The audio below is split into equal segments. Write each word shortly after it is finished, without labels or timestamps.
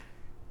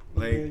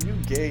Like, you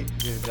gay.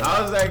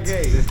 how is that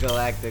gay? This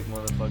galactic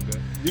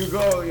motherfucker. You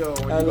go, yo,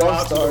 when I you go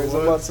love out stars. to I'm the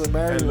about woods to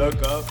marry and one.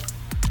 look up,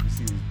 you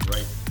see these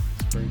bright,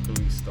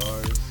 sprinkly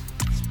stars,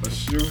 a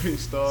shooting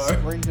star.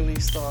 Sprinkly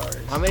stars.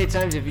 How many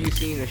times have you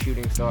seen a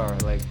shooting star?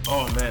 Like,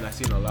 Oh man, I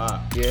seen a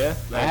lot. yeah,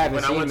 Like, I haven't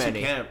when I seen went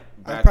many. to camp.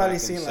 I've probably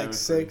back in seen like seventh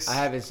 6. I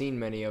haven't seen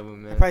many of them,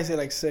 I'd man. probably say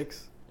like 6.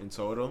 grade in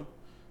total.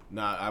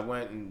 Nah, I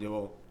went and they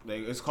were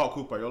like, it's called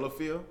Cupayola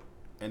Field,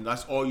 and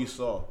that's all you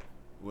saw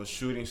was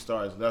shooting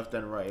stars left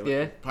and right. It Yeah.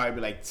 would probably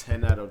be like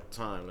 10 out of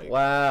time. Like,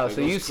 Wow, like,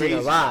 so it was you've seen a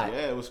crazy. lot. Yeah,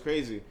 it was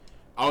crazy.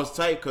 I was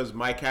tight because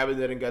my cabin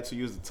didn't get to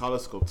use the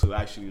telescope to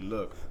actually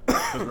look.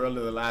 Because we were in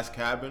the last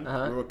cabin.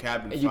 Uh-huh. We were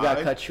cabin And you 5.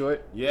 got cut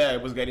short. Yeah,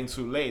 it was getting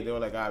too late. They were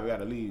like, we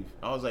gotta leave.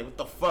 I was like, what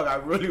the fuck? I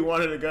really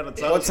wanted to get a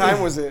telescope. What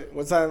time was it?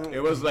 What time?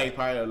 It was like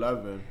probably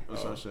 11 or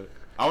some shit.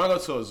 I want to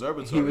go to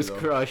observatory. He was though.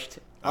 crushed.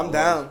 I'm I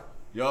down. was.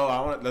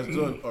 Yo, let's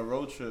do a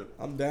road trip.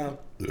 I'm down.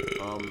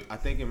 I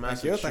think in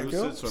Thank you, thank you.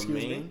 Massachusetts or Excuse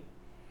Maine. me.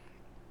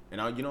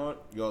 And you know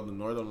what? Yo, the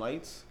Northern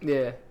Lights.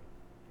 Yeah,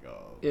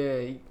 Yo.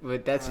 yeah,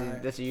 but that's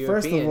Alright. a European.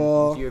 First of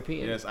all- it's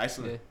European. Yes,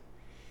 Iceland. Yeah.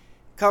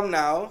 Come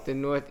now. The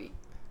North.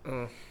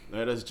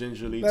 Let us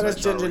gingerly Let us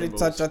touch our gingerly rainbows.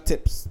 touch our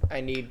tips.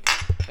 I need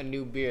a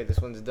new beer. This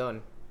one's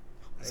done.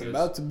 It's There's-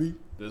 about to be.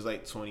 There's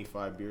like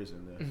 25 beers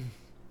in there.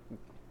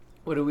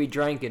 What are we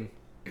drinking?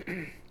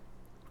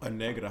 A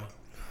negra.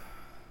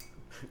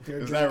 You're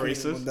Is that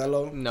drinking racist?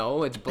 Modelo,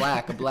 No, it's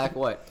black. A black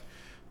what?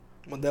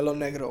 Modelo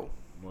Negro.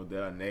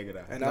 Modera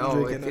negra. And No,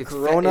 I'm drinking a it's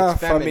Corona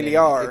feminine.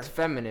 Familiar. It's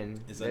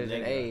feminine. It's a There's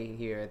an negra. A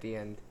here at the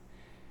end.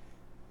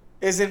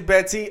 Isn't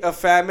Betty a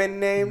famine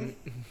name?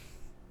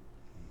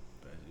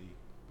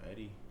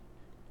 Betty.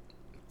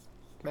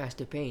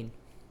 Master Payne.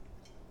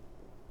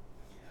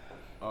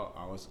 Oh,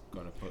 I was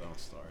gonna put on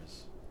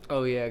stars.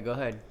 Oh yeah, go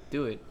ahead,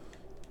 do it.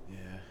 Yeah.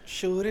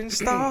 Shooting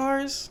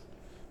stars.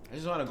 I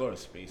just want to go to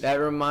space. That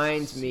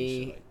reminds See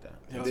me. shit like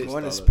that. Yo, Just going to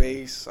all of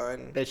space,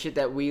 son. That shit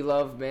that we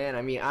love, man.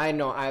 I mean, I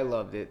know I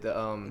loved it.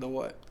 The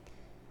what?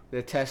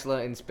 The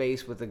Tesla in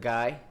space with the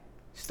guy,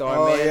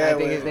 Starman. yeah, I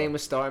think his wait. name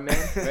was Starman,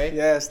 right?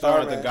 Yeah, Star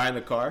with the Starman. guy in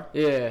the car.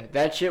 Yeah,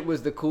 that shit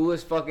was the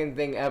coolest fucking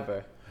thing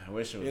ever. I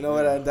wish it was. You know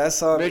real. what?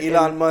 That's Rich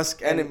Elon and-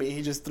 Musk and- enemy.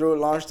 He just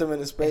launched him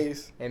into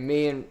space. And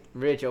me and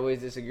Rich always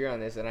disagree on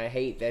this, and I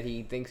hate that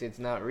he thinks it's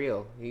not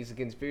real. He's a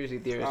conspiracy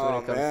theorist when Oh,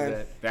 it comes man. to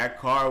that. That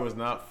car was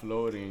not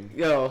floating.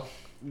 Yo,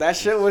 That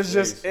shit was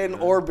just Space, in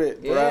man.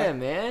 orbit, bro. yeah,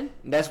 man.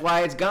 That's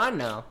why it's gone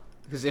now.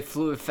 Because it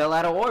fell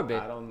out of orbit.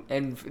 I don't-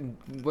 And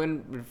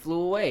when it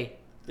flew away.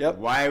 Yep.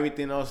 Why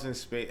everything else in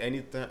space?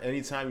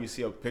 Anytime you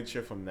see a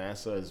picture from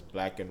NASA, is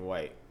black and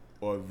white,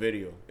 or a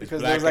video. It's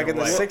Because black that was like and in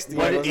the white. 60s,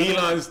 But wasn't it?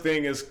 Elon's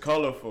thing is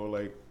colorful.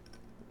 Like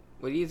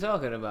What are you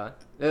talking about?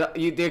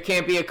 There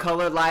can't be a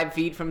color live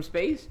feed from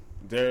space?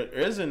 there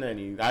isn't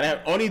any.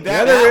 Only Yeah, that.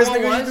 there that is. one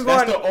Nigga, was- you can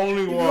that's go on, the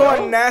only you can one. go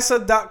on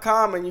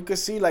NASA.com and you can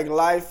see like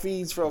live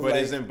feeds from But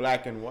like. it's in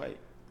black and white.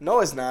 No,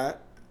 it's not.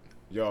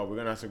 Yo, we're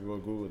gonna have to go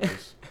Google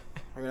this.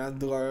 We're gonna have to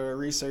do our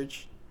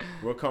research.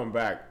 We'll come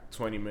back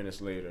 20 minutes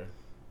later.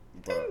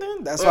 But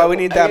That's why we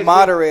need that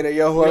moderator,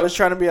 yo. Whoever's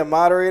trying to be a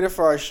moderator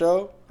for our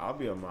show. I'll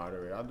be a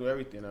moderator. I'll do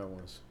everything at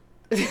once.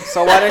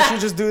 So why didn't you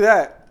just do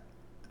that?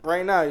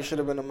 Right now, you should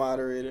have been a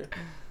moderator.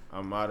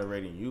 I'm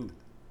moderating you.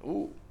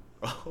 Ooh,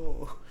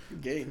 Oh, you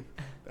gay.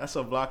 that's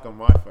a block on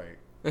my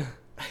fight.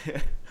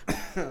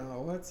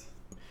 What?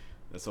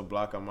 That's a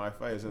block on my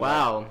fight. Isn't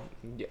Wow.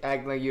 You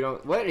act like you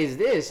don't. What is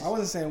this? I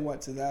wasn't saying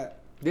what to that.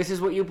 This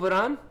is what you put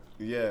on?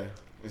 That, yeah,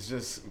 it's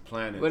just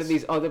planets. What are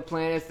these other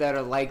planets that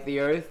are like the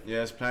Earth?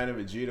 Yeah, it's planet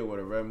Vegeta with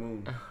a red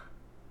moon.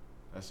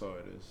 That's all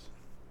it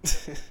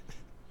is.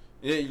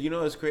 Yeah, you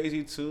know it's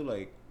crazy too.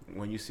 Like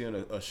when you see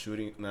a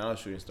shooting, not a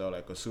shooting star,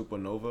 like a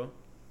supernova,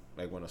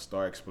 like when a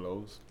star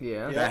explodes.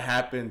 Yeah. Yeah. That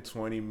happened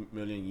 20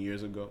 million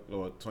years ago,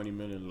 or 20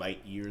 million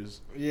light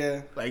years.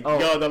 Yeah. Like, Oh.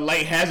 yo, the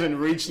light hasn't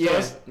reached Yeah.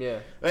 us. Yeah.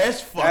 That's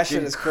fucking That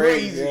shit is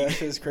crazy. Yeah, that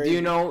shit is crazy. Do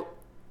you know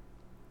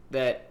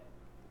that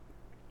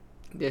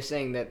they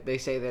say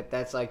that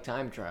that's like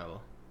time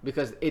travel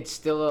because it's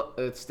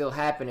still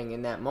happening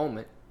in that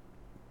moment.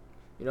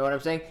 You know what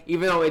I'm saying?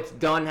 Even though it's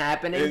done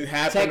happening, It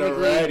happened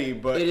technically, already,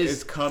 but it is,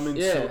 it's coming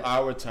yeah. to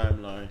our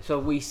timeline. So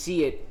we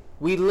see it.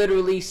 We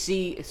literally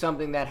see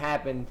something that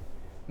happened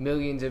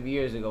millions of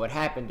years ago. It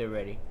happened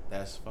already.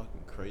 That's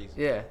fucking crazy.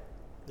 Yeah.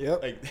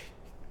 Yep. Like,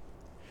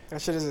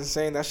 That shit is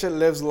insane. That shit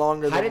lives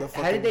longer How than did the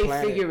fucking how did they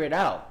planet. figure it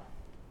out?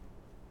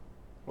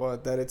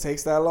 What? That it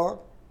takes that long?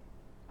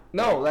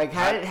 No, like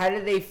how Light-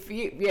 did they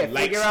light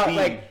figure out speed.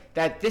 like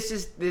that this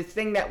is the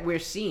thing that we're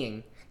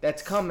seeing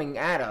that's coming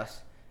at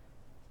us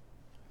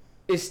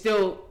is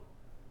still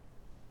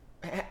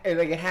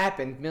like it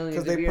happened millions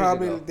Because of years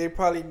ago. they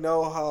probably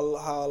know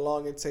how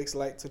long it takes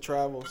light to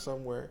travel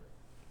somewhere,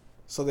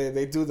 so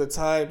they do the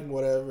time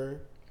whatever,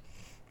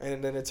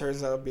 and then it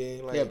turns out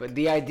being like Yeah, but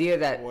the idea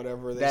that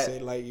whatever they that- say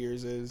light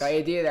years is. the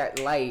idea that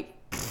light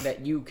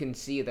that you can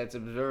see that's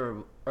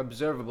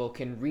observable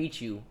can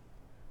reach you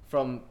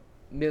from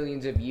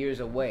millions of years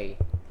away.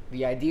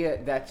 The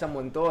idea that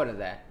someone thought of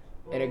that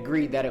and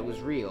agreed that it was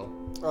real.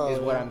 Oh, Is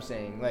what yeah. I'm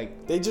saying.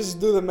 Like, They just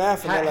do the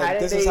math and How- they're how like,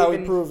 did this is they how we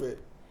even- prove it.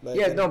 Like,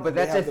 yeah, and no, but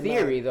they that's a have the math.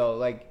 theory though.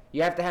 Like,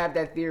 you have to have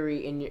that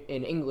theory in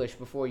English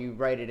before you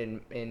write it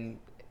in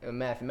a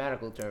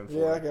mathematical term. For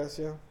Yeah, I it. guess,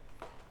 yeah.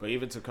 But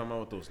even to come up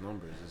with those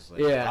numbers, it's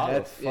like, Yeah, how the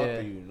that's- fuck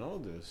yeah. do you know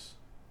this?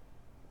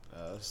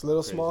 That's It's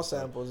little crazy small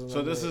stuff. samples. and So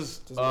then this they is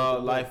just make it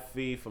live big.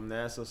 feed from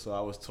NASA. So I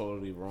was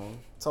totally wrong.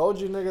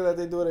 Told you, nigga, that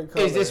they do it in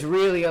color. Is this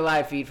really a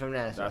live feed from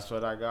NASA? That's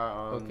what I got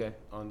on Okay.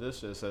 on this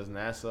shit. It says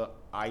NASA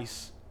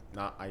ICE,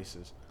 not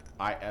ISIS,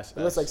 ISS.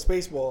 It looks like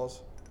Spaceballs.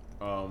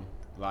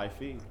 Live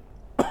feed.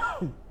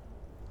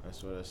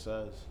 That's what it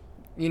says.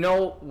 You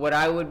know what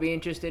I would be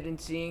interested in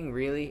seeing,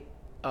 really?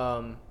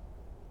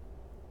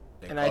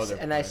 Like And I other said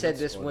planets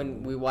this or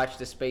when the we watched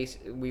the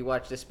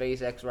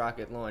SpaceX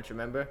rocket launch.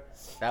 Remember?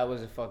 That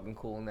was a fucking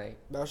cool night.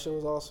 That shit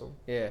was awesome.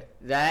 Yeah,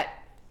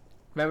 that.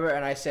 Remember?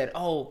 And I said,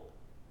 oh,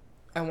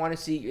 I want to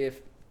see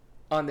if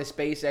on the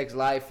SpaceX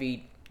live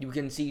feed you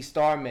can see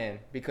Starman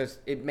because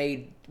it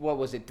made, what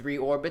was it, 3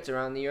 orbits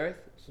around the Earth?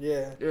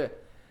 Yeah. Yeah.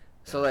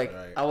 So That's like,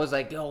 right. I was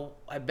like, yo,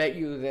 I bet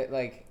you that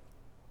like,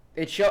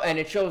 it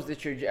shows the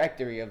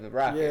trajectory of the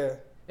rocket. Yeah.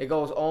 It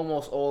goes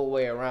almost all the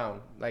way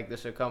around, like the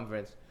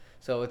circumference.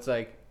 So it's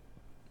like,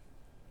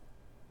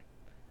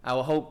 I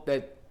will hope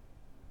that.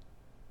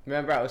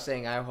 Remember, I was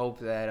saying I hope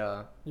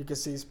that You can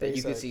see SpaceX. that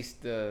you can see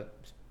the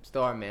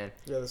Starman,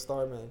 Yeah, the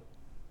Starman.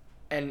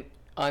 and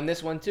on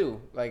this one too.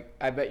 Like,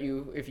 I bet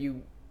you if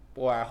you,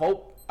 or I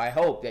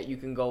hope that you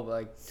can go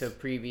like to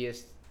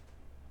previous,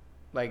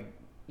 like,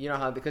 you know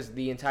how, because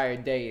the entire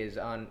day is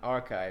on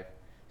archive,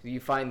 so you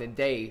find the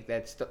day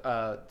that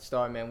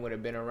Starman would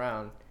have been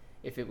around,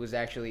 if it was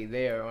actually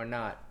there or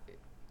not. It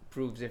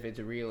proves if it's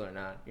real or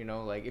not. You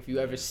know, like if you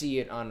ever see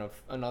it on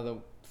another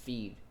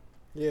feed,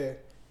 Yeah.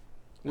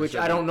 which should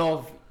I be- don't know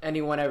if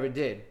anyone ever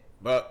did.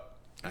 But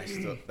I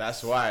still.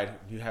 That's why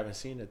you haven't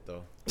seen it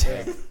though.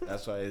 Yeah.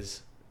 That's why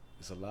it's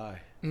a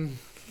lie.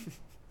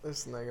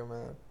 This nigga,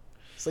 man.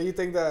 So you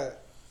think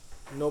that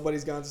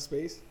nobody's gone to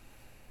space?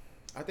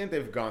 I think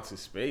they've gone to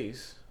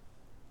space,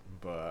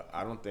 but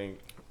I don't think.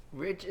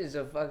 Rich is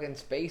a fucking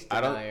space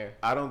I denier.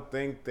 don't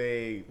think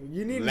they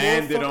You need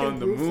landed more fucking on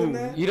the proof than moon.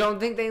 that? You don't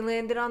think they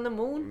landed on the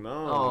moon? No.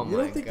 Oh You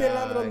my don't think they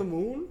landed on the God.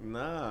 moon?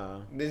 Nah.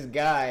 This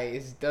guy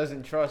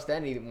doesn't trust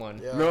anyone.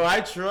 Yeah. No,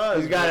 I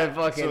trust. He's got but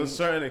a fucking- to a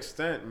certain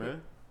extent,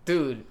 man.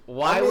 Dude,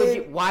 I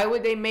mean- why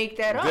would they make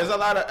that up? There's a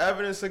lot of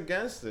evidence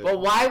against it. But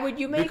why would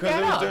you make Because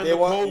that it was up? during They the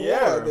want, Cold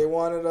yeah, War. they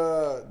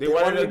wanted They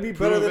wanted to to be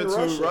better prove than it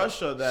Russia. to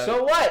Russia that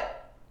So what?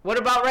 What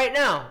about right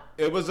now?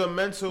 it was a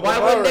mental. Why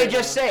Well, wouldn't they right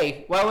just now.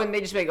 say? Why wouldn't they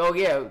just make? Oh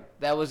yeah,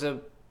 that was the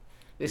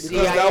Because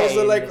CIA that was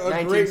in like a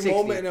great 1960.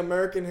 moment in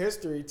American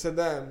history to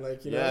them,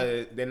 like you know.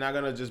 Yeah, they're not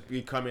gonna just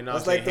be coming out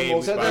That's saying, like the "Hey,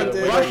 most So by then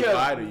the way, authentic- we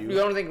lied to Russia, you." you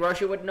don't think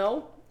Russia would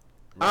know?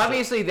 Russia-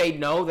 Obviously, they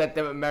know that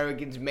the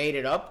Americans made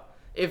it up.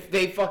 If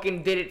they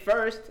fucking did it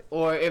first,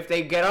 or if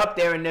they get up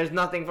there and there's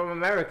nothing from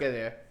America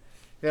there,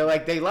 they're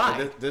like they But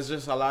lied. there's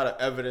just a lot of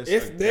evidence.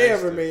 If they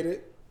against ever it. made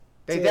it,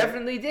 They yeah.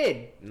 definitely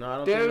did. No, I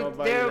don't think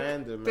nobody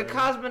landed, The man.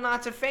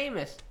 cosmonauts are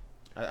famous.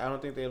 I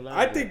don't think they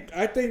landed.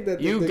 I think that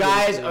You they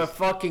guys went are to space.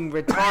 fucking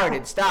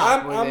retarded.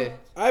 Stop with it.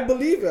 I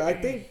believe it. I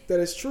think that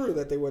it's true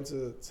that they went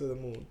to the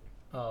moon.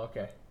 Oh,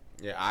 okay.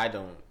 Yeah, I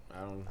don't.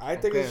 I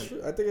think it's Okay.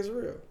 true. I think it's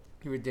real.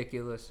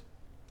 Ridiculous.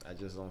 I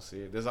just don't see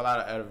it. There's a lot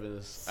of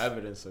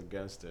evidence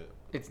against it.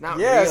 It's not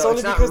Yeah, real. it's only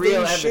it's not because they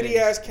real use evidence. shitty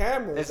ass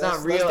cameras. It's That's-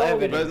 not real that's the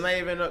only- But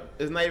evidence.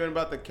 it's not even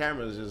about the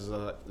cameras. It's just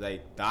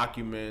like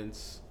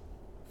documents,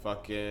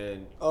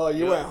 fucking. Oh,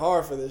 you Yo. went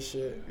hard for this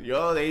shit.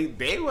 Yo, they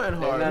went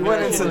hard. None You of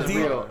went that into shit was deep.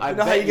 real. I You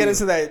know how bet you get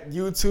into that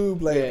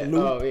YouTube like Yeah.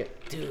 loop. Oh yeah.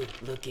 Dude,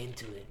 look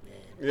into it, man.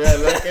 Yeah,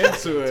 look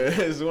into it.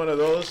 It's one of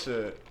those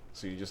shit.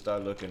 So you just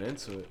start looking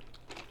into it.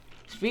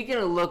 Speaking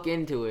of look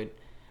into it,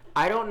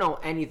 I don't know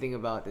anything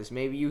about this.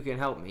 Maybe you can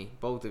help me,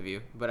 both of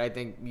you. But I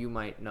think you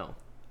might know.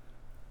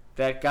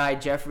 That guy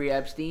Jeffrey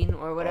Epstein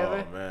or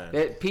whatever. Oh, man.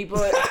 That people,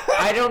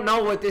 I don't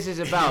know what this is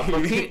about,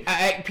 but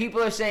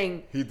people are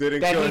saying He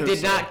didn't that kill he did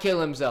himself. not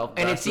kill himself,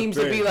 and That's it the seems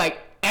to be thing. like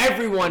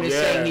everyone is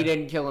Yeah. saying he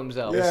didn't kill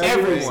himself. Yeah,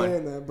 everyone's everyone.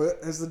 saying that, but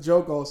it's a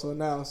joke also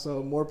now.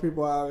 So more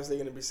people are obviously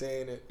gonna be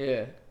saying it.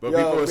 Yeah. But Yo,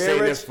 people me are and saying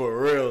Rich- this for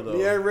real though.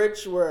 Me and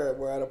Rich were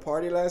at a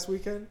party last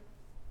weekend.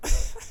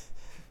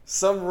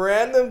 Some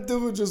random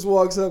dude just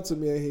walks up to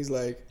me and he's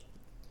like,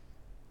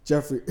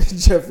 Jeffrey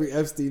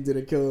Epstein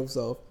didn't kill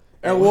himself,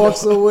 and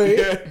walks away.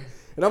 Yeah.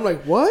 And I'm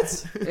like,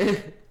 what?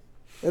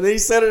 And then he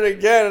said it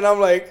again, and I'm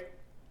like,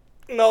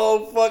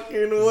 no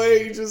fucking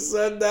way, he just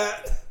said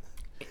that.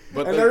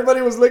 But And the-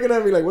 everybody was looking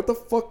at me like, what the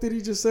fuck did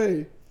he just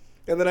say?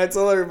 And then I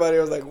told everybody,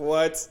 I was like,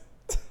 what?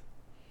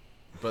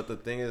 But the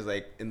thing is,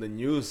 like in the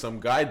news, some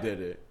guy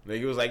did it. Like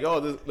he was like, "Oh,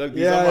 look,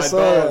 these Yeah, are I my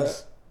saw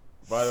dogs."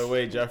 By the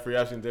way, Jeffrey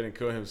Epstein didn't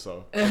kill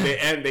himself.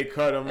 They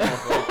cut him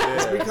off right there.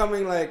 It's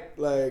becoming like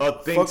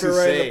A thing fuck to her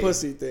right in say. the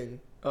pussy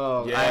thing.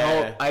 Oh,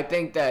 Yeah. I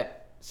think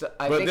that So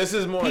I But think this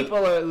is more. people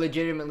are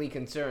legitimately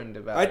concerned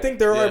about I it. think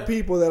there are Yeah.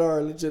 people that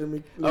are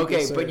legitimately Okay,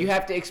 concerned. but you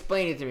have to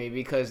explain it to me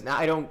because now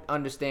I don't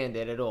understand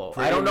it at all.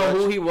 Pretty I don't know much-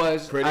 who he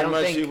was. Pretty I don't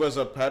much, think. he was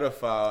a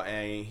pedophile,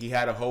 and he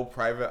had a whole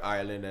private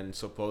island, and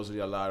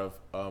supposedly a lot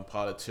of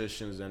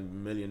politicians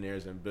and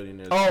millionaires and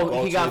billionaires. Oh,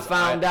 go he to got his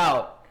found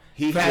out.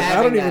 He for had. I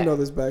having don't even that. know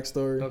this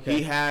backstory.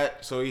 Okay.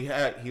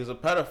 He was a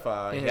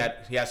pedophile. Mhm.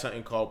 He had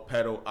something called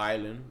Pedo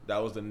Island. That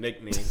was the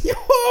nickname. Yo,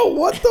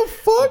 what the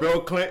fuck?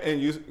 Bill Clinton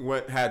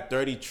had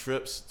 30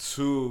 trips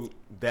to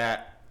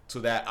that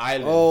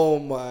island. Oh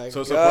my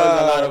So god. supposedly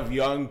a lot of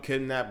young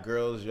kidnapped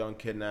girls, young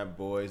kidnapped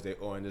boys, they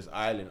own this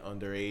island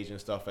underage and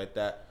stuff like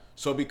that.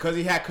 So because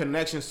he had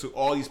connections to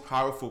all these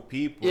powerful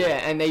people,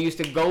 Yeah, and they used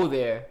to go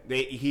there.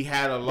 he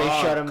had a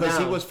lot shut him because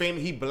he down. was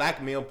famous. He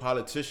blackmailed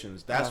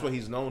politicians. That's what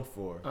he's known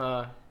for.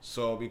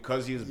 So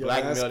because he's Yo,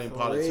 blackmailing that's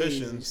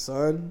politicians, crazy,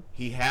 son.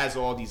 he has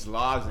all these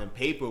logs and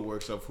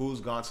paperwork of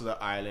who's gone to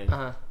the island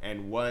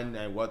and when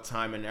and what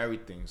time and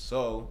everything.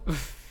 So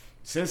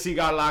since he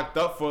got locked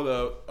up for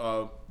the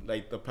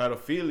the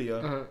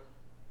pedophilia,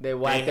 They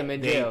whacked him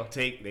in jail.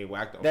 They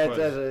whacked him. That's what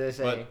they're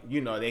saying.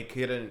 But they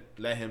couldn't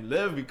let him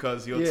live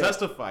because he'll Yeah.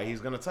 testify. He's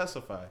gonna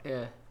testify,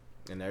 Yeah.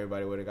 and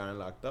everybody would have gotten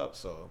locked up.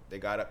 So they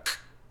gotta.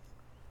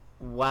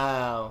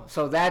 Wow.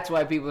 So that's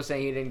why people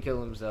say he didn't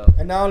kill himself.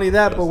 And not only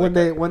that, It but was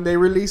when they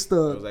released it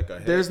was like a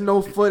hit. there's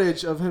no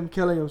footage of him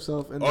killing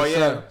himself in the Oh yeah.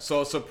 sun.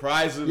 So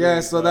surprisingly,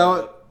 Yeah, so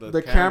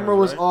the camera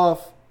was right?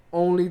 off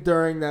only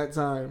during that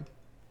time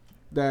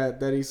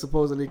that he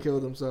supposedly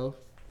killed himself.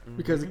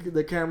 Because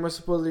the camera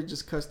supposedly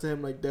just cuts to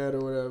him like dead or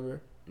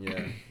whatever.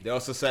 Yeah. They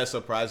also said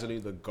surprisingly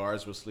the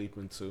guards were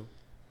sleeping too.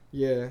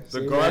 Yeah. The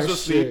same guards ass were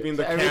shit. sleeping.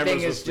 The Everything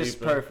cameras were is just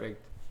sleeping.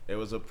 perfect. It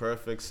was a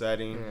perfect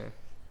setting. Yeah.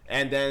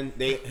 And then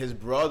his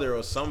brother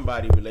or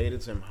somebody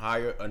related to him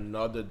hired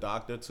another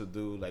doctor to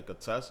do like a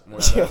test, more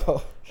tests,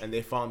 Yo. and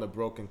they found a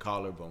broken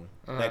collarbone.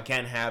 That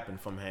can't happen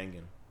from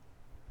hanging.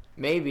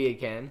 Maybe it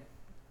can.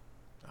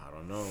 I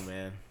don't know,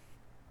 man.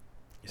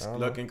 It's I don't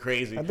know. looking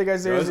crazy. I think I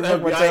This seriously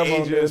broke my FBI tailbone,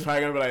 agent is dude.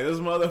 probably gonna be like, this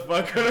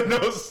motherfucker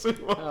knows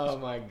too much. Oh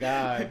my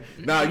god.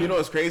 Now, you know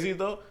what's crazy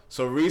though?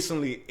 So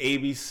recently,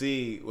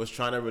 ABC was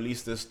trying to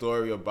release this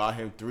story about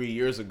him 3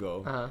 years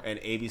ago, and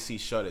ABC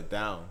shut it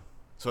down.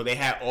 So they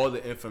had all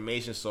the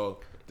information. So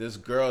this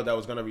girl that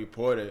was gonna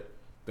report it,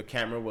 the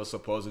camera was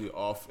supposedly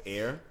off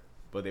air,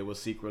 but they were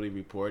secretly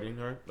recording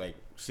her,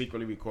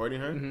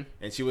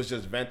 and she was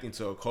just venting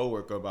to a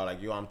coworker about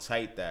like, yo, I'm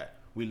tight that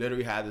we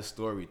literally had this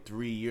story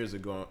 3 years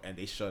ago and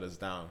they shut us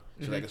down.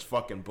 She's like, it's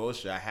fucking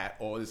bullshit. I had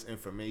all this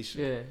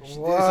information. Yeah. It's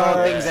all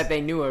What? things that they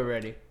knew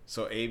already.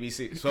 So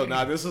ABC. So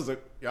now this is I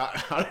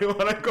don't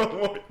want to go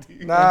more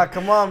deep. Nah,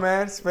 come on,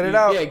 man. Spit it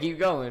out. Yeah, keep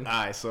going.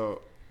 All right,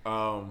 so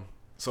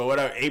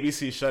whatever,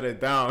 ABC shut it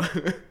down.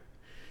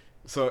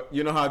 So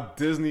you know how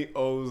Disney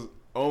owns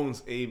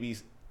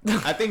ABC.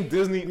 I think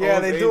Disney. Yeah,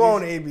 owns they ABC. do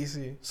own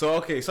ABC. So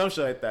okay, some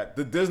shit like that.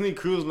 The Disney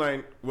Cruise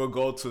Line will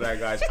go to that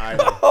guy's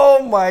island.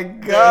 Oh my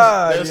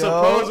god, There's yo.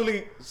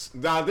 supposedly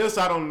now this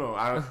I don't know.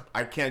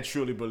 I can't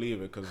truly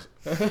believe it because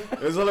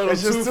it's a little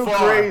It's just too far.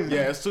 crazy.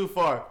 Yeah, it's too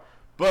far.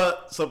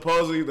 But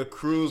supposedly the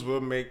cruise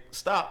will make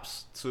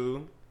stops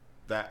to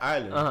that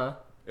island.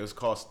 It was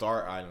called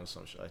Star Island or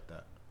some shit like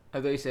that. I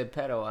thought you said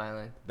Pedo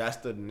Island. That's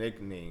the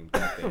nickname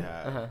that they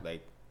have.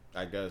 Like,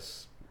 I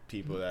guess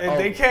people that. And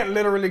they can't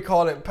literally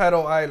call it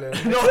Pedo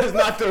Island. No, it's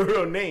not the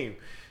real name.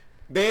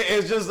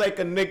 It's just like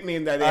a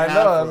nickname that they I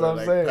have know, that's for what it, I'm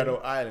like saying.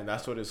 Pedo Island.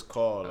 That's what it's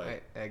called.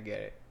 Like, I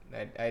get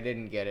it. I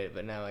didn't get it,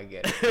 but now I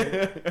get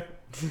it.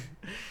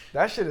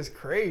 That shit is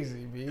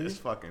crazy, B. it's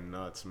fucking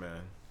nuts,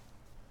 man.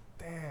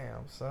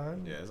 Damn,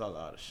 son. Yeah, there's a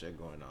lot of shit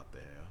going out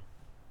there.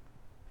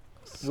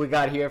 We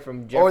got here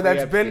from Jeffrey Or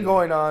that's Epstein. been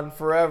going on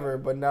forever,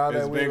 but now It's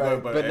that we been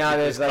like, going, But now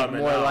there's it's like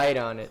coming more out. light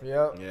on it.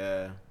 yep.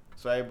 Yeah.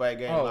 So everybody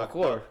getting Oh, of locked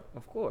course. up.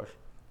 Of course.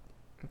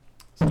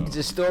 So, It's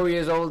a story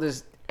as old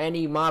as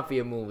any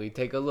mafia movie.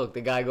 Take a look.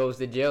 The guy goes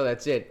to jail.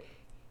 That's it.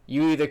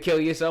 You either kill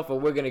yourself or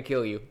we're gonna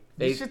kill you.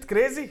 This shit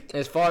crazy.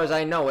 As far as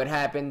I know, it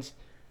happens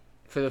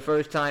for the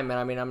first time, and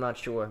I mean I'm not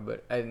sure,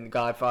 but in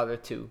Godfather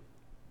 2,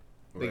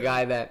 the right.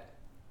 guy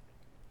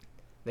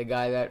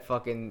that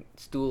fucking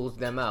stools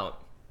them out.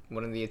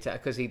 One of the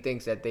attack because he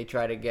thinks that they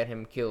try to get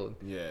him killed.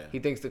 Yeah. He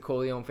thinks the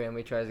Corleone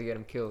family tries to get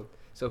him killed,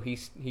 so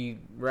he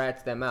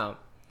rats them out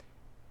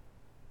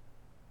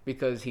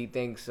because he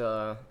thinks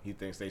He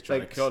thinks they try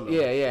to kill him.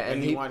 yeah,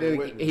 and he wanted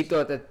witness. he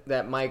thought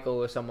that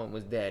Michael or someone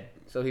was dead,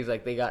 so he's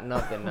like, they got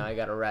nothing now. I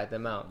gotta rat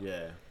them out.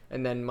 Yeah.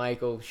 And then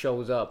Michael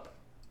shows up.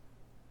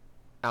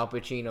 Al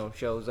Pacino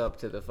shows up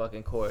to the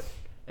fucking court,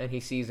 and he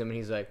sees him, and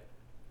he's like,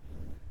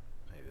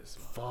 Hey, this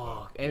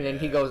fuck. And then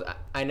he Yeah. goes,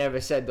 I never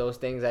said those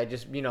things. I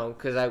just,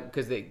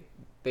 because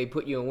they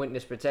put you in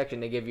witness protection.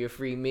 They give you a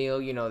free meal.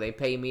 They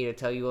pay me to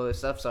tell you all this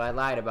stuff, so I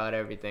lied about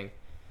everything.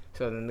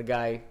 So then the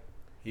guy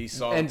He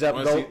saw ends up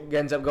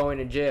once going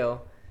to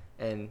jail,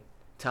 and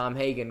Tom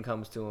Hagen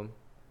comes to him,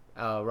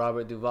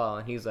 Robert Duvall,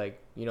 and he's like,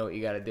 you know what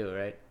you got to do,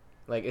 right?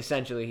 Like,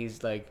 essentially,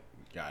 he's like,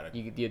 Gotta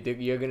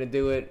you're gonna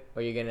do it,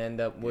 or you're gonna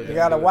end up with. You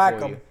gotta whack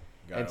him.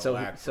 And Gotta so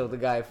whack so the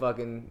guy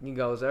fucking he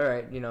goes, all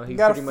right, you know, he You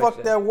gotta pretty fuck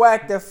much that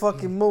whack that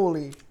fucking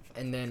moolie.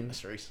 and then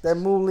That's racist. That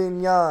moolie and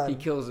he yan.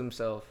 kills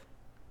himself.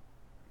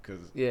 Cause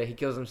Yeah, he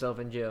kills himself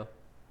in jail.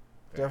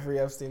 Jeffrey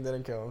Epstein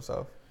didn't kill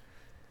himself.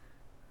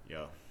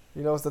 yo,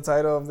 You know what's the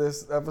title of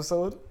this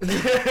episode?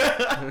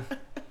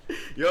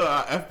 yo,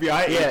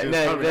 FBI agents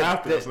coming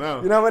after us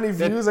now. You know how many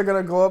views are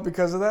gonna go up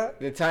because of that?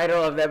 The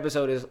title of the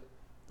episode is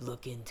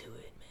 "Look into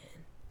it,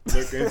 man.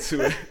 Look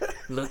into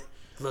it.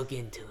 Look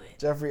into it."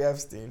 Jeffrey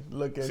Epstein.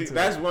 Look into See,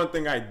 that's it. one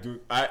thing I do.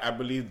 I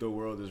believe the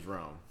world is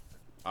round.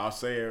 I'll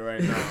say it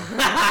right now.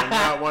 I'm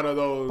not one of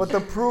those. But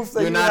the proof that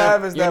You're you not a-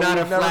 have is you're that not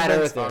a we've never flat been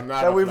earther. I'm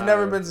not that a we've flat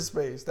never earther. been to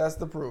space. That's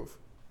the proof.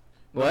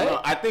 What?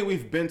 No, I think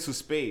we've been to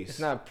space. It's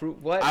not proof.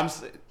 What?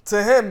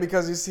 To him,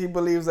 because he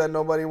believes that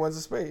nobody went to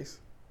space.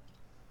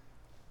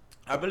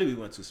 I believe we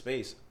went to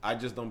space. I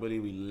just don't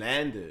believe we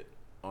landed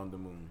on the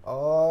moon.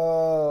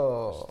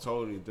 Oh. It's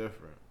totally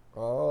different.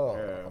 Oh.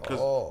 Yeah,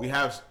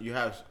 because you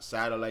have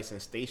satellites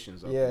and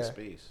stations up in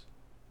space,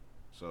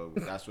 so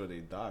that's where they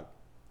dock.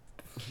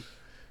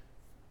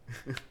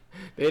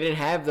 They didn't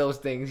have those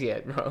things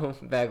yet, bro.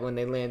 Back when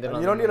they landed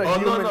on. You don't the need moon. a Oh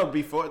human-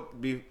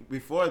 no!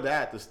 Before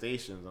that, the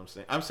stations.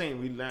 I'm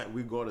saying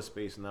we go to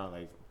space now.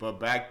 Like, but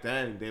back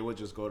then they would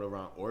just go to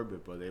around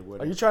orbit, but they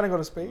wouldn't. Are you trying to go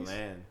to space?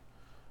 land?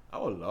 I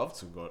would love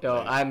to go. Yo,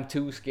 like, I'm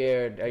too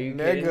scared. Are you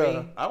kidding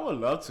Nigga. me? I would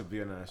love to be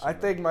an astronaut. I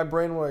think my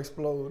brain will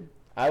explode.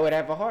 I would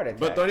have a heart attack.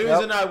 But the only Yep.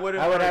 reason I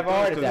wouldn't. I would have a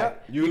heart because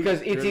attack you-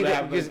 because it's you're either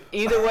have, because like,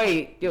 either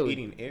way, yo,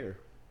 eating air.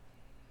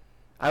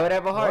 I would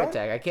have a heart What?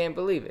 attack. I can't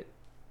believe it.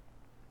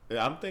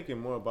 Yeah, I'm thinking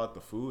more about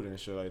the food and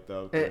shit like that.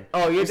 up Uh, there.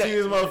 oh, you're you see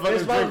these motherfuckers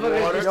this drink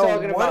motherfucker water, is Yo,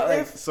 talking what about like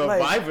if-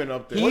 surviving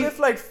up there. What if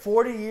like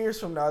 40 years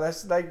from now,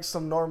 that's like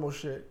some normal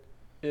shit?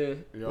 yeah.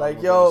 Yo, Like,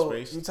 I'm gonna go yo,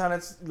 to space.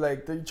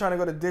 you trying to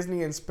go to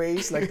Disney in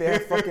space? Like they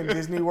have fucking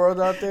Disney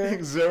World out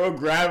there. Zero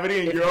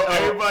gravity, and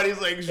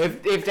everybody's like,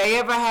 If they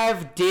ever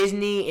have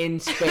Disney in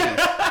space,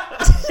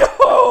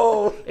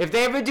 Yo, if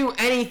they ever do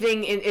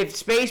anything, if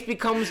space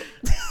becomes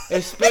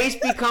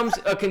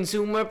a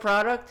consumer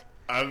product,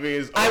 I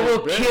mean, it's I will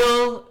always been.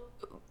 kill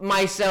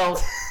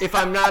myself if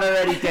I'm not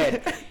already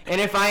dead. And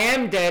if I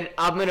am dead,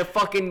 I'm gonna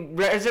fucking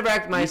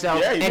resurrect myself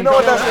Yeah, you and you know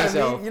what kill that's myself.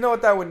 gonna need? You know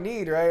what that would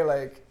need, right?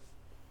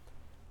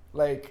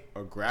 Like,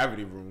 a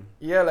gravity room.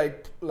 yeah,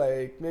 like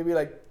maybe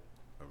like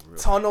A real-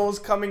 tunnels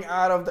coming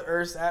out of the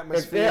Earth's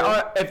atmosphere,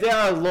 If there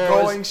are laws,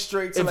 going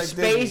straight to if like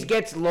space Disney.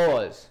 gets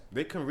laws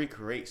They can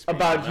recreate space.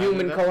 about Imagine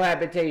human that.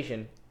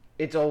 cohabitation,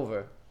 it's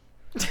over.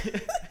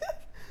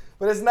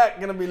 But it's not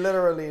gonna be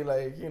literally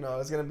like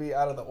it's gonna be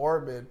out of the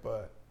orbit,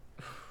 but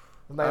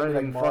it's not I gonna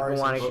don't be even like fucking Mars.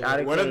 wanna- and shit.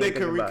 I What can't if they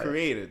even could think about it.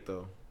 recreate it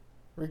though?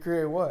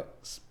 Recreate what?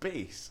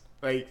 Space,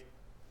 like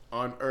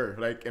on Earth.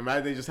 Like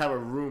imagine they just have a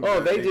room. Oh,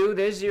 that they do.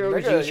 There's zero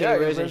G Nigga, yeah,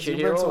 chambers you've and shit.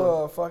 been You're to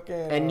all- a fucking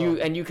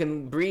and you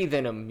can breathe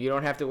in them. You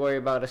don't have to worry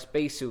about a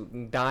spacesuit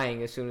and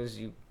dying as soon as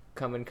you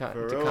come in For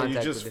into real, contact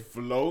you just with it.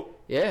 float,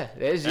 Yeah,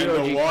 there's and zero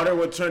the G. water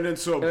would turn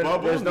into a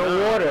bubble. There's no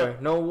Nah. water.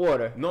 No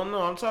water. No,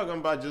 I'm talking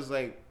about just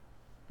like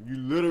you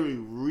literally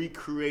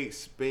recreate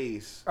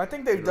space. I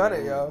think they've in a done it,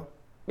 room. yo.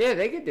 Yeah,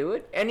 they could do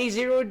it. Any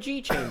zero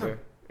G chamber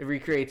it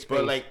recreates space.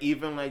 But like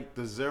even like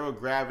the zero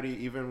gravity,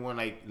 even when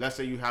like let's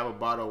say you have a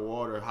bottle of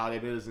water, how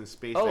it is in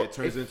space, that it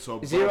turns into a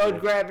bubble. zero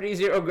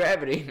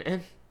gravity,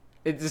 man.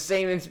 It's the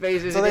same in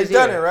space as So it they've is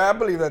done here. it, right? I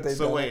believe that they've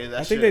So done wait, it. is that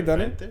I shit think they've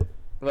done it. invented?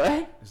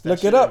 What? Is that Look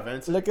shit it up.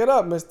 invented? Look it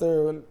up,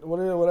 Mister. What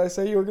did I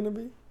say you were gonna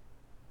be?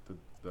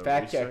 The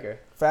Fact research? checker.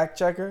 Fact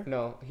checker.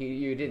 No,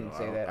 you didn't No,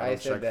 say I that. don't I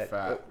said check that.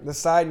 fact. The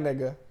side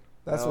nigga.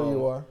 That's what you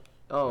No. are.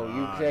 Oh,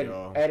 Nah, you said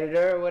yo.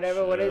 editor or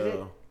whatever. What is it?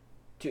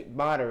 Chill.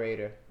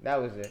 Moderator.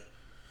 That was it.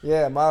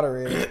 Yeah,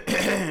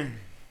 moderator.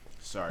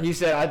 Sorry. You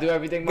said I do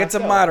everything Get to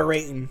myself.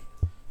 moderating.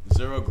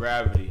 Zero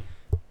gravity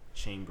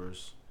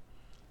chambers.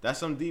 That's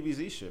some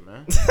DBZ shit,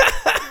 man.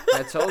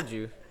 I told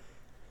you.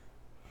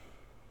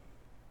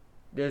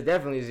 There's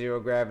definitely zero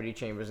gravity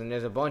chambers, and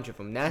there's a bunch of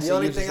them. NASA The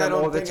only uses thing I them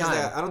all don't the think is time.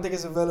 that I don't think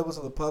it's available to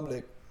the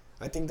public.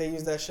 I think they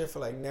use that shit for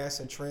like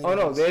NASA training. Oh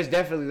no, there's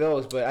definitely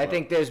those, but I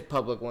think there's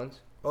public ones.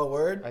 Oh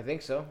word. I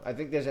think so. I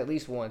think there's at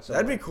least one. That'd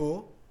Somewhere. be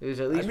cool. There's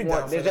at I'd least be one.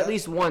 down for There's that. at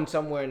least one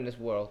somewhere in this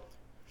world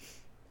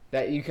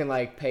that you can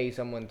like pay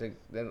someone to.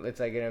 It's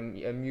like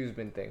an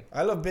amusement thing.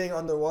 I love being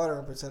underwater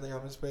and pretending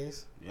I'm in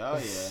space. Yeah.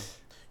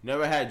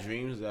 Never had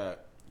dreams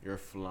that you're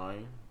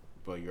flying,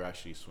 but you're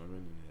actually swimming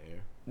in the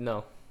air.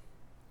 No,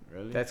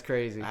 Really? that's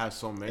crazy. I have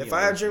so many. If of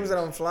I have those dreams that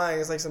I'm flying,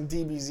 it's like some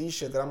DBZ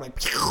shit that I'm like.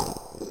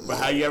 But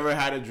have you ever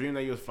had a dream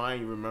that you was flying?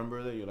 You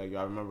remember that? You're like,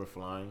 I remember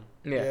flying.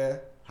 Yeah.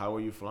 How were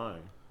you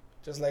flying?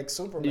 Just like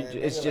Superman.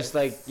 It's nigga, just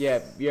like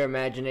your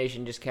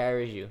imagination just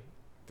carries you.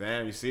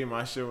 Damn, you see,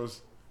 my shit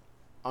was.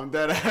 I'm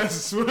dead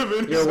ass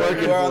swimming. You're so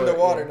working you are for it,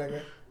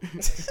 underwater,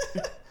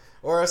 nigga.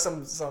 Or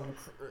some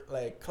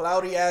like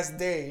cloudy ass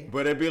day.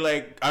 But it'd be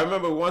like, I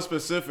remember one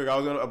specific. I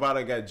was about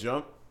to get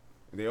jumped.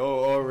 They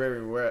all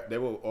wearing red. They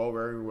were all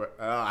wearing red.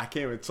 I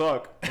can't even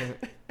talk.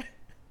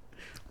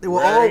 They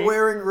were all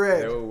wearing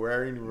red. They were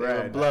wearing They were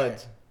red.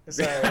 bloods. It's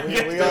alright.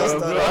 We all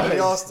stutter. We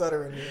all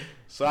stuttering here.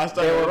 So I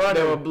started running.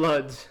 There were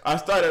bloods. I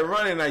started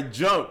running. I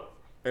jumped,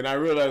 and I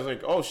realized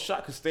like, oh,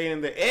 shot could stay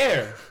in the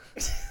air.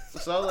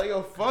 So I was like,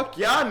 yo, fuck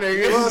y'all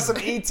niggas. You want some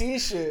ET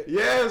shit?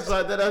 Yeah.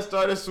 So then I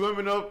started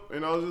swimming up,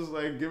 and I was just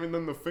like giving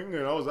them the finger,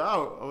 and I was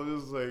out. I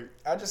was just like,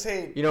 I just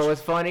hate. You know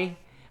what's funny?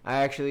 I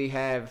actually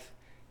have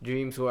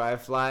dreams where I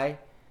fly,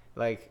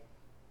 like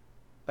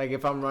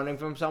if I'm running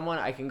from someone,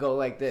 I can go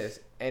like this,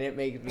 and it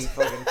makes me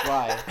fucking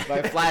fly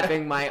by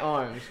flapping my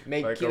arms.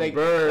 Like a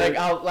bird.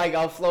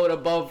 I'll float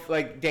above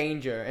like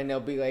danger, and they'll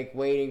be like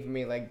waiting for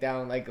me like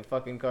down like a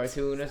fucking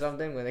cartoon or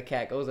something when the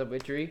cat goes up a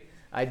tree.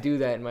 I do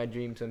that in my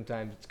dreams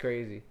sometimes. It's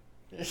crazy.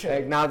 Yeah.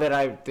 Like now that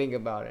I think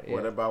about it.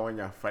 what Yeah. about when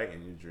y'all fight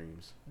in your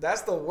dreams?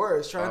 That's the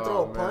worst. Trying to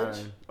throw a punch.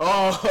 Man.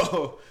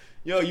 Oh,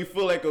 yo, you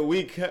feel like a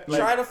weak. Like,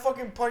 Trying to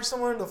fucking punch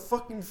someone in the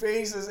fucking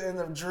faces in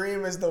the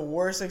dream is the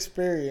worst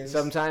experience.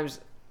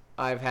 Sometimes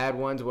I've had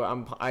ones where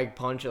I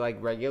punch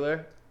like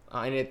regular,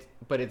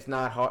 but it's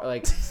not hard.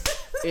 Like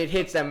it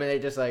hits them and they're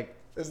just like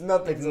It's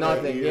nothing. it's to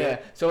nothing. it. Yeah.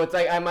 So it's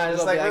like I might as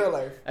It's well like be real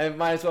like life. I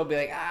might as well be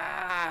like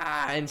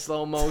in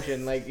slow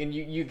motion, like, and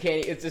you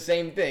can't. It's the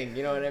same thing.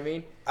 You know what I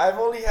mean? I've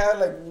only had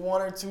like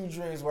 1 or 2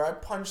 dreams where I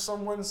punch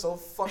someone so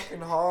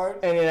fucking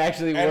hard And it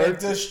actually and it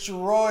works.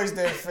 destroys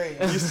their face.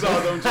 you saw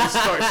them just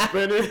start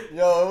spinning.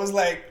 Yo, it was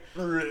like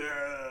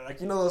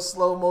you know those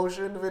slow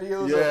motion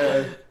videos Yeah.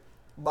 of like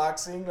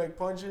boxing like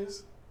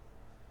punches.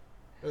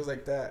 It was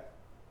like that.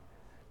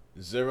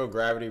 Zero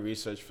gravity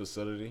research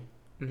facility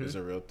Mhm. is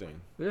a real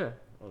thing. Yeah.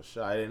 Oh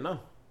shit, I didn't know.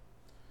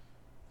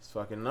 It's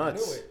fucking I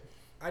nuts. knew it.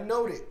 I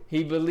knowed it.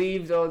 He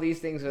believed all these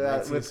things with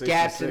gaps in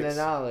the 1966.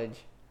 knowledge.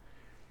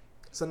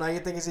 So now you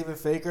think it's even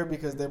faker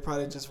because they're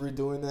probably just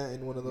redoing that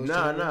in one of those.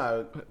 Nah,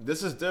 chambers? nah.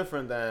 This is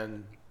different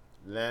than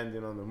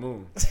landing on the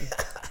moon.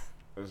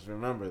 Just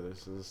remember,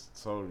 this is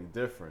totally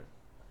different.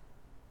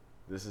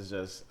 This is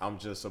just, I'm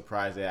just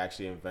surprised they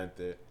actually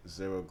invented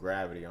zero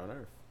gravity on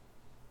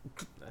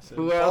Earth. That's it.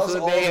 Where else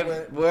would they have?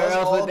 Where Buzz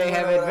else would they Aldrin,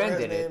 have whatever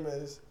invented his it? name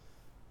is.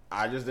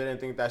 I just didn't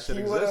think that shit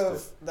He would have.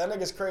 existed. That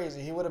nigga's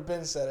crazy. He would have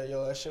been said it.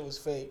 Yo, that shit was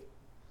fake.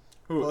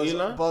 Who,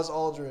 Elon? Buzz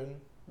Aldrin,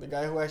 the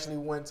guy who actually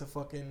went to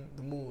fucking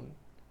the moon.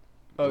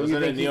 Oh, you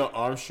Wasn't it think Neil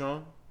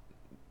Armstrong?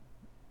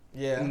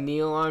 Yeah.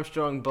 Neil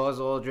Armstrong, Buzz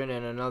Aldrin,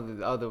 and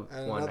the other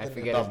And one. I another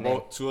forget Thought his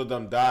name. two of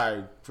them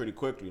died pretty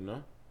quickly,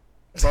 no?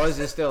 Buzz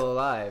is still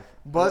alive.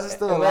 Buzz is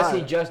still Unless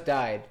alive. he just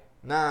died.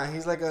 Nah,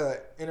 he's like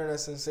a internet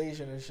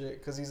sensation and shit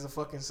because he's a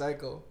fucking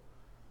psycho.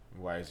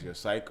 Why is he a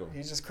psycho?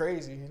 He's just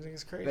crazy. He thinks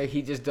he's crazy. Like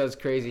he just does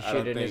crazy I shit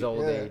don't in his think-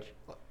 old Yeah. age.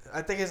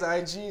 I think his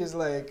IG is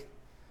like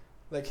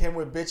him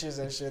with bitches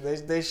and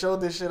shit. They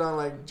showed this shit on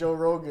like Joe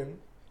Rogan.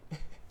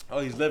 Oh,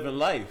 he's living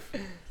life.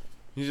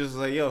 He's just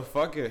like, yo,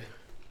 fuck it.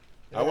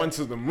 I Yeah. went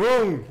to the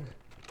moon.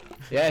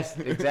 Yes,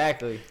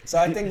 exactly. So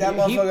I think that He-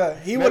 motherfucker,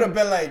 he would have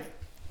been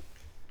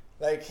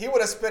like he would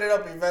have spit it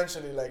up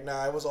eventually. Like,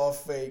 nah, it was all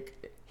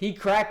fake. He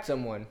cracked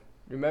someone.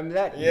 Remember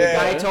that? Yeah. The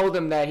guy told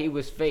him that he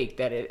was fake,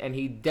 and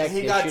he decked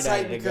He the got shit out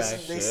tight of the because guy.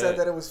 they Shit. said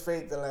that it was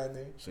fake, the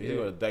landing. So he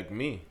would have decked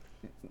me.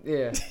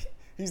 Yeah.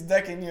 He's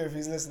decking you if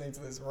he's listening to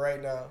this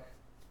right now.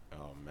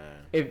 Oh,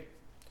 man.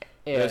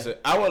 Yeah. Listen,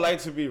 I would like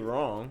to be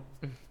wrong,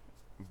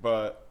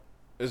 but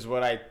it's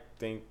what I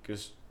think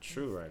is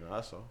true right now.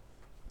 That's all.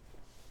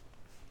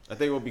 I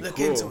think it would be Look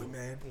cool. into it,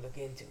 man. Look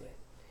into it.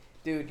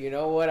 Dude, you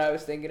know what I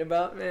was thinking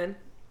about, man?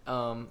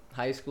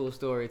 High school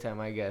story time,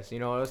 I guess. You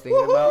know what I was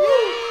thinking about?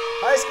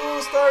 High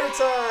school story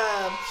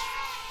time.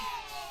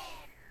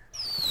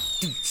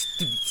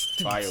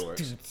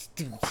 Fireworks.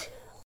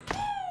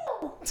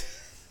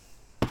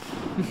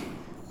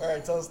 All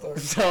right, tell a story.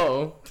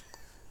 So,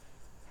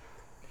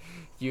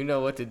 you know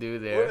what to do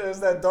What there. is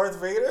that, Darth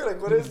Vader?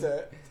 Like, what is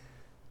that?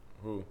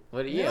 Who?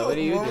 What are Yo, what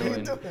are you what doing? Were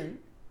you doing?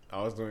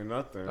 I was doing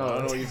nothing. Oh. I don't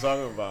know what you're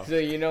talking about. So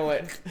you know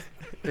what?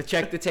 To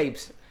check the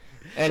tapes. Check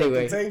the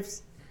Anyway,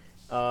 tapes.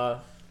 I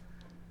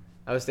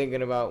was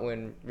thinking about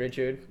when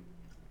Richard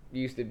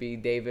used to be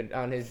David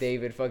on his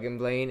David fucking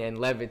Blaine and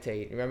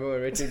levitate. Remember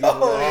when Richard used to Oh,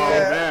 Oh,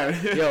 yeah.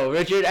 man. Yo,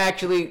 Richard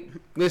actually,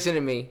 listen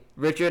to me.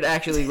 Richard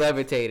actually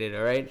levitated,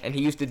 all right? And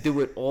he used to do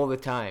it all the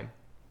time.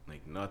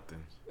 Like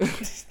nothing.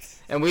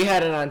 And we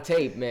had it on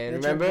tape, man.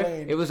 Richard Remember?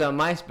 Blaine. It was on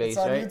MySpace, It's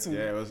on right? YouTube.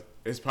 Yeah,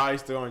 it's probably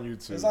still on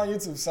YouTube. It's on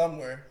YouTube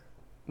somewhere.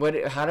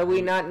 What? How do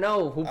we not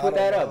know? Who I put don't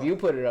that up? know. You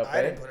put it up, I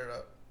right? didn't put it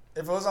up.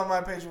 If it was on my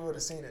page, we would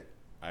have seen it.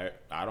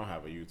 I don't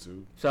have a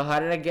YouTube. So how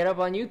did I get up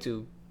on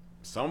YouTube?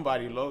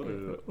 Somebody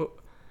loaded it.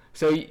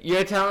 So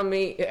you're telling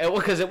me,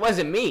 because it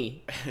wasn't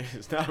me.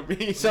 It's not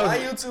me. So My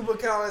YouTube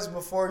account is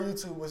before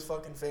YouTube was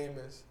fucking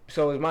famous.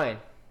 So was mine.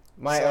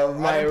 My So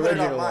my I didn't put it on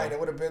original mine. one. It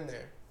would have been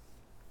there.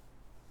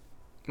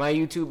 My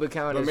YouTube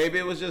account But is. maybe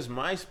it was just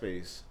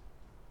MySpace.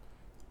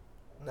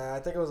 Nah, I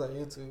think it was on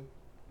YouTube.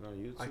 No,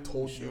 YouTube. I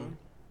told sure? you.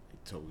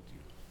 I told you.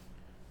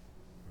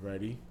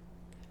 Ready?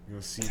 You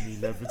gonna see me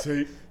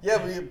levitate? Yeah,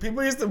 but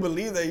people used to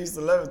believe they used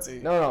to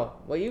levitate. No.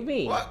 What do you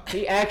mean? What?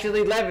 He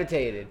actually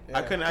levitated. Yeah.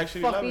 I couldn't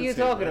actually Fuck levitate. are you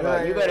talking man.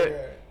 about? You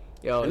better-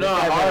 Yo, You this know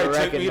guy how hard better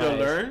it took me to recognize.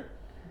 learn?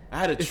 I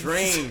had to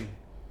train,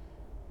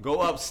 go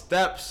up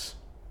steps,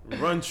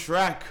 run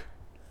track,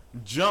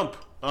 jump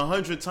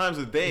 100 times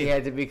a day. He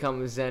had to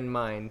become a Zen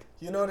mind.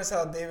 You notice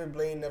how David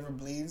Blaine never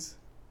bleeds?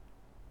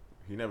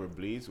 He never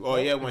bleeds. Oh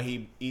yeah, when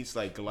he eats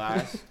like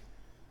glass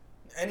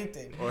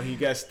Anything. or he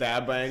gets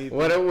stabbed by anything.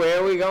 Where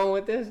are we going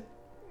with this?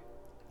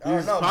 I don't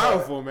He's know,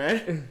 powerful,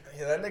 man.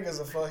 Yeah, that nigga's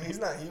a fuck. He's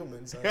not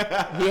human, son.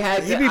 He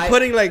had He to, be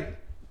putting like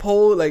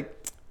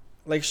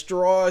like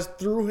straws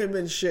through him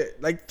and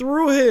shit, like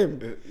through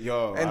him,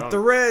 Yo, and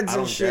threads I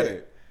don't and shit. get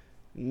it.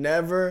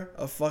 Never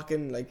a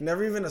fucking like,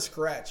 never even a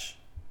scratch.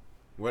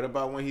 What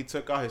about when he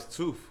took out his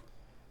tooth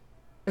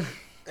And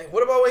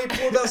what about when he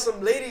pulled out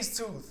some lady's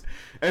tooth?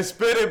 and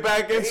spit it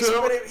back And into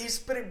him? he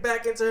spit it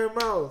back into her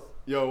mouth,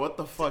 Yo, what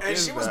the fuck and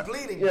is she that? was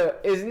bleeding. Yeah,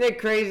 isn't it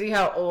crazy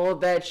how all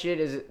that shit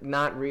is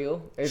not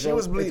real? It's She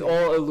was bleeding. It's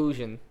all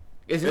illusion.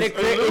 Isn't It's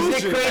it? Isn't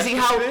illusion, it crazy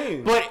that's how? the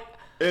thing. But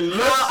It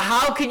looks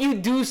how can you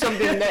do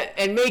something that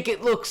and make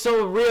it look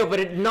so real,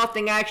 but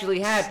nothing actually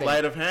happened?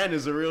 sleight of hand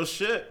is a real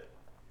shit.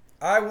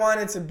 I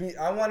wanted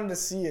to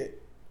see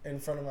it in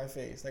front of my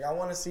face. Like, I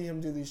want to see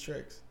him do these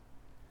tricks.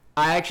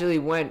 I actually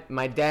went.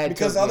 My dad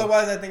Because took me-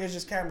 otherwise, I think it's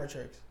just camera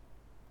tricks.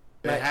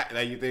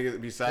 Like you think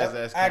besides Yep,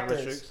 that, it's camera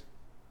actors. tricks?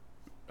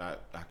 I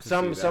could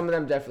some see some that. of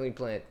them definitely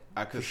planned.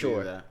 I could for see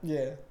sure. that.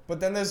 Yeah. But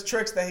then there's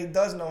tricks that he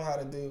does know how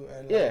to do,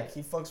 and like, Yeah.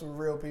 he fucks with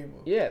real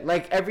people. Yeah,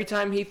 like every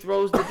time he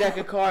throws the deck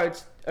of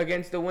cards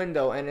against the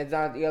window and it's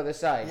on the other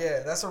side.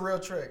 Yeah, that's a real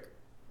trick.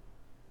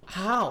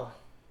 How?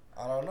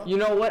 I don't know. You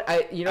know what?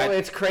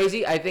 It's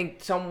crazy. I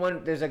think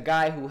there's a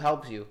guy who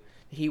helps you.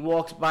 He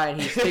walks by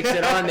and he sticks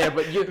it on there,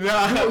 but you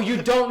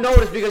don't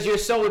notice because you're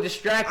so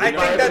distracted. I by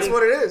think that's everything.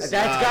 what it is.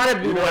 That's gotta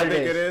be you know what what I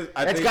think it it is. is?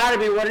 I That's think- gotta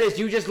be what it is.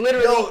 You just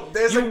literally Yo,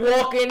 there's you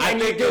walk in I and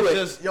you think do it's it.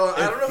 just Yo, I it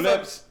don't know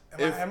flips.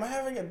 am I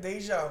having a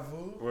deja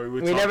vu?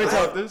 We never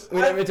talked talked. We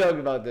never talked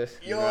about this.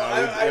 Yo, Nah, I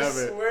we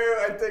haven't.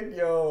 swear, I think,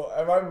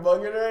 am I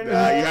bugging right Nah,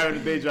 now? you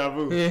having a deja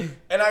vu.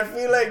 And I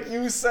feel like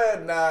you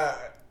said, nah,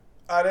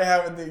 I didn't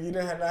have you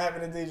didn't not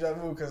having a deja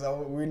vu because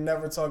we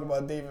never talk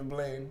about David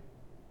Blaine.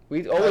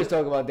 We always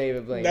talk about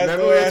David Blaine. That's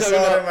Remember the way we I were talking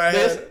saw it in about my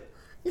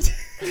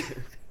this? head.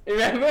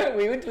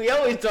 Remember? We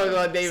always talk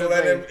about David So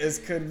Blaine. then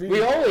it could be.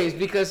 We always,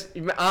 because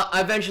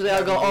eventually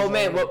I'll go, oh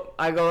man, well,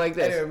 I go like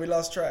this. Anyway, we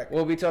lost track.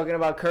 We'll be talking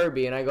about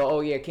Kirby, and I go, oh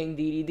yeah, King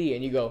DDD,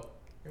 and you go,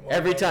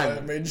 every time.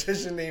 A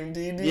magician named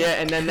DD.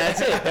 yeah, and then that's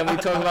it. Then we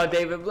talk about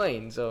David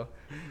Blaine. So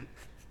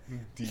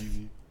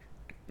DV.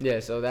 yeah,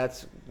 so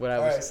that's what I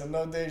was. Alright, so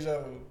no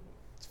deja vu.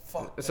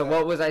 Fuck. So man.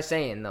 what was I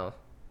saying though?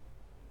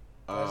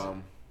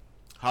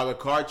 How the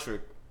card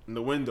trick in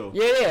the window.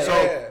 Yeah.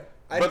 So, Yeah.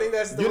 I but think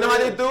that's the you know way how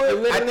it they is. do They're it.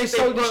 I literally think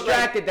so they put,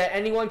 distracted that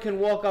anyone can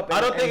walk up and,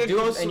 I don't think and it do,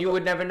 goes to and you the-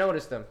 would never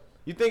notice them.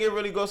 You think it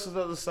really goes to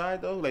the other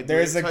side though? Like do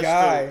There's they a touch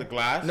guy- the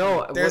glass.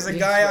 No, There's a what-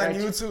 guy on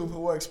he's- YouTube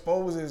who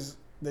exposes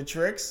the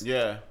tricks,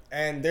 Yeah.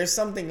 and there's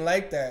something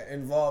like that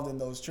involved in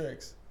those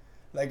tricks.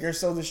 Like, you're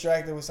so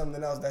distracted with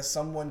something else that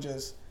someone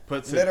just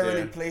Puts literally it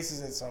there.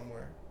 places it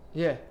somewhere.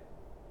 Yeah.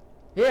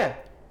 Yeah.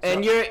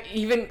 And you're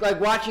even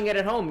like watching it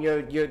at home.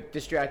 You're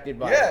distracted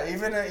by it. Yeah,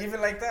 even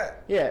like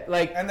that. Yeah,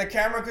 like And the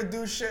camera could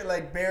do shit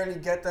like barely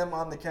get them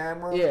on the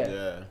camera. yeah.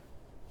 Yeah.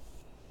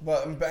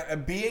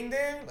 But being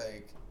there,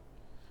 like,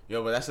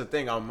 Yo, but that's the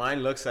thing. Our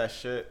mind looks at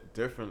shit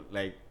different.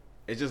 Like,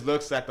 it just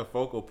looks at the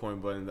focal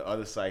point, but in the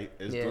other side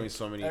is Yeah. doing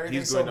so many.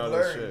 Everything's He's doing so other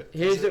blurry. shit.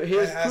 Here's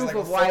It has proof like a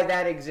of why focal-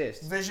 that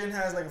exists. vision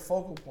has like a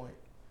focal point,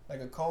 like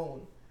a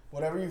cone.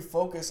 Whatever you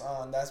focus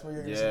on, that's where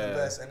you're gonna see Yeah. the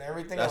best, and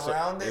everything That's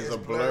around it is is a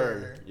blurry.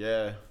 blur.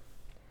 Yeah.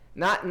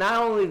 Not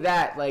only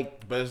that,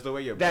 like But it's the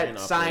way your brain that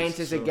operates, science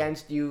is too.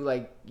 against you.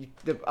 Like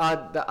the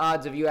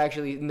odds of you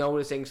actually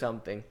noticing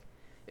something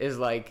is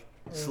like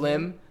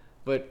slim,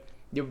 but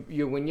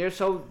you when you're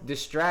so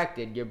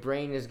distracted, your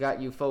brain has got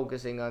you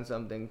focusing on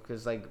something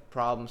because like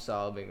problem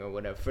solving or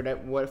whatever.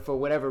 For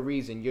whatever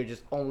reason, you're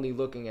just only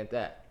looking at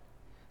that.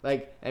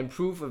 Like, and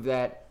proof of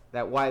that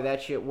why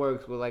that shit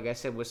works. Well, like I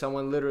said, where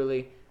someone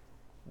literally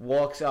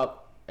walks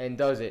up and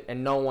does it,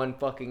 and no one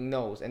fucking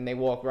knows, and they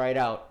walk right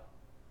out,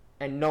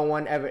 and no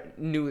one ever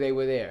knew they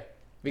were there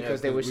because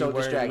they were so we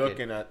weren't distracted.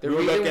 looking at- The we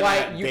were reason looking why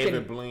at you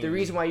David can, Blaine. the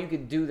reason why you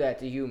could do that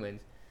to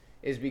humans,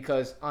 is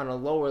because on a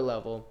lower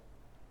level,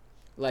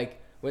 like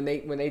when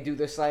they do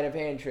the sleight of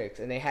hand tricks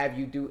and they have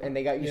you do and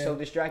they got you so Yeah.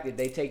 distracted,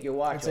 they take your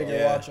watch Take off. your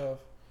Yeah. watch off.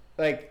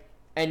 Like,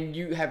 and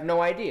you have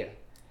no idea.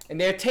 And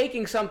they're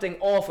taking something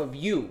off of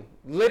you,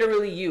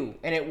 literally you,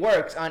 and it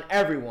works on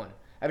everyone.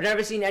 I've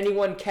never seen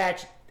anyone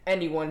catch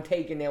anyone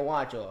taking their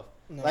watch off.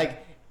 No.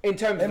 Like, in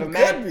terms It of a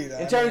could be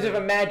that. in terms of a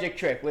magic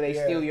trick where they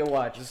Yeah. steal your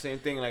watch. It's the same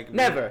thing. Like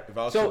Never. If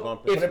I was So, to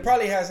bump if- But it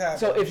probably has happened.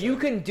 So if you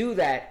can do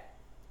that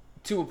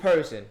to a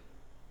person,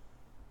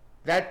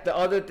 that the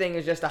other thing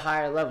is just a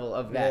higher level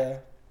of that. Yeah.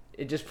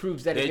 It just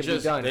proves that it they're can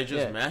just be done. they're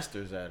just yeah.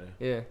 masters at it.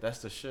 Yeah. That's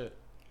the shit.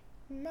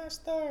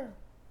 Master.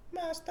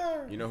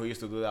 You know who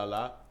used to do that a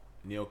lot?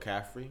 Neil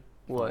Caffrey.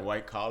 from What?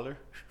 White Collar.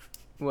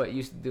 What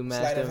used to do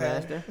Sleight master of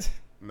hand. master?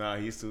 Nah,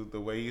 he used to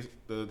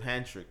the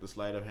hand trick, the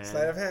sleight of hand.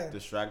 Sleight of hand.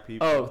 Distract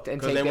people. Oh, and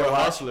because take they their were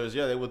watch? hustlers.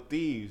 Yeah, they were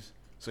thieves.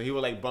 So he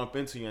would like bump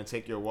into you and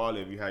take your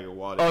wallet if you had your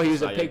wallet. Oh, he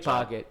was a inside your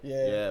job. pickpocket.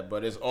 Yeah. Yeah,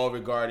 but it's all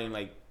regarding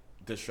like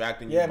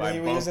distracting you Yeah, by but he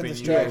was a bumping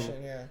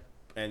distraction. you Yeah.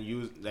 and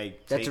you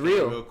like That's take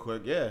real. it real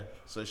quick. Yeah,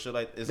 so shit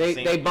like it's the They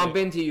same they thing. bump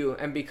into you,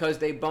 and because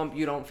they bump,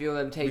 you don't feel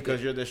them take because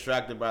it. you're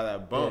distracted by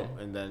that bump,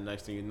 Yeah. and then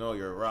next thing you know,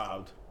 you're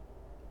robbed.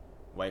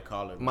 White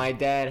collar. bro. My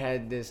dad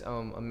had this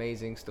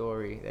amazing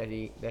story that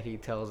he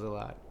tells a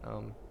lot.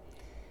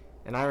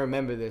 And I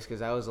remember this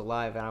because I was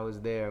alive and I was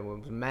there. I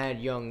was mad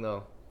young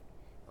though.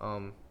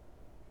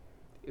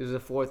 It was the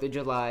 4th of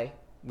July.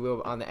 We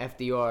were on the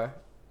FDR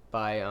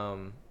by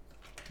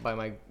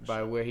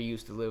where he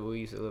used to live. We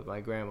used to live at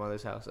my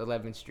grandmother's house,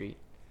 11th Street.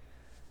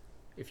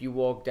 If you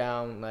walk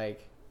down,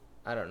 like,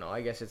 I don't know,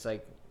 I guess it's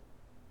like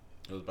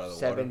It was by the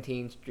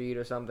 17th Street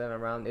or something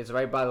around. It's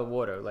right by the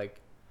water. Like,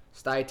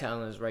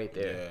 Stuytown is right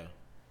water. there.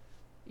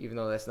 Even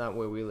though that's not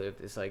where we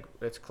lived. It's like,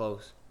 it's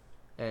close.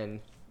 And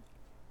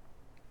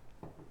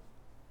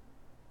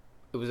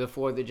it was the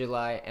 4th of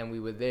July, and we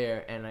were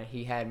there, and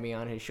he had me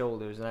on his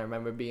shoulders, and I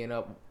remember being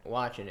up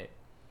watching it.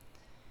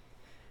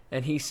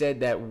 And he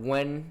said that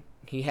when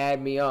he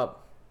had me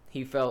up,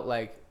 he felt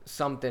like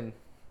something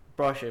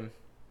brush him.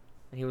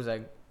 And he was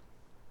like,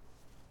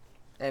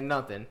 and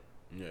nothing.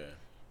 Yeah.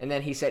 And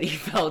then he said he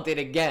felt it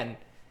again.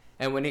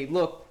 And when he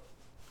looked,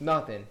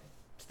 nothing.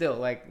 Still,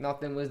 like,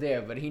 nothing was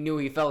there, but he knew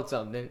he felt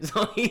something.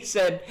 So he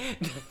said,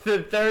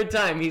 the third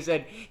time, he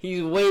said,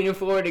 he's waiting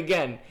for it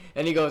again.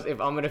 And he goes, if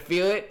I'm going to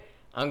feel it,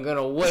 I'm going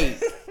to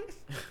wait.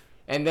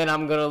 And then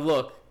I'm going to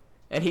look.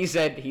 And he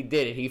said he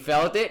did it. He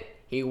felt it.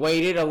 He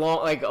waited a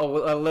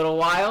little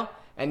while,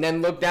 and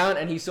then looked down,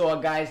 and he saw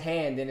a guy's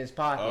hand in his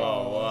pocket.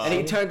 Oh, wow. And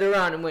he turned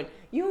around and went,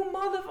 you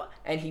motherfucker.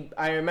 And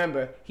I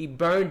remember, he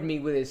burned me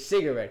with his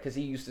cigarette, because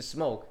he used to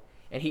smoke.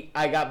 And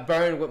I got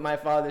burned with my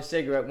father's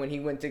cigarette when he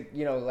went to,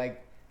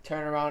 like,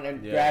 turn around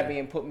and grab me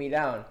and put me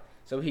down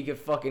so he could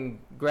fucking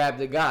grab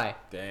the guy.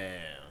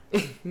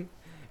 Damn.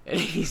 And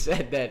he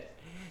said that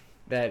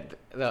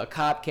the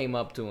cop came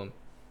up to him,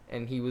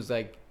 and he was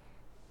like,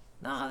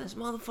 nah, this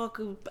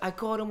motherfucker, I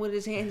caught him with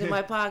his hands in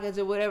my pockets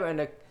or whatever.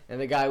 And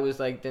the guy was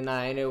like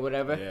denying it or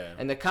whatever. Yeah.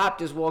 And the cop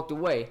just walked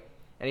away.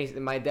 And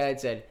my dad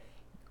said,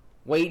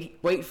 wait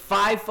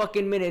 5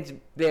 fucking minutes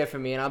there for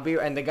me, and I'll be.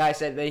 And the guy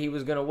said that he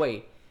was gonna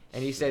wait.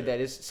 And he said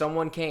that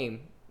someone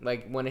came,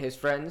 like one of his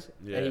friends,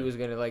 and he was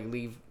gonna like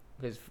leave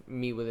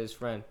me with his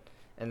friend.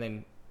 And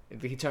then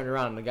he turned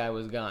around and the guy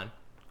was gone.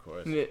 Of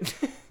course.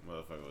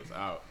 Motherfucker was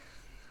out.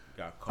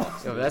 Got caught.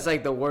 So that's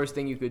like the worst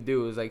thing you could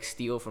do is like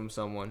steal from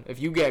someone. If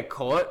you get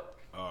caught,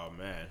 Oh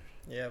man.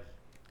 Yep.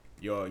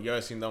 Yo, you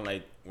ever seen them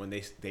like when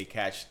they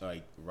catch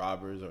like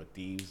robbers or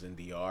thieves in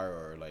DR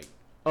or like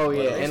oh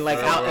yeah, Well, and like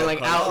it's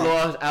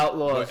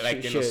outlaws, like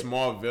in shit. a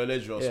small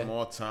village or a Yeah.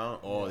 small town?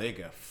 Oh, they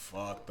get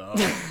fucked up.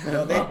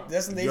 No,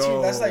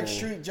 that's like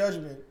street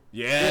judgment.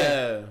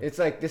 Yeah. It's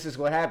like this is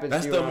what happens.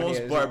 That's to you the around most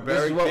here. barbaric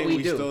This is what thing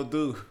we do. still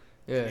do.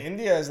 Yeah.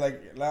 India is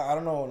like I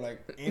don't know, like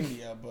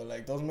India, but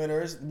like those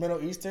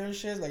Middle Eastern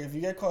shit. Like if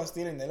you get caught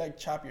stealing, they like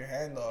chop your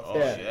hand off. Oh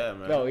yeah,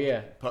 man. Oh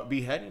yeah.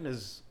 Beheading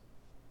is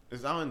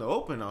out in the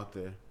open out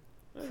there.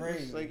 It's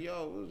Crazy. like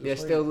yo, They're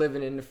still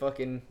living in the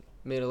fucking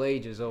Middle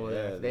Ages over Yeah,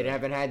 there. They they're-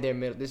 haven't had their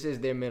middle. This is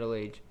their Middle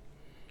Age.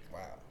 Wow.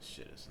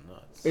 shit is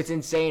nuts. It's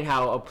insane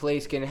how a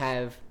place can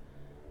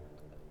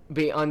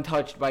be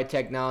untouched by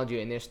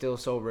technology and they're still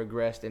so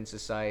regressed in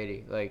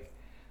society. Like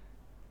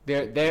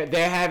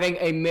they're having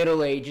a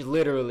Middle Age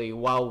literally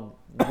while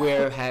we Maybe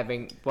some had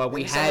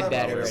of them-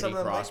 that maybe already. some of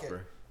them like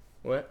prosper.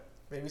 What?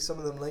 Maybe some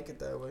of them like it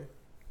that way.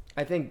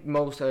 I think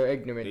most are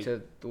ignorant They-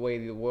 to the way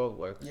the world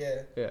works.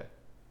 Yeah. Yeah.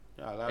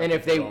 Yeah, a lot of And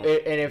if they people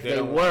don't- they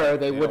don't were, want-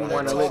 they don't wouldn't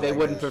want to live. They like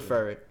wouldn't that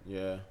prefer it.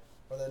 Yeah.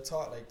 Or they're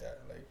taught like that.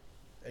 Like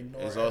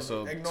ignore. It's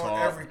also ignore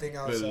taught everything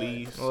outside.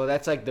 beliefs. Well,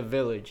 that's like the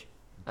village.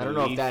 I don't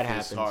know if Belief that is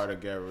happens. hard to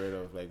get rid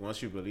of. Like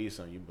once you believe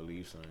something, you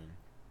believe something.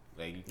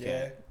 Like you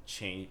can't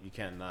change. You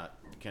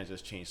can't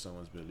just change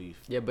someone's belief.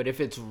 Yeah, but if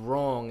it's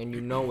wrong and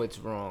you know it's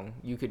wrong,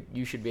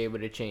 you should be able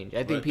to change. I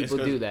think But it's people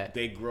 'cause do that.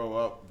 They grow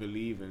up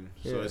believing.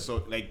 So Yeah. it's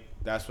so like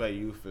that's why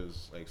youth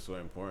is like so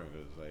important.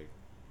 Cause like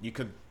you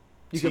could.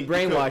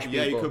 brainwash people.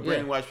 Yeah, you could Yeah.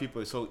 brainwash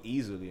people so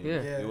easily. And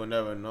Yeah. Yeah. You will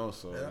never know.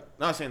 So Yeah.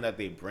 not saying that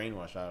they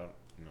brainwash. I don't.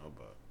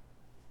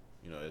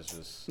 But it's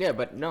just. Yeah,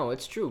 but no,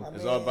 it's true. I It's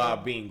mean, all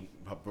about being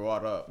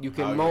brought up. You how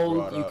can you're mold.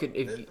 brought You up. could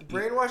if you,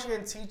 brainwashing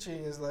and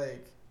teaching is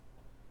like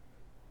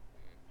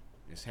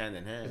It's hand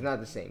in hand. it's not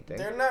the same thing.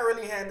 they're not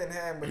really hand in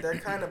hand, but they're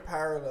kind of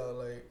parallel.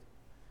 Like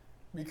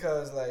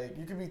because like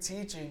you could be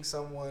teaching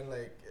someone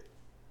like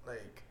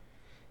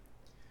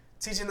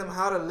teaching them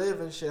how to live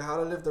and shit, how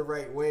to live the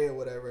right way or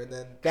whatever, and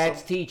then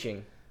That's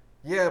teaching.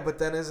 yeah, but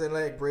then isn't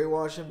like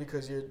brainwashing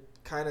because you're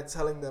kind of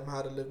telling them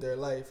how to live their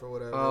life or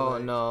whatever. Oh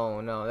like,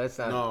 no, that's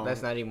not. No,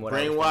 That's not even what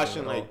I was brainwashing,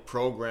 thinking at all. like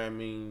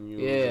programming you.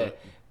 Yeah. to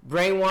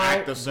brainwash.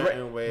 act a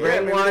certain way. Yeah, maybe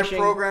they're brainwashing.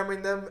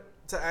 programming them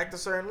to act a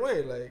certain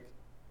way, like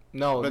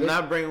No, But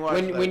not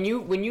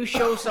brainwash. when you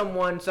show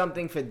someone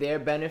something for their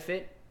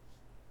benefit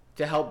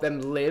to help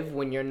them live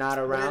when you're not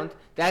around,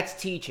 that's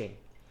teaching.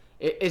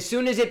 As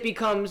soon as it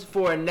becomes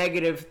for a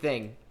negative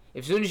thing,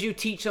 as soon as you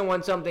teach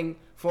someone something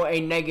for a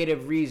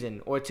negative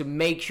reason or to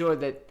make sure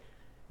that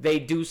they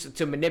do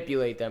to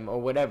manipulate them or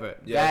whatever.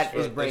 That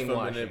is it's for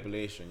brainwashing.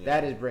 manipulation. Yeah.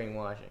 That is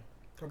brainwashing.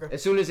 Okay.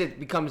 As soon as it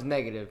becomes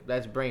negative,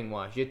 that's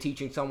brainwash. You're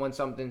teaching someone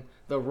something,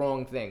 the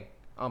wrong thing,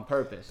 on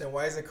purpose. Then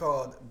why is it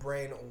called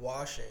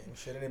brainwashing?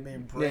 Shouldn't it be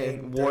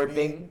brain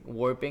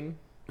Warping.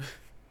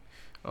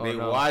 Oh, they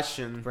no.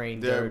 washing Brain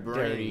their dirt-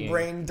 brain. dirtying.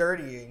 Brain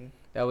dirtying.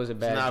 That was a It's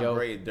bad not joke.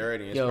 brain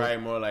dirty. It's Yo. probably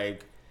more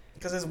like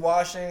Because it's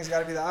washing, it's got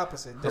to be the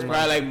opposite. it's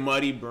probably like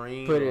muddy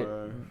brain. Put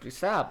or... it.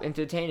 Stop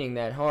entertaining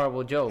that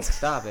horrible joke.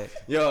 Stop it.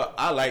 Yo,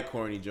 I like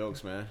corny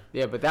jokes, man.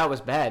 Yeah, but that was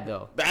bad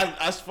though.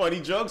 That's funny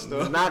jokes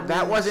though. Not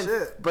that Yeah, wasn't.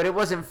 shit. But it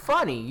wasn't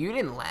funny. You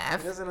didn't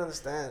laugh. He doesn't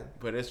understand.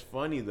 But it's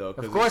funny though.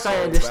 Of course I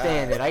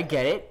understand it. I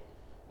get it.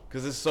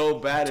 Because it's so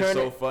bad. Turn It's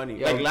so it- funny.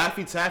 Yo. Like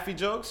Laffy Taffy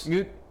jokes.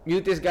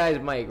 Mute this guy's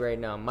mic right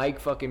now. Mike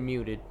fucking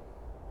muted.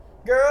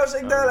 Girl,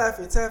 shake that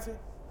Laffy Taffy.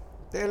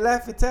 They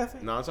Laffy Taffy.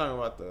 No, I'm talking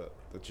about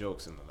the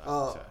jokes in the Laffy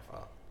Oh.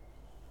 Taffy.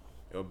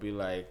 It'll be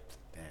like,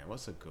 damn,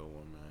 what's a good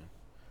one, man?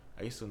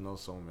 I used to know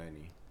so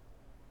many.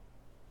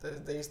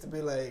 They used to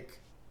be like,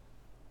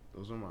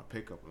 Those were my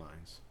pickup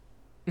lines.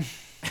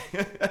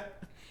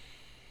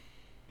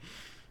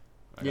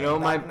 You know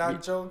knock, my.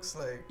 knock jokes,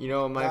 like, You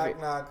know my.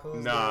 knock, knock,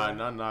 who's Nah, there?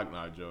 not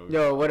knock jokes.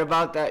 Yo, what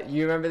about that?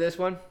 You remember this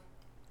one?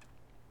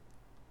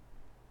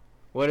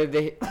 What did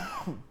they?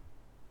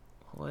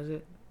 What was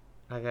it?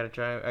 I gotta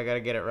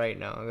get it right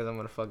now because I'm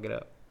gonna fuck it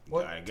up.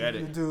 What I get do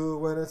you it. do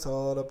when it's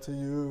all up to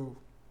you?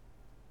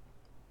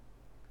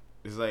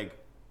 It's like,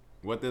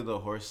 what did the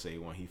horse say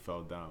when he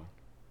fell down?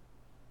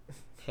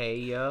 Hey,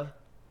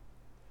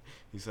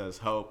 He says,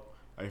 "Help!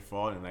 I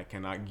fall and I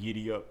cannot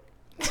giddy up."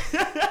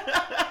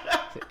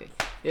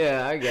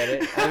 Yeah, I get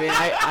it. I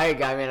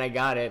mean, I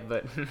got it,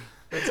 but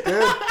That's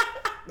good.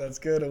 That's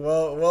good.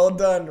 Well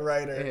done,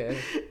 writer.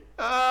 yeah,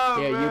 Oh,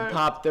 yeah, man. you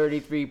popped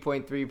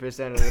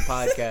 33.3% of the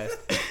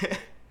podcast.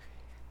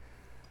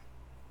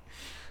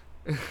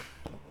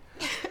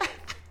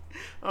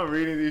 I'm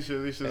reading these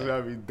shit. These shit's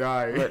got me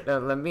dying.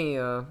 But let me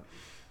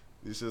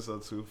These shits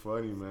are too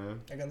funny,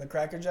 man. Like on the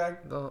Cracker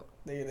Jack, the,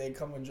 they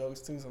come with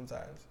jokes too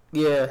sometimes.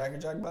 yeah, Cracker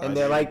Jack box. and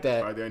they're like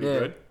that. Are they any Yeah.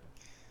 good?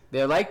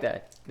 They're like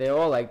that. They're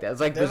all like that.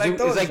 It's like They're like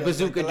those it's like jokes,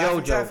 Bazooka the Joe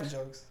Laffy Taffy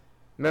jokes.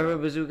 Remember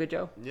Bazooka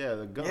Joe? Yeah,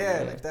 the gum.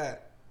 Yeah, Yeah. like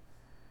that.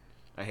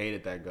 I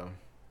hated that gum.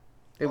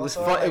 It was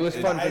Also, fun. like, It was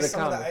fun for the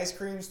some of the comic. ice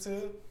creams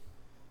too.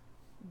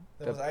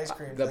 There was ice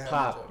creams. The that had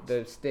pop, jokes.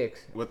 the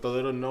sticks. With the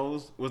little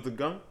nose was the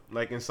gum,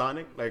 like in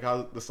Sonic, like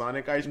how the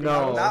Sonic ice cream.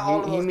 No, Not all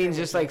of he those means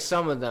came just with like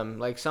some of them,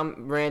 like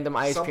some random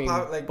ice Some cream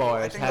pop, like, I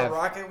bars think have. the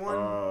Rocket one.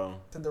 Oh,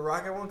 Did the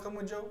Rocket one come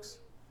with jokes?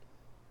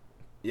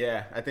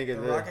 yeah, I think it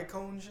The did. Rocket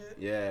cone shit.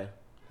 Yeah,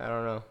 I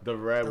don't know. the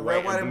red, The white,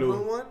 red, white, and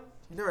blue. one.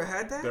 You never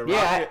had that? The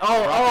Yeah, rocket,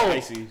 oh, rocket oh.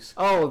 ices.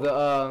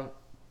 Oh,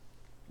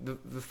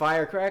 the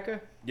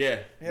firecracker. Yeah,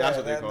 Yeah, that's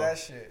what they call. that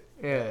shit.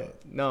 Yeah,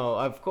 no,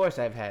 of course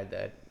I've had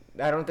that.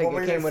 I don't think What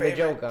it were came your with a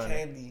favorite joke on it.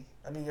 candy?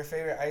 I mean, your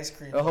favorite ice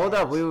cream. Hold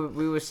up, bars.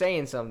 we were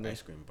saying something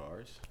Ice cream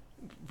bars.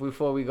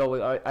 before we go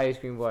with ice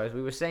cream bars.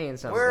 We were saying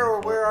something.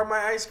 Where are my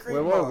ice cream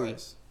Where were we?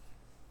 bars?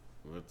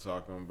 We're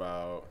talking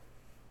about.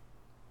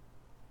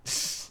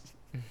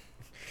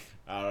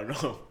 I don't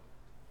know.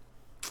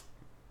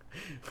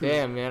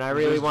 Damn, man, I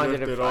We really just wanted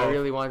drifted to. I off.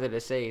 really wanted to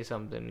say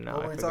something. No,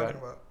 What I were we forgot. talking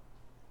about?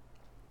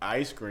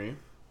 Ice cream.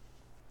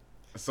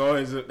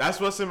 So that's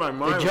what's in my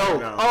mind The right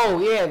joke. now. Oh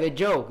yeah, the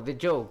joke. The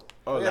joke.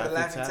 Oh, Yeah, the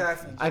Laffy Laffy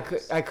Taffy. Taffy.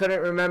 I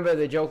couldn't remember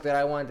the joke that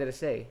I wanted to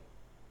say.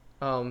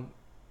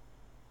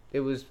 It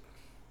was.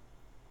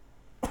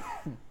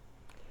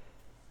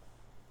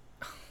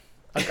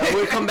 I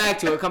will come back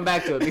to it. Come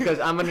back to it because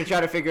I'm gonna try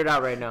to figure it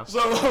out right now. So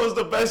what was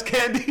the best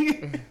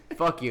candy?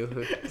 Fuck you.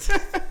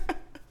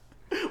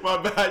 My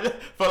bad. I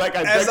felt like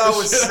I As decked I the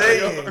was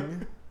shit out of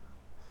you.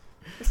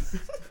 saying.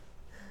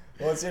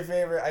 What's your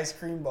favorite ice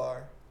cream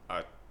bar?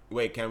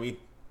 Wait, can we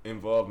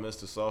involve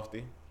Mr.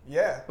 Softy?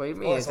 Yeah. What do you of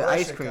mean? course, It's all that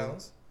ice shit cream.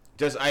 counts.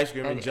 Just ice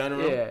cream in And-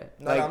 general? Yeah,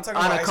 No, like no, I'm talking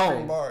on about a ice cone.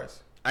 cream bars.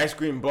 Ice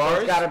cream It's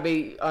bars? gotta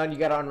be on. You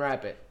gotta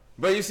unwrap it.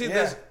 But you see, Yeah.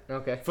 there's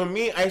Okay. for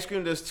me, ice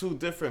cream, there's two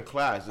different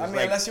classes. I mean,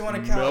 like unless you want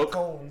to count milk.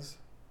 cones.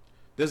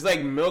 There's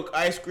like milk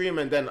ice cream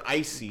and then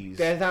ices.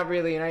 That's not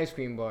really an ice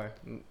cream bar.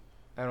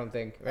 I don't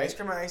think. Right? Ice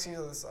cream and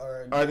ices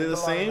are Are they the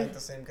belong in, same? like the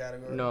same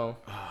category. No.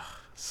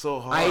 So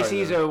hard.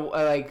 Ices man.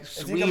 are like If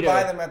sweeter. you can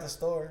buy them at the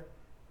store.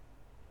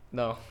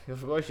 No,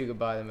 of course you could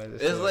buy them at the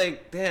It's store.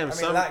 like, damn, I mean,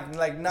 some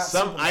not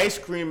some super- ice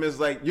cream is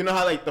like, you know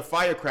how like the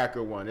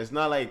firecracker one. It's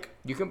not like,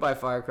 You can buy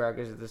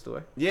firecrackers at the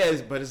store.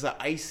 but it's a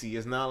icy.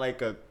 It's not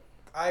like a.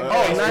 I Oh, know,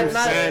 not- it's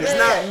not- it's yeah.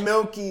 not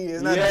milky.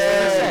 It's not Yeah,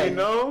 dairy. you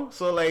know.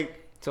 So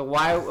like, So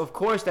why? Of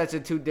course, that's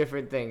two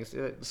different things.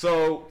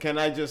 so can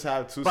I just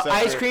have two But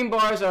separate? ice cream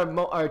bars are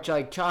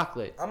like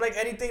chocolate. I'm like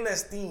anything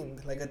that's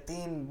themed, like a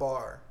themed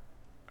bar.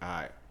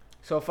 Alright.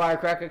 So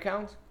firecracker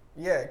counts.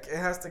 Yeah, it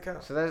has to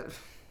count. So that's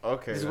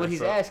Okay. this is then, what he's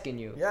so, asking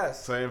you.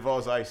 Yes. So it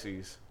involves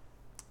ices.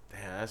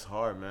 Damn, that's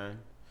hard, man.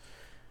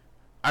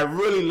 I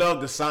really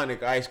love the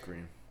Sonic ice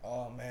cream.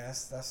 Oh man,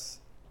 that's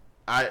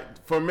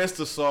For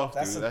Mr. Softy,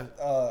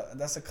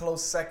 that's a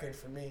close second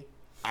for me.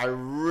 I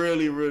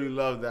really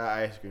love that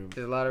ice cream.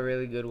 There's a lot of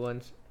really good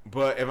ones.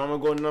 But if I'm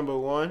gonna go number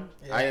one,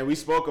 Yeah. we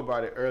spoke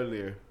about it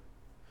earlier.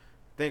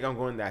 I think I'm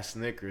going that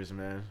Snickers,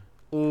 man.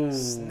 Ooh.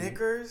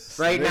 Snickers.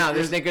 Right now,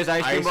 the Snickers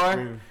ice cream bar.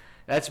 cream.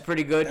 That's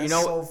pretty good. That's you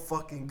know, so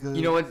fucking good.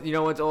 You know what? You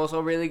know what's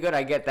also really good?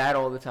 I get that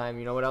all the time.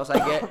 You know what else I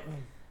get?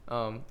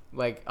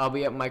 Like I'll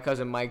be at my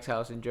cousin Mike's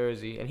house in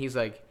Jersey, and he's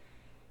like,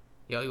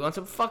 "Yo, you want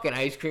some fucking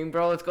ice cream,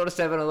 bro? Let's go to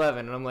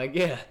 7-Eleven." And I'm like,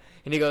 "Yeah."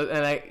 And he goes,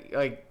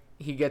 and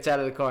he gets out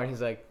of the car and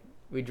he's like,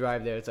 "We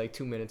drive there. It's like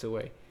 2 minutes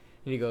away."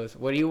 And he goes,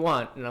 "What do you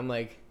want?" And I'm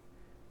like,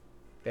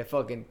 "That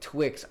fucking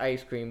Twix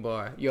ice cream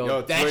bar.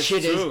 Yo, that Twix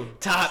shit too. is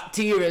top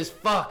tier as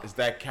fuck. It's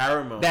that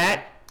caramel.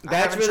 That's I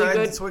haven't really tried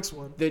good. The Twix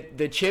one.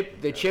 The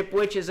chip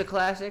witch is a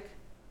classic.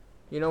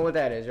 You know what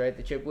that is, right?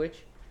 The chip witch,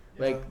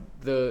 like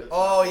the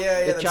Oh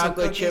yeah, the the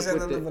chocolate two cookies chip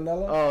and with then the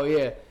vanilla. Oh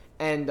yeah,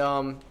 and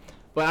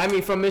but I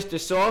mean from Mr.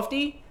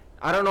 Softy,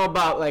 I don't know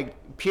about like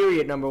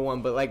period number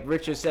one, but like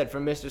Richard said,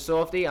 from Mr.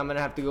 Softy, I'm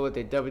gonna have to go with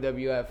the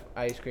WWF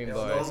ice cream Yo,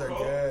 bar. those are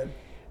good.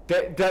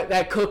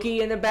 That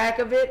cookie in the back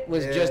of it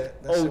was Yeah, just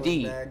that shit OD.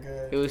 was mad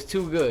good. It was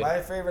too good.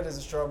 My favorite is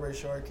the strawberry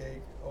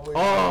shortcake. Always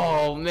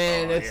Oh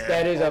man,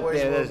 that is up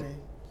always there. will That's- be.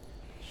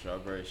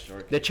 Strawberry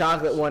shortcake. The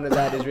chocolate one of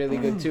that is really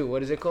good too.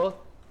 What is it called?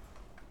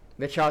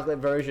 The chocolate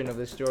version of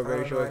the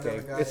strawberry I don't know, I never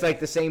shortcake. got It's it. like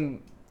the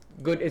same.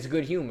 Good. It's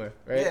good humor,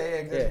 right?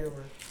 Yeah, good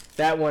humor.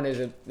 That one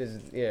is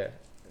yeah.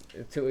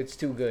 It's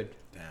too good.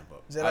 Damn,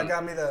 but Jedi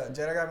got me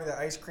the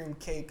ice cream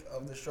cake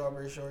of the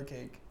strawberry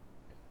shortcake.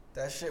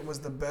 That shit was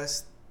the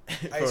best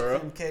ice For real?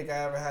 cream cake I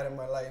ever had in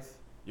my life.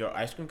 Yo,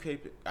 ice cream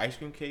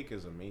cake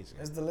is amazing.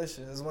 It's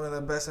delicious. It's one of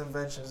the best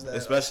inventions that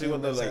Especially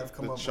with the humans like have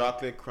come the up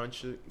chocolate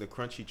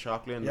crunchy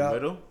chocolate in Yup. the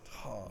middle, with.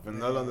 Oh,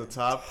 vanilla on the man.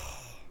 top.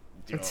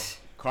 Yo,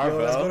 Yo,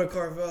 let's go to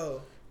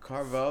Carvel.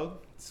 Carvel.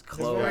 It's There's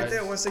one right closed. there,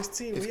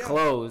 116. It's We out.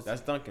 closed.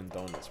 That's Dunkin'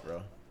 Donuts,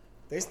 bro.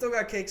 They still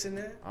got cakes in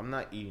there. I'm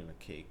not eating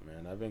a cake,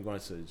 man. I've been going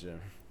to the gym.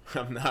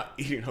 I'm not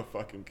eating a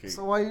fucking cake.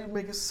 So why you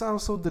make it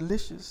sound so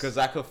delicious? Cause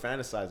I could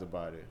fantasize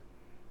about it.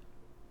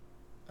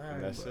 Alright,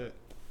 And that's but- it.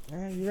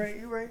 Yeah,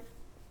 you're right.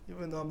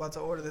 Even though I'm about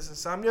to order this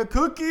insomnia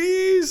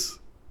cookies.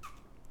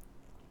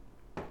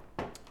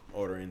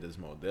 Ordering this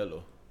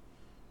Modelo.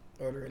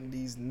 Ordering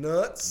these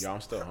nuts. Yo,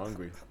 I'm still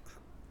hungry.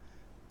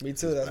 Me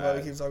too. It's That's why we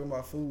bad. keep talking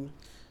about food.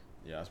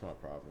 Yeah, that's my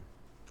problem.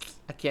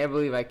 I can't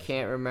believe I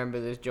can't remember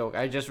this joke.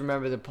 I just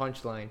remember the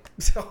punchline.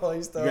 Oh,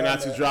 you still You're gonna on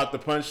have to that. drop the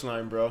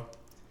punchline, bro.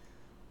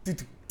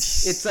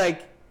 It's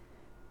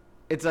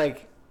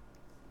like,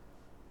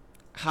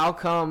 how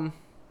come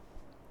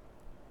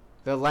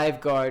the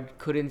lifeguard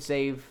couldn't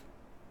save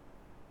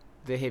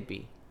the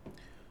hippie?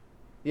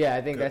 Yeah,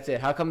 I think Good. that's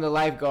it. How come the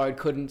lifeguard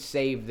couldn't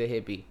save the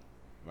hippie?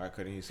 Why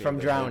couldn't he say From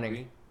the drowning.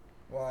 hippie?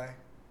 Why?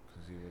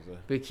 Cause he was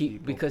a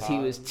Because he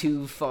was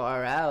too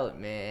far out,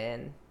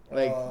 man.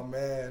 Like, Oh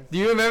man. do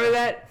you remember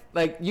that?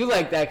 Like, you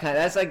like that kind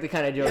of, that's like the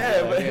kind of joke. Yeah,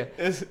 you like,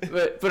 but it's,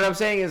 But what I'm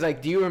saying is,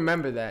 like, do you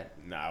remember that?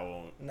 nah, I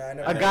won't. Nah, I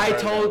never A heard guy that.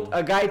 told,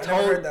 a guy I never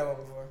told, heard that one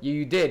before.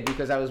 you did,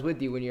 because I was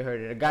with you when you heard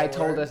it. A guy Oh,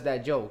 told word? us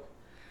that joke.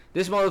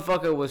 This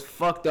motherfucker was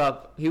fucked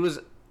up. He was,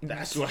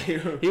 That's why.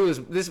 we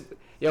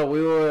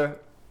were,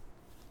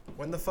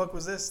 When the fuck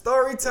was this?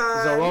 Story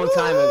time. it was a long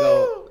time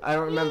ago. Woo! I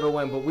don't remember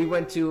when, but we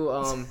went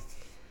to,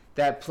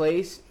 that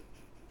place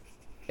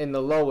in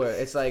the lower.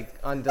 It's like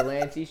on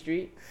Delancey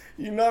Street.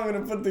 You know I'm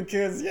gonna put the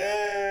kids,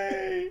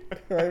 yay,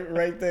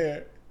 right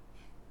there.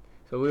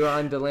 So we were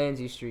on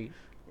Delancey Street.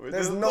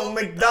 There's no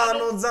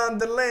McDonald's on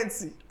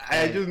Delancey.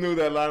 I just knew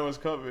that line was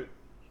covered.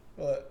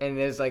 What? And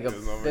there's like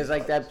There's no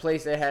like that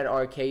place that had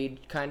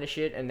arcade kind of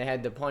shit, and they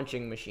had the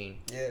punching machine.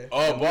 Yeah.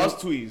 Oh, Boss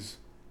Tweez.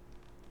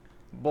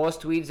 Boss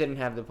Tweeds didn't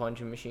have the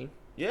punching machine.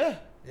 Yeah.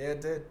 Yeah,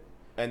 it did.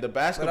 And the But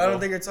basketball. I don't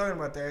think you're talking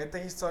about that. I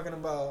think he's talking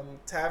about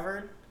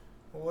Tavern.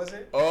 What was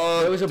it?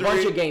 Oh, There was a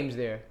bunch of games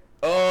there.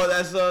 Oh,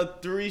 that's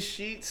three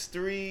sheets,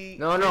 three.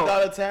 No, no.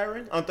 $3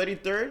 Tavern on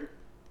 33rd.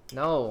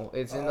 No,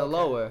 it's in the okay.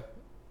 lower.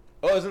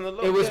 Oh, it's in the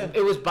low. It was yeah.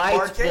 it was by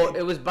Barcade.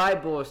 it was by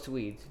Boss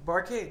Tweeds.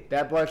 Barcade.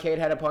 That barcade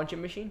had a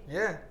punching machine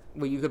Yeah.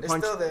 where you could It's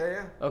punch. still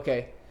there,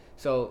 Okay,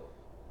 so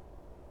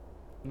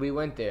we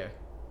went there,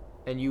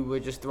 and you were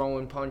just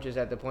throwing punches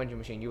at the punching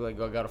machine. You were like,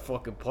 I gotta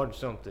fucking punch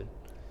something.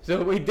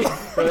 So we did.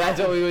 So that's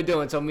what we were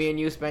doing. So me and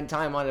you spent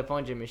time on the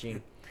punching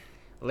machine.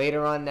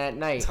 Later on that yeah.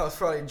 night. I was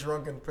probably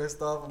drunk and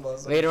pissed off about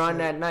something. Later on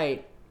that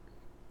night,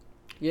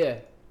 yeah,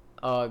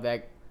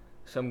 that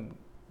some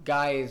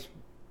guy is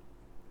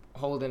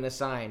holding a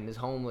sign, this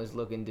homeless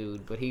looking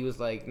dude, but he was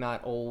like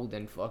not old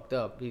and fucked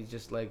up. He's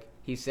just like,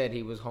 he said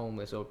he was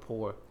homeless or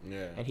poor,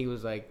 Yeah. and he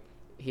was like,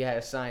 he had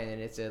a sign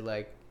and it said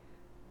like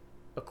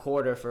a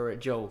quarter for a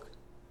joke.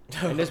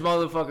 And this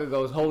motherfucker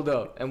goes, hold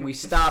up. And we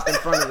stop in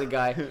front of the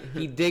guy.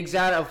 He digs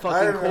out a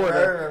fucking remember,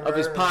 quarter I of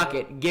his remember.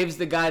 pocket, gives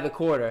the guy the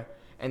quarter,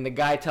 and the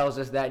guy tells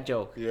us that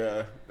joke.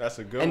 Yeah, that's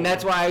a good And one.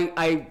 that's why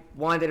I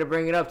wanted to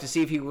bring it up to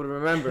see if he would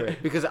remember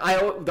it, because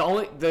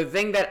the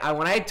thing that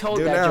when I told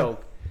Do that now.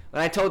 joke,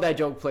 when I told that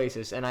joke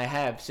places, and I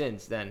have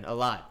since then a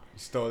lot. You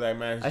stole that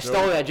man's I joke.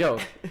 stole that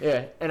joke,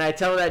 yeah, and I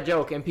tell that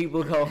joke, and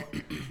people go,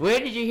 "Where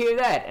did you hear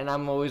that?" And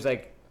I'm always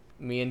like,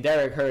 "Me and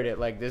Derek heard it.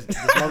 Like this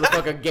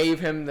motherfucker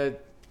gave him the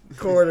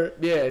quarter.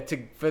 Yeah,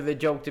 for the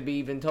joke to be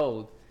even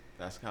told.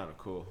 That's kind of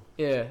cool.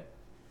 Yeah.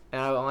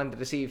 And I wanted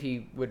to see if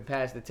he would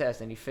pass the test,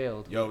 and he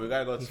failed. Yo, we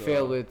gotta go He to.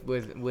 failed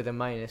with a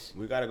minus.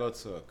 We gotta go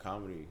to a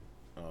comedy.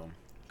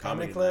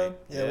 Comedy club? night.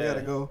 Yeah, we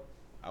gotta go.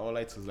 I would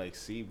like to like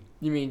see.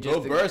 You mean Bill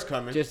Burr's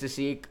coming. just to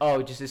see?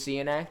 Oh, just to see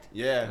an act?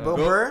 Yeah, Bill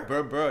Burr?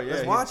 Bill Burr. Yeah,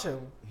 Let's watch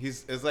him.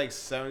 It's like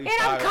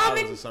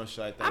 $75 or some shit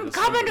like that. I'm Just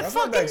coming some- to That's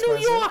not that fucking New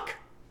expensive. York.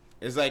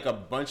 It's like a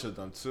bunch of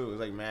them too. It's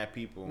like mad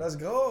people. Let's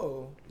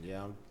go.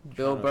 Yeah, I'm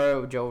Bill tryna-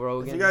 Burr, Joe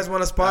Rogan. If you guys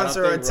want to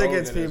sponsor our think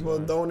tickets, Rogan is people,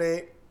 one.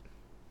 donate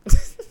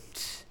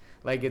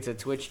Like it's a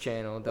Twitch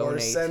channel. or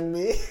Donate. send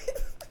me.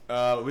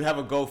 We have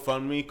a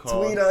GoFundMe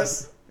called. Tweet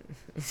us.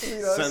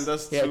 Tweet us. Send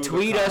us. Yeah, to the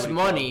tweet us comedy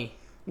money.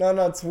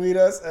 No, tweet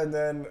us and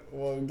then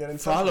we'll get in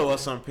touch. Follow with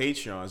us on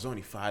Patreon. It's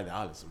only $5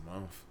 a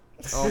month.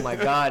 Oh my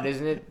God,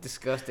 isn't it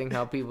disgusting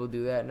how people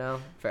do that now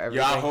for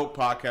everything? Yeah, I hope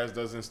podcast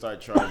doesn't start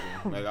charging.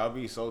 Like I'll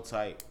be so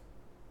tight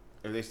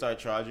if they start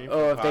charging. For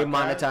Oh, if they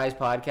podcast. monetize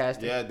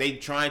podcasting. Yeah, they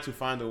trying to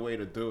find a way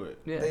to do it.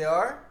 Yeah. They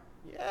are?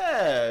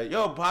 Yeah,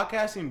 yo,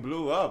 podcasting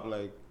blew up.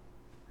 Like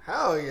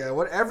Hell yeah.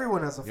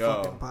 Everyone has a Yo.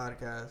 fucking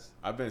podcast.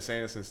 I've been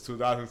saying it since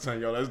 2010.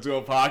 Yo, let's do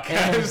a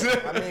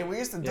podcast. I mean, we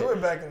used to do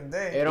it back in the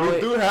day. It only,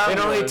 do have it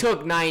only one.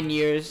 took 9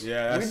 years.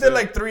 Yeah, We that's did it.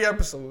 like 3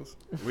 episodes.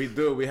 We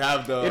do. We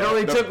have the. It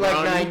only the took like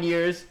brownie, 9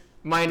 years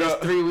minus The-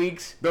 3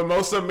 weeks. The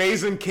most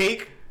amazing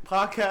cake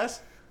podcast.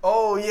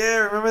 Oh yeah,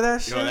 remember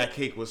that shit? Yo, that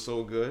cake was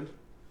so good.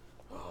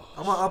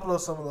 I'm gonna upload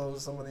some of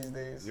those some of these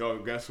days. Yo,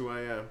 guess who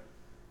I am?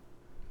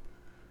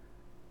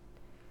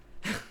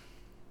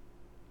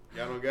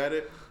 Y'all don't get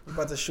it? You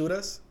about to shoot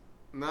us?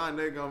 Nah,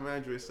 nigga, I'm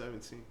Android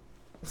 17.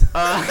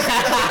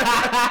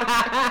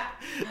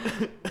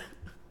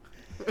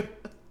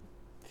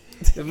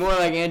 It's more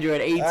like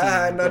Android 18.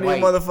 None of you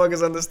white.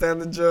 motherfuckers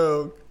understand the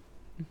joke.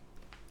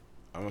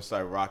 I'm gonna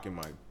start rocking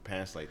my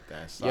pants like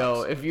that. Socks.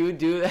 Yo, if you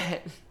do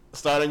that,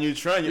 Start a new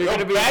trend. You're Yo,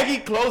 gonna be- baggy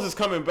clothes is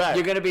coming back.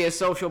 you're gonna be a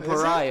social Is it?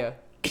 pariah.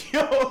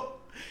 Yo,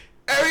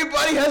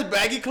 everybody has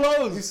baggy You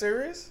clothes.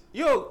 serious?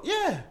 Yo,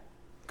 yeah.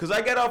 Cause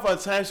I get off on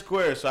Times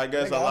Square, so I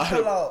guess Nigga, a lot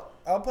of.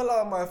 I'll pull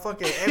out my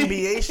fucking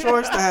NBA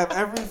shorts that have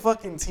every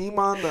fucking team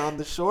on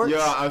the shorts. Yo,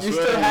 I You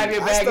swear. still have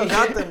your I still baggy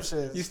got shit? them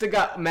shits. You still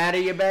got mad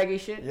at your baggy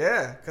shit?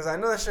 Yeah, because I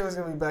know that shit was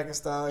gonna be back in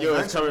style. Yo,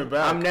 it's eventually. coming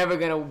back. I'm never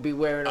gonna be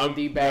wearing I'm,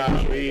 OD baggy nah,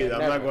 shit. me either. again,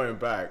 I'm not never. going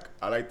back.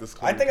 I like this.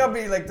 I think I'll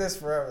be like this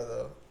forever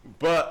though.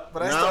 But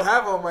But I now, still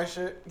have all my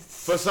shit.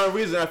 for some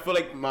reason, I feel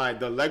like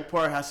the leg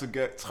part has to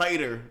get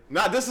tighter.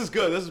 Nah, this is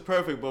good. This is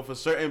perfect. But for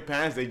certain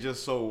pants, they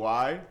just so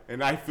wide,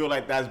 and I feel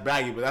like that's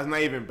baggy. But that's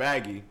not even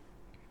baggy.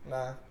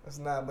 Nah, it's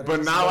not. But, it But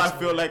just now I looks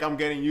feel weird. like I'm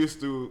getting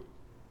used to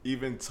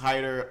even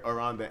tighter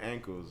around the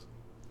ankles.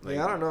 Like,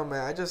 Yeah, I don't know,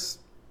 man. I'm just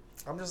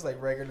like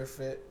regular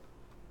fit.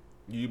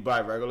 You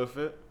buy regular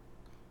fit?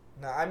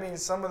 Nah, I mean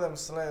some of them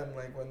slim,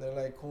 like when they're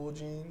like cool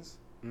jeans.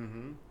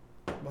 Mm-hmm.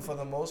 But for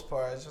the most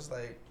part, it's just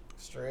like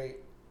straight.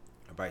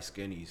 I buy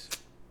skinnies,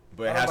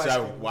 but I it don't has buy to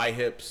have skinnies. wide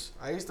hips.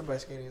 I used to buy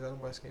skinnies. I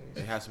don't buy skinnies.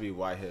 It has to be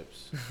wide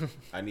hips.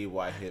 I need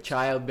wide hips.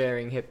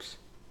 Childbearing hips.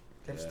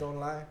 Hips Yeah. don't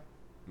lie.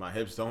 My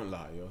hips don't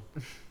lie, yo.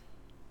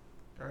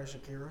 All right,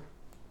 Shakira.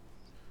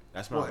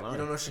 That's my What? line. You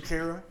don't know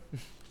Shakira?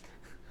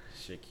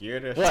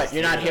 Shakira. What?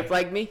 You're not Shakira. hip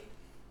like me?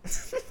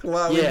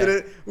 Wow,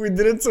 Yeah. we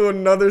did it to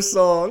another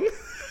song.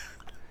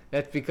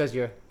 That's because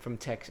you're from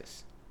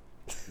Texas.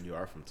 You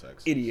are from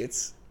Texas.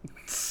 Idiots.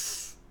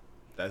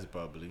 That's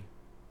bubbly.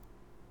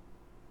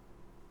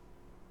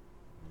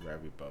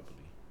 Very bubbly.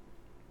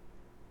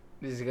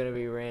 This is gonna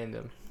be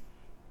random.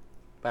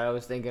 But I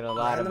was thinking a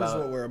lot Random is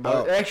about. what we're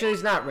about. Actually,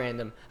 it's not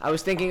random. I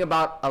was thinking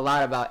about a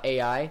lot about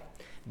AI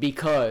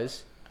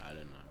because, I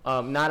don't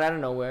know. not out of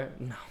nowhere,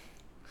 no,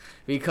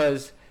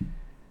 because,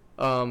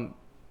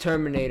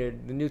 Terminator,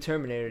 the new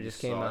Terminator just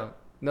came saw out. it?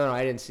 No,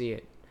 I didn't see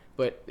it,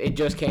 but it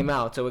just came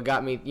out, so it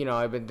got me. You know,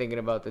 I've been thinking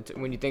about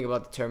when you think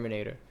about the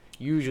Terminator.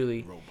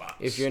 Usually, Robots.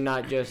 if you're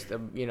not just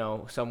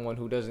someone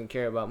who doesn't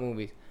care about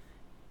movies,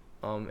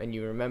 and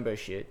you remember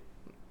shit,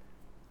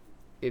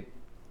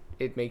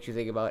 it makes you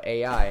think about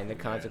AI and the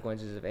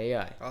consequences of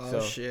AI. Oh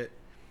so shit.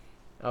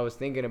 I was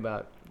thinking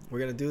about We're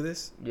gonna do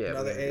this? Yeah,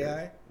 Another we're gonna do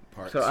AI?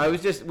 Part so two. I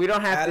was just we don't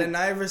have Allen to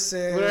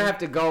Iverson. we don't have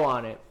to go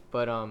on it,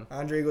 but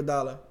Andre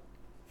Iguodala.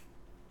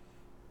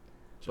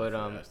 Jeffrey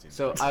Epstein.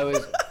 so I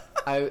was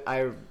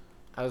I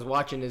was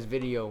watching this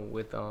video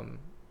with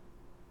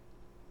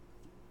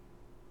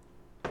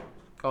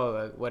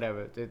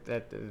whatever.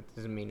 That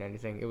doesn't mean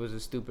anything. It was a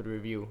stupid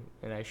review,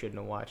 and I shouldn't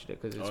have watched it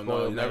because it Oh spoiled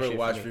no, you my never shit for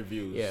watch me.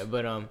 reviews. Yeah,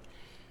 but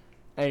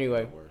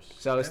anyway, Worse.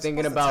 so I was They're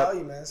thinking supposed to about tell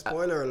you, man.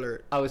 Spoiler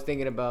alert. I was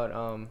thinking about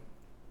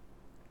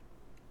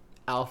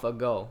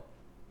AlphaGo.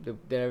 Did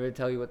I ever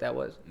tell you what that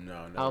was?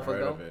 No, never AlphaGo?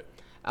 heard of it.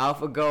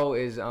 AlphaGo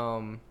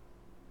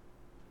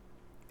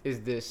is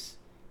this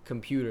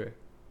computer,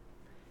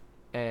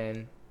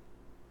 and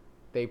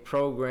they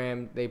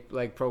programmed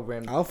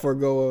I'll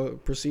forego a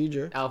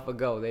procedure.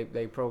 AlphaGo.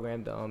 They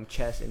programmed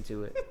chess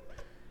into it,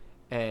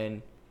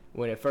 and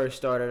when it first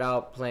started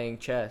out playing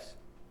chess,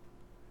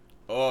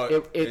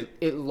 Oh,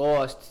 it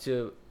lost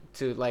to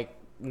like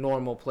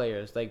normal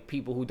players, like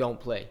people who don't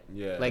play.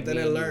 Yeah. Like then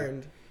me it and you.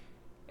 learned.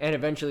 And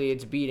eventually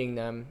it's beating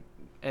them,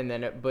 and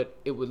then but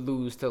it would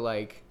lose to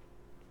like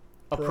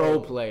a pro Pro,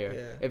 player.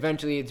 yeah.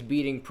 Eventually it's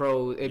beating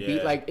pro. It Yeah.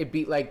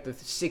 beat like the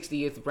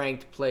 60th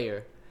ranked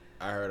player,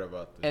 I heard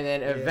about this. and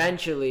then Yeah.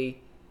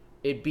 eventually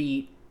it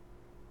beat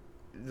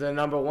the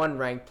number 1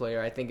 ranked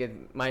player. I think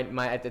it might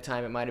at the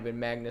time it might have been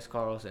Magnus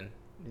Carlsen.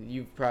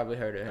 You've probably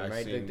heard of him, I've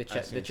right? seen- the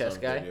I've seen chess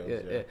some guy.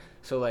 videos, yeah.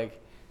 So like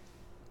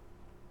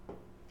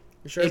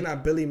You sure it's It-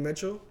 not Billy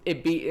Mitchell?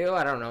 it beat. Oh,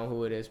 I don't know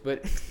who it is,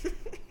 but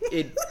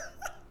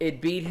it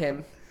beat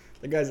him.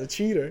 The guy's a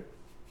cheater.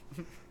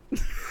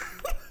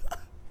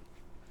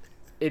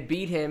 It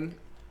beat him,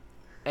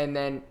 and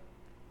then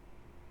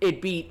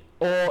it beat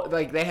all,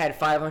 like they had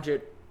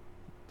 500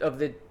 of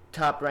the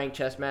top ranked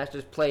chess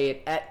masters play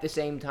it at the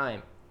same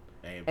time,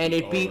 and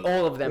it beat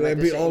all of them Yeah, at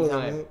the beat same all of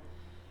time. them.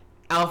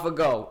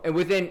 AlphaGo,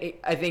 and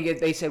I think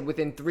they said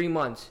within 3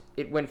 months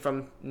it went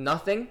from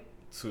nothing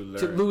to learn.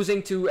 to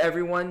losing to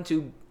everyone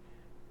to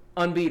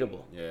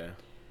unbeatable, Yeah.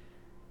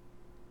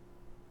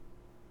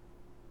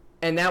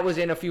 and that was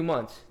in a few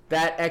months.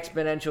 That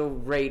exponential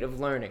rate of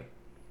learning.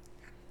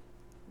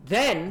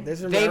 Then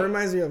That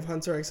reminds me of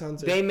Hunter x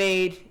Hunter. they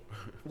made,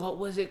 what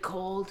was it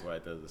called?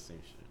 Right, that's the same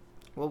shit.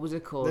 What was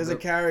it called? There's a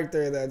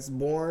character that's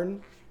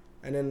born,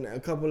 and in a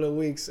couple of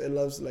weeks it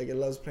loves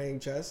playing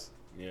chess,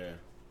 Yeah.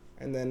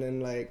 and then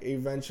like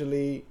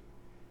eventually,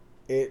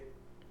 it's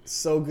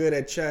so good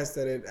at chess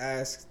that it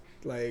asks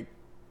like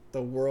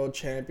the world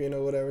champion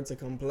or whatever to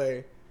come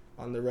play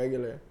on the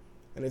regular,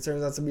 and it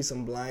turns out to be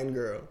some blind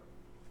girl.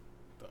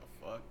 The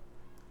fuck?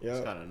 Yeah,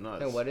 It's kind of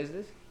nuts. And what is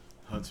this?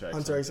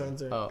 Hunter x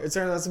Hunter. Oh. It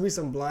turns out to be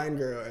some blind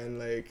girl, and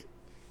like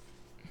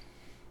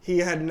he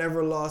had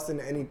never lost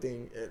in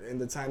anything in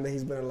the time that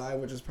he's been alive,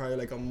 which is probably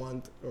like a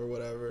month or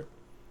whatever.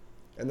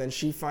 And then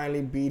she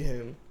finally beat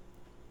him,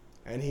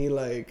 and he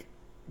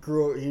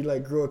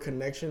grew a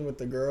connection with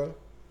the girl.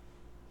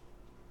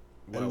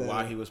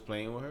 While he was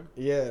playing with her?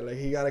 Yeah, like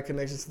he got a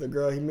connection to the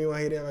girl. Meanwhile,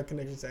 he didn't have a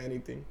connection to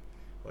anything.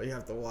 Well, you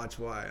have to watch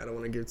why. I don't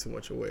want to give too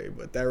much away,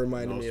 but that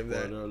reminded me of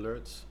that. Spoiler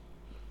alerts.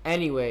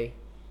 Anyway,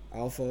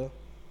 Alpha.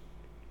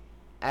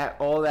 at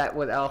all that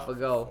with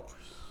AlphaGo,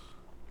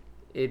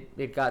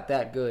 it got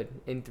that good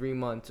in 3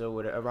 months or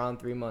whatever, around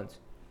 3 months.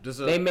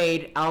 They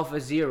made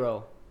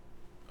AlphaZero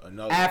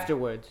another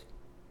afterwards,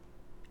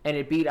 and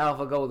it beat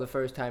AlphaGo the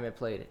first time it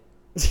played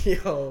it.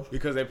 Yo,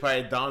 because they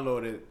probably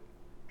downloaded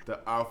the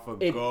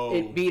AlphaGo.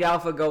 It beat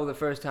AlphaGo the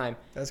first time,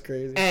 that's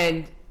crazy.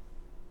 and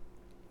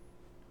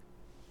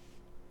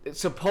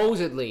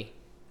supposedly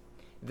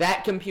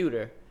that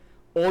computer,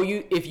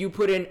 if you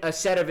put in a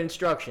set of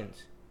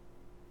instructions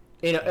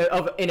in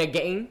a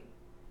game,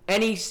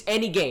 any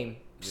game,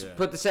 Yeah.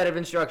 put the set of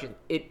instructions,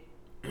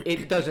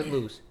 it doesn't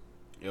lose.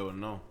 It will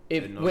know.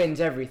 It knows.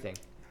 wins everything.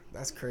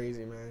 That's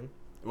crazy, man.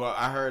 Well,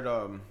 I heard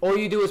All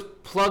you do is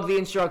plug the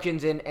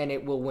instructions in, and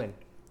it will win.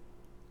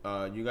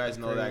 you guys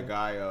know crazy. that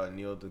guy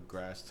Neil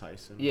deGrasse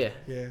Tyson? Yeah.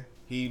 Yeah.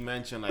 He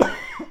mentioned like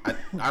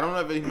I don't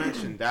know if he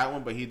mentioned that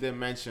one, but he did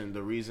mention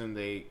the reason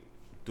they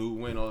do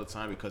win all the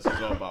time because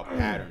it's all about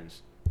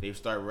patterns. They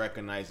start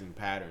recognizing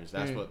patterns.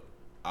 That's what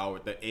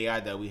the AI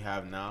that we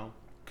have now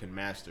can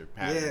master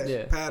patterns. Yeah,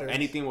 Yeah. patterns.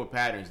 Anything with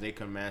patterns they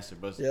can master,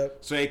 but Yep.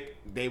 so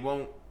they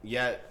won't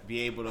yet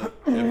be able to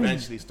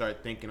eventually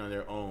start thinking on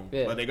their own.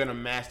 Yeah. But they're gonna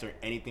master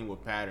anything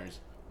with patterns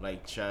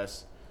like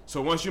chess.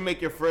 So once you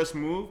make your first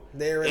move,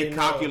 They already it know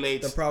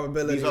calculates the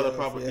probability These are the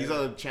of, these yeah.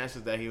 are the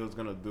chances that he was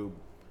gonna do.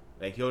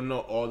 Like he'll know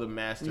all the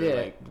master. Yeah.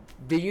 Like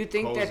Do you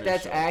think codes that and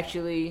that's shit.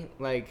 actually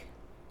like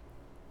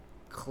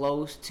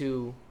close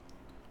to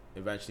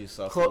eventually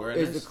self is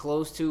awareness. it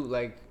close to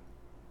like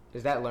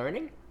is that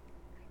learning?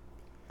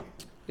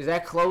 Is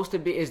that close to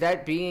be? Is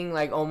that being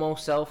like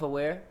almost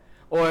self-aware,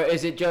 or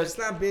is it It's just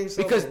not being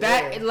because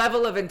that self-aware.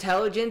 level of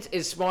intelligence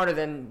is smarter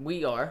than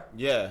we are?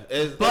 Yeah,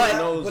 it But-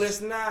 knows. But it's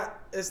not.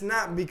 It's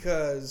not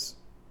because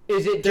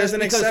Is it there's just an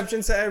because?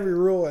 exception to every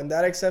rule, and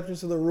that exception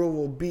to the rule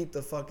will beat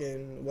the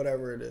fucking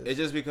whatever it is. It's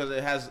just because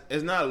it has.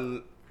 It's not.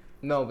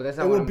 No, but that's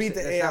not It what will I'm beat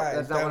sa- the that's not, AI,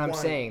 that's not that what I'm one.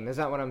 saying. That's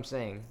not what I'm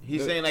saying.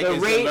 He's The- saying, like, the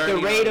it's the rate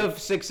learning rate on- of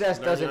success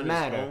learning doesn't on its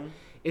matter. own.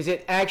 Is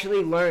it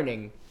actually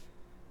learning?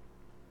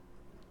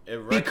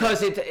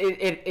 Because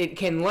it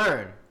can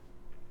learn,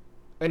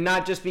 and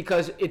not just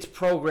because it's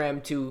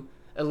programmed to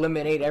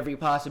eliminate every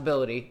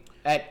possibility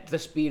at the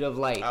speed of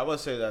light. I would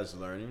say that's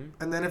learning.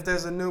 And then if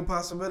there's a new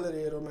possibility,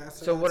 it'll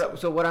master. So that what? too.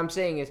 So what I'm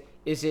saying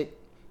is it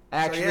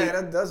actually? So yeah,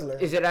 that does learn.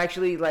 Is it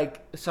actually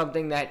like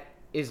something that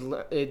is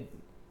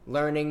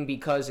learning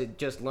because it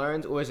just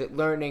learns, or is it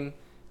learning?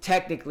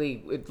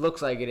 Technically, it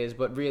looks like it is,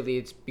 but really,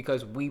 it's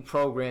because we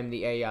program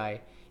the AI,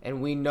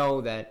 and we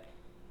know that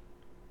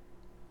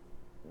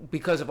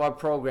because of our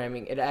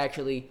programming, it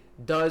actually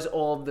does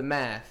all of the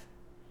math,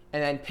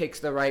 and then picks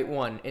the right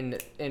one in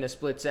a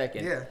split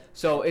second. Yeah.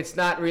 So it's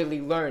not really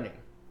learning,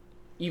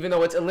 even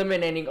though it's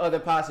eliminating other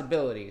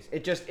possibilities.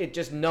 It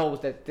just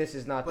knows that this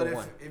is not But the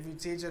one. if you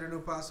teach it a new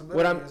What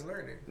possibility, I'm- it's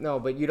learning. No,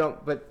 but you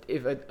don't. But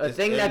if a It's-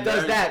 thing it that does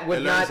learns- that it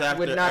would learns not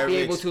after be every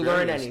able to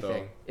learn experience,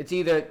 anything. though. It's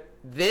either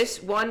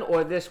this one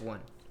or this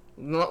one?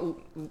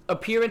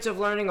 Appearance of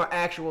learning or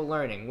actual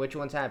learning? Which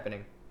one's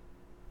happening?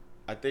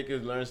 I think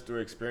it learns through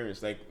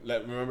experience. Like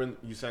remember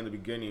you said in the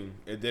beginning,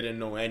 it didn't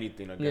know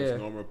anything against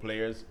normal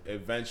players.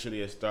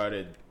 Eventually, it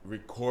started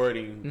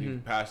recording the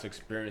past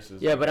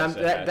experiences. Yeah, but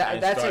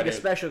that's like a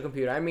special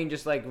computer. I mean,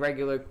 just like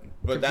regular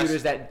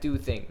computers that do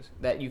things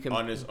that you can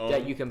on its own,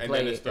 that you can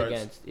play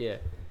against. Yeah,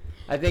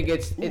 I think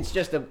it's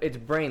just it's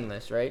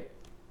brainless, right?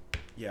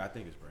 Yeah, I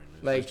think it's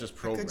brainless. Like, it's just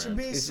programmed.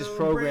 It's just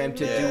programmed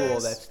to do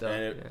all that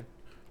stuff.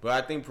 But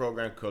I think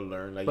program could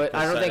learn. Like, but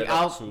I don't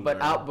think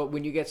But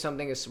when you get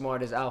something as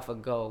smart as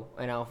AlphaGo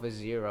and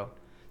AlphaZero,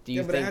 do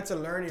you think? It had to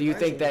learn do you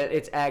think that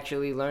it's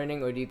actually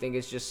learning, or do you think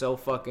it's just so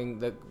fucking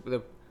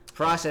the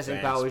processing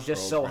power is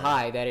just so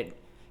high that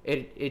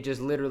it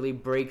just literally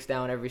breaks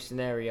down every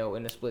scenario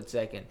in a split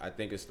second? I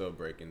think it's still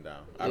breaking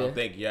down. I don't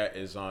think yet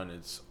is on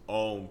its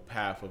own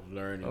path of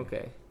learning.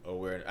 Okay.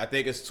 Awareness. I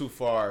think it's too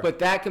far. But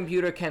that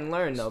computer can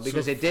learn though,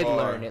 because it did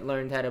learn. It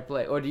learned how to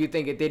play. Or do you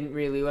think it didn't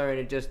really learn?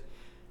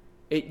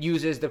 It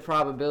uses the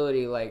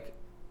probability, like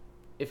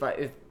if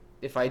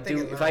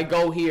I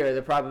go here,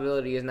 the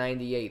probability is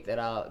 98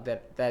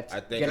 that's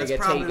gonna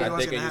get taken. I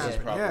think it uses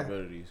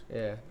probabilities.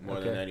 Yeah. More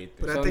than anything.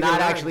 But so not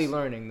actually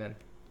learning then.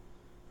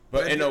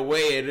 But in a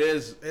way, it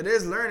is. It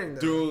is learning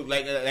though. Through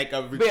like a.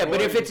 Recording. Yeah,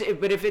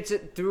 but if it's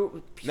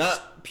through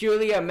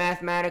purely a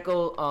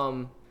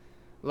mathematical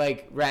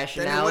like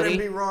rationality, then it wouldn't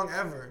be wrong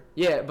ever.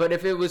 Yeah, but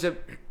if it was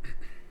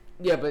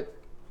but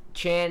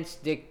chance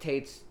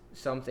dictates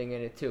something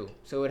in it too.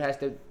 So it has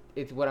to.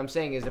 It's what I'm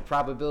saying is the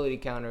probability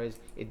counter is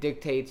it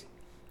dictates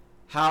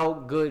how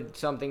good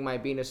something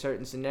might be in a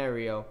certain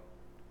scenario,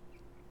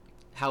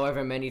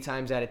 however many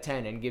times out of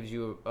 10, and gives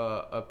you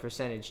a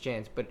percentage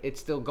chance. But it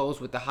still goes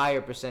with the higher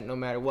percent no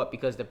matter what,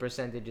 because the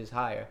percentage is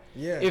higher.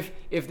 Yeah.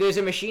 If there's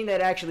a machine that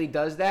actually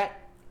does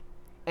that,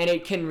 and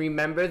it can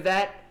remember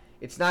that,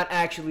 it's not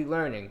actually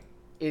learning.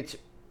 It's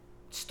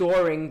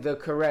storing the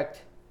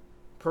correct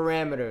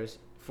parameters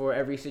for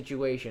every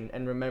situation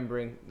and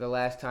remembering the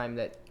last time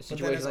that a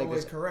situation like this. But then it's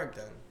always correct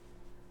then.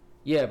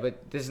 Yeah,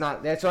 but that's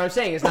what I'm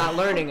saying. It's not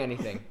learning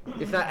anything.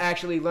 It's not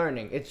actually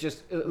learning. It's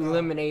just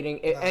eliminating.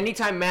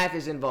 Anytime math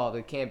is involved,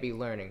 it can't be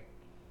learning.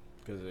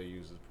 Because it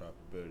uses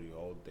probability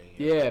all day.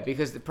 Yeah,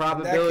 because the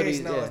probability.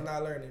 In that case, it's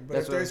not learning. But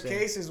if there's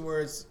cases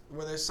where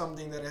there's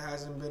something that it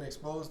hasn't been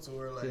exposed to,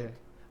 or like. Yeah.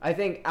 I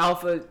think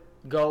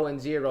AlphaGo and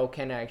Zero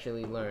can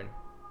actually learn.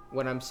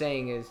 What I'm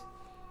saying is.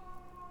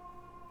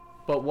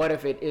 But what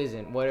if it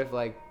isn't? What if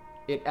like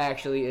it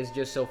actually is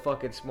just so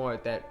fucking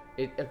smart that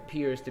it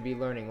appears to be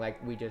learning,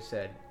 like we just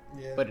said,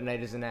 but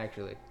it isn't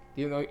actually?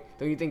 Don't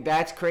you think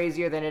that's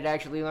crazier than it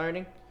actually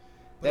learning?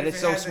 That it's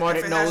so smart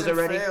it knows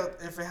already.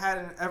 If it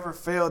hadn't ever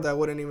failed, I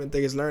wouldn't even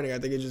think it's learning. I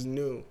think it just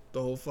knew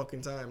the whole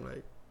fucking time.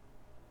 Like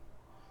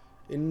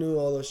it knew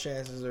all those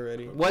chances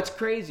already. What's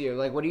crazier?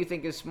 Like, what do you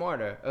think is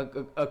smarter?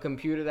 A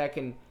computer that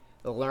can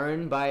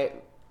learn by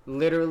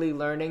literally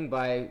learning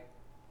by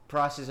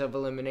process of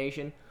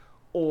elimination,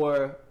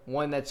 or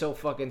one that's so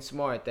fucking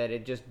smart that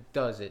it just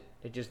does it.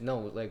 It just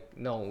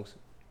knows.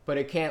 But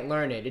it can't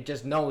learn it. It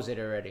just knows it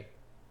already.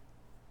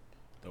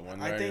 The one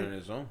learning on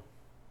its own.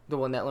 The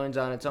one that learns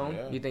on its own?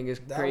 Yeah. You think is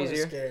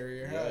crazier? That was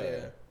scarier. Hell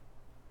yeah.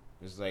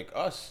 It's like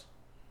us.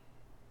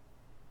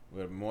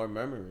 With more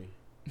memory.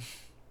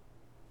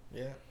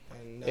 Yeah.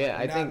 And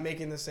I think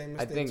making the same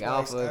mistake I think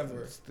twice Alpha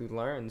ever.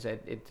 learns.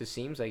 It just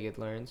seems like it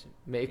learns.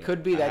 It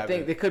could be that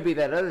thing. It could be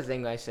that other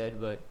thing I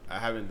said, but I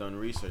haven't done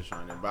research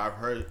on it. But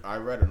I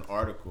read an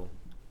article,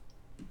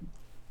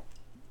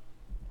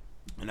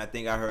 and I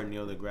think I heard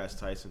Neil deGrasse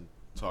Tyson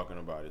talking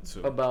about it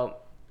too.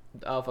 About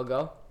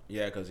AlphaGo?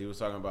 Yeah, because he was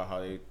talking about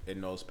how it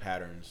knows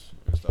patterns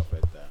and stuff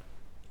like that.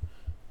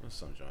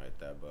 Something like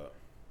that, but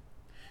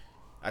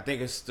I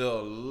think it's still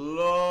a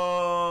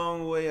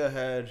long way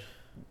ahead.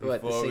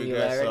 What, the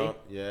singularity?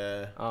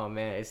 Yeah. Oh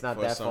man, it's not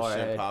that far ahead.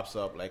 Some shit pops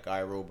up like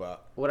iRobot.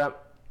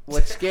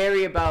 What's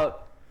scary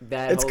about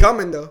that? It's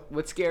coming though.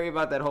 What's scary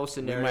about that whole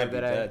scenario I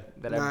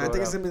think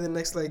it's gonna be the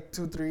next like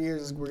 2-3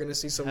 years. We're gonna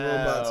see some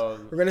robots.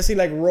 We're gonna see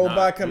like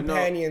robot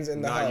companions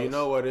in the house. You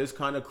know what is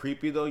kind of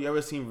creepy though? You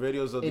ever seen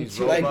videos of these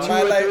robots?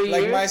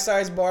 Like my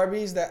size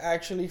Barbies that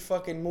actually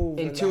fucking move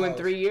in 2 and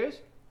 3 years?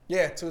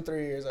 Yeah, 2-3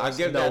 years. I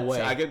give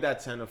that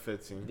 10 or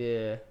 15.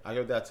 Yeah, I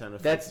give that 10 or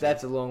 15.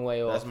 That's a long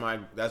way off.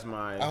 That's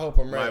my. I hope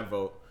I'm right. My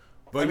vote.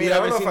 But you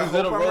ever seen these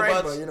little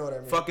robots? But you know what I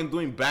mean. Fucking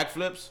doing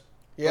backflips.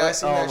 Yeah, I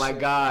see that. Oh my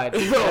god,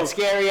 that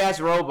scary ass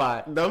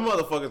robot. Them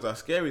motherfuckers are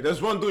scary.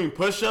 There's one doing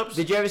push-ups.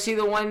 Did you ever see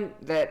the one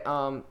that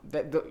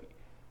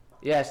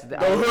Yes,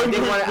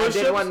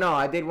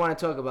 I did want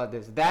to talk about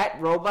this. That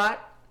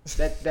robot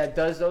that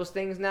does those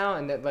things now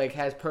and that like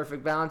has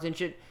perfect balance and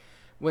shit.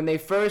 When they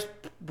first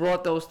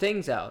brought those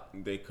things out,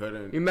 they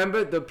couldn't.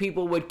 Remember, the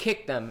people would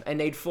kick them and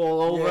they'd fall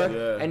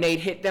over and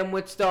they'd hit them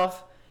with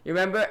stuff. You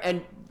remember?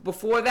 And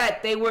before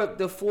that, they were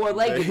the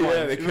four-legged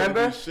ones.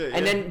 Remember?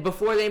 And then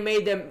before they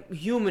made them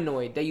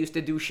humanoid, they used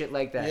to do shit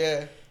like that.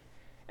 Yeah.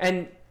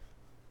 And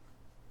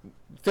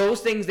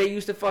Those things they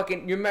used to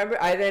fucking. You remember?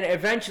 Then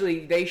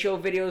eventually they show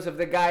videos of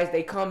the guys.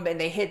 They come and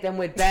they hit them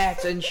with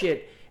bats and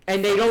shit,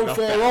 and they don't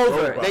fall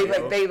over.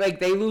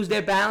 They lose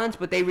their balance,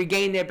 but they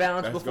regain their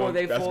balance before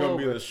they fall over. That's gonna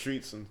be the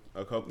streets in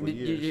a couple of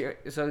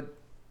years. So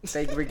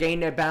they regain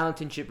their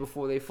balance and shit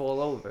before they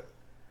fall over,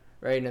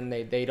 right? And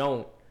they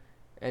don't,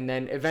 and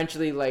then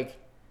eventually like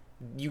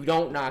you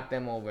don't knock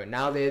them over.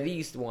 Now they're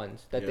these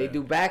ones that they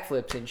do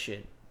backflips and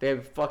shit.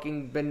 They've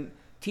fucking been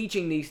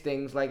teaching these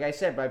things, like I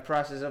said, by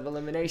process of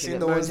elimination. You seen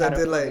the ones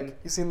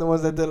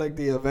that did like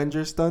the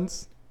Avengers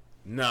stunts?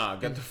 Nah,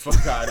 get the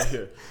fuck out of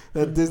here.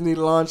 That Disney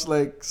launched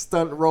like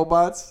stunt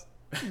robots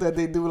that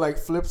they do like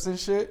flips and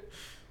shit.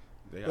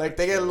 They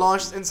get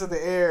launched into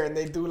the air and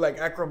they do like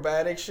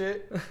acrobatic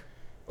shit.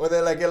 Or they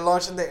like get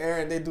launched in the air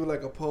and they do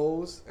like a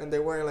pose and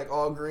they're wearing like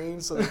all green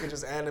so they can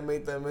just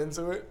animate them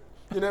into it.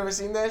 You never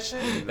seen that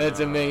shit? That's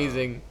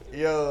amazing.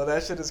 Yo,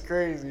 that shit is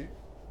crazy.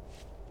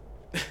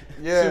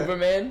 Yeah.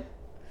 Superman?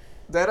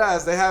 Dead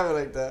eyes, they have it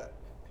like that.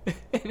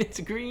 And it's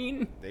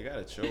green. They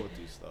gotta chill with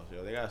these stuff,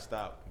 yo. They gotta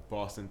stop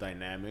Boston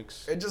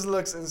Dynamics. It just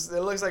looks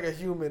like a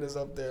human is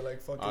up there,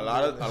 like fucking. A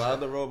lot of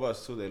the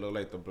robots too. They look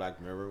like the Black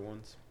Mirror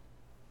ones.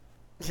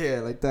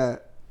 Yeah, like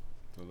that.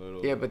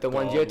 Yeah, but the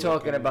ones you're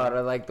talking about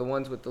are like the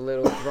ones with the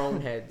little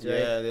drone heads, right?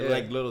 Yeah, they're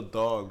like little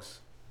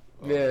dogs.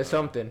 Yeah,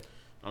 something.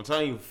 I'm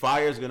telling you,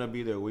 fire's gonna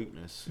be their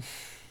weakness.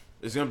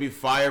 It's gonna be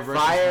fire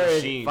versus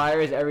machine.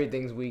 Fire is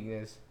everything's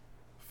weakness.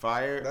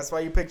 Fire. That's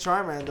why you pick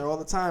Charmander all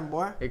the time,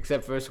 boy.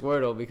 Except for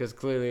Squirtle, because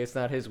clearly it's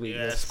not his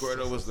weakness. Yeah,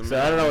 Squirtle was the man. So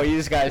I don't know what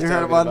you guys. You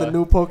heard about the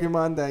new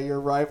Pokemon that your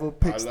rival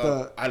picks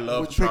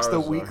picks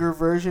the weaker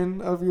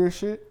version of your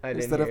shit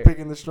instead of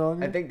picking the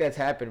stronger. I think that's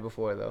happened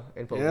before though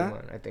in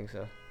Pokemon. Yeah? I think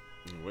so.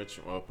 Which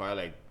probably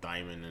like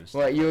Diamond and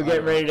stuff. What, you were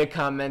getting ready to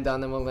comment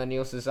on the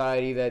Millennial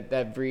Society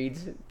that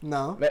breeds?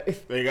 No.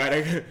 They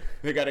gotta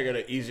get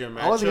an easier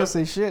matchup. I wasn't gonna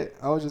say shit.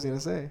 I was just gonna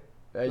say.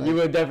 You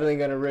were definitely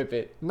gonna rip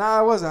it. Nah,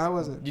 I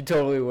wasn't. You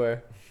totally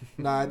were.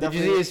 Nah, did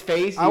you see his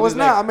face? I was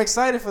not. I'm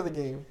excited for the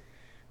game.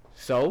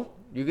 So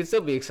you could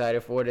still be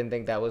excited for it and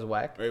think that was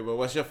whack. Wait, but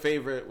what's your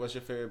favorite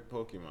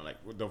Pokemon? Like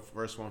the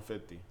first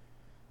 150.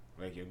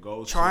 Like your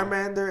go-to.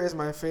 Charmander is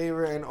my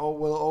favorite and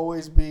will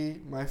always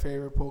be my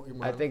favorite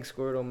Pokemon. I think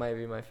Squirtle might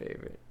be my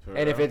favorite.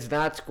 And if it's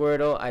not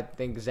Squirtle, I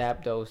think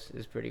Zapdos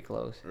is pretty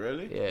close.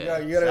 Really? Yeah.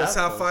 You got a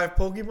top 5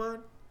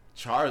 Pokemon?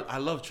 I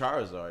love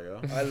Charizard,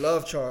 yo. I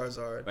love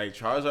Charizard. Like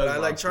Charizard, but I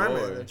like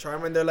Charmander.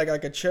 Charmander, like I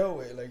could chill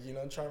with, like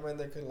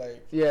Charmander could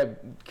like. Yeah,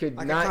 he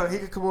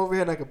could come over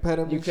here and I could pet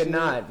him. You could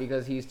not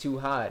because he's too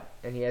hot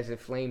and he has a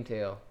flame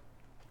tail.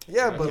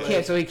 Yeah, but he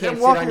can't. So he can't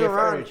sit on your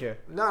furniture.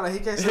 No, he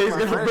can't sit on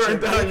my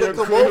furniture. He could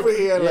come over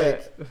here and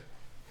like.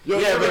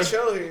 But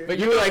chill here. But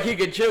you were like, he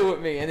could chill with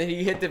me, and then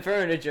he hit the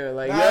furniture.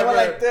 Like, I went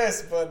like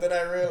this, but then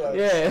I realized.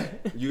 Yeah.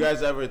 You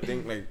guys ever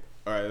think like,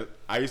 all right?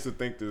 I used to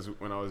think this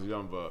when I was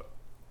young, but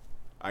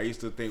I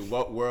used to think,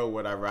 what world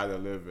would I rather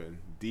live in,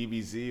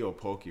 DBZ or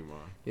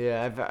Pokemon?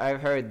 Yeah,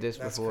 I've heard this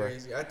before.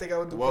 That's crazy. I think I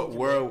would do what Pokemon.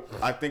 World?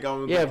 I think I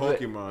would do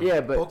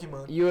Pokemon. But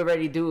Pokemon. You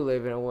already do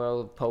live in a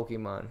world of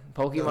Pokemon.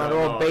 Pokemon are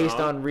all based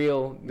on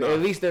real, at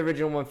least the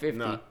original 150.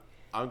 No,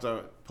 I'm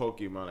talking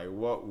Pokemon. Like,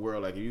 what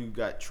world? Like, you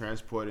got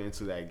transported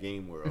into that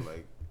game world,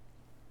 like,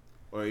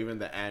 or even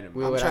the anime.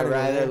 Where would I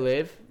rather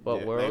live?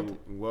 What world? Like,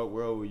 what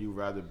world would you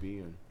rather be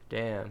in?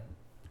 Damn.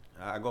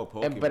 I go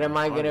Pokemon. But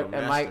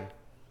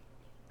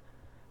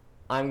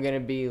I'm gonna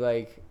be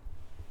like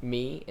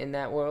me in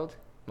that world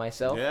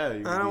myself. Yeah,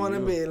 I don't want to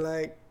be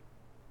like.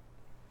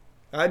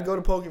 I'd go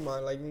to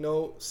Pokemon. Like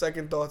no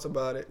second thoughts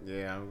about it.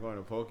 Yeah, I'm going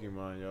to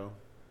Pokemon, yo.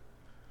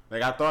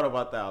 Like I thought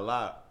about that a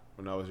lot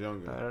when I was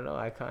younger. I don't know.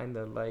 I'd kind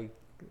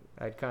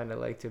of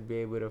like to be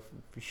able to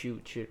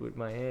shoot shit with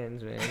my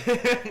hands, man.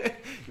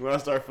 You want to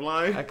start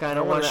flying? I kind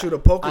of want to shoot a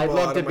Pokeball. I'd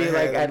love to be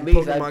like I'd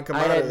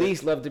at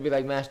least love to be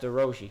like Master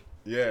Roshi.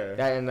 Yeah.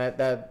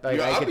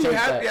 I'd be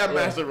happy at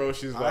Master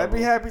Roshi's level. I'd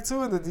be happy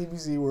too in the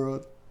DBZ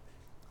world.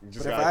 But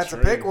if I had to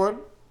pick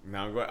one.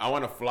 Now I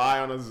want to fly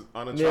on a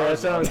Charizard. Yeah, that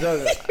sounds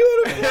good.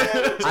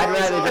 I'd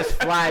rather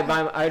just fly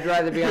I'd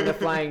rather be on the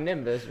flying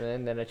Nimbus,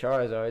 man, than a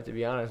Charizard, to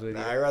be honest with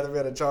you. I'd rather be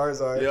on a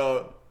Charizard.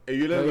 Yo, if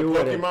you live in the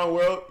Pokemon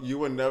world, you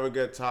would never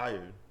get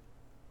tired.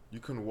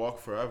 You can walk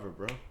forever,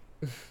 bro.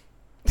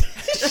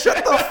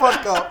 Shut the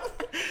fuck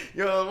up.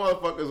 Yo, those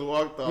motherfuckers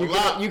walked a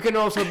lot. You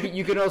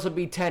can also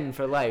be 10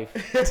 for life.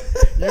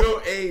 You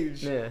don't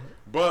age. Yeah.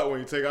 But when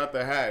you take out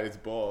the hat, it's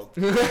bald.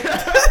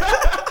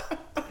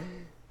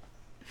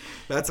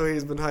 That's why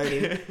he's been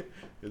hiding.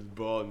 His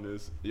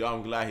baldness. Yo,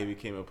 I'm glad he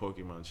became a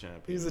Pokemon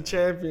champion. He's a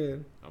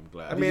champion. I'm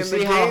glad. I mean, Did you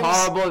see how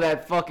horrible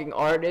that fucking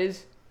art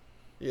is?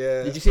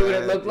 Yeah. Did you see what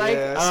it looked like?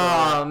 Yeah,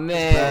 oh,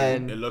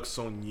 man. It looks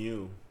so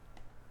new.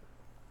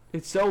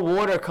 It's so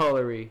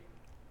watercolory.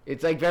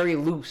 It's like very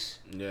loose.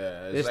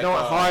 Yeah. There's like no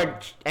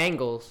hard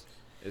angles.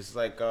 It's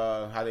like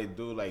how they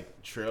do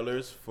like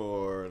trailers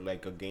for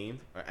like a game,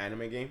 an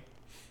anime game.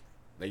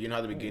 Like you know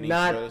how the beginning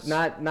trailers.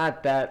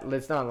 Not that.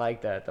 It's not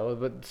like that though.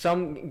 But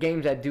some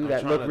games that do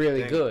that look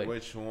really good.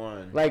 Which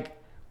one? Like.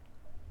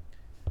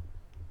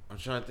 I'm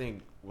trying to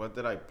think. what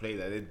did I play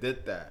that? They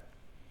did that.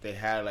 They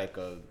had like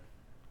a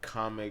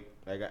comic,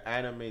 like an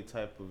anime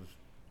type of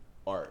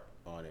art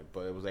on it,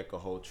 but it was like a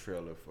whole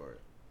trailer for it.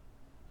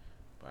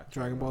 But I can't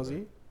Dragon Ball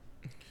remember.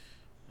 Z.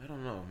 I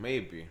don't know.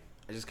 Maybe.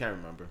 I just can't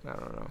remember. I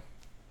don't know.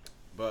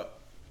 But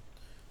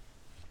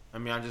I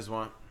mean, I just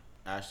want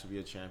Ash to be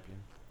a champion.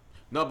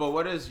 No, but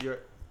what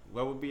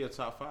would be your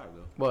top 5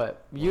 though?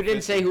 What? You Well,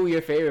 didn't say 50. who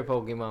your favorite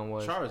Pokemon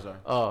was. Charizard.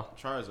 Oh.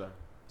 Charizard.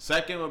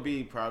 Second would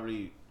be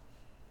probably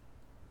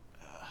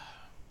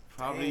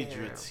Damn.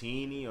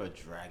 Dratini or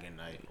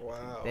Dragonite.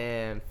 Wow.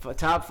 Damn.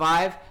 Top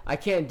 5? I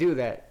can't do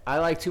that. I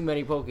like too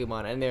many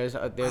Pokemon, and there's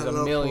a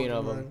love million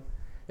of Pokemon. them.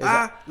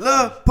 I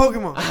love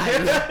Pokemon.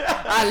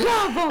 I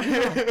love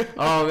Pokemon.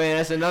 Oh man,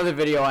 that's another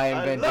video I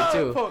invented love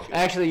too. Pokemon.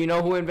 Actually, you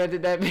know who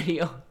invented that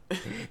video?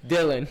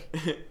 Dylan.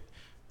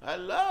 I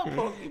love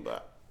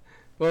Pokemon.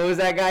 What was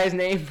that guy's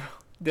name?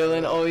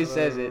 Dylan always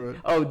says it.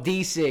 remember. Oh,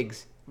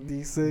 D-Sigs.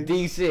 D6.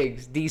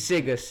 D-Sigs.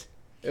 D-Sigus.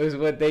 It was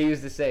what they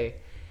used to say.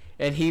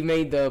 And he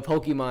made the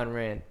Pokemon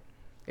rant.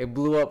 It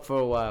blew up for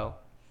a while.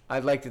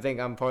 I'd like to think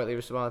I'm partly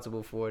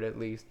responsible for it at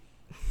least.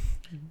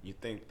 You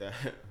think that?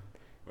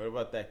 What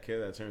about that kid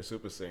that turned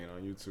Super Saiyan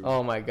on YouTube?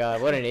 Oh my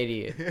god, what an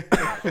idiot.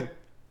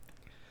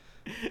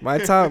 My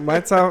top.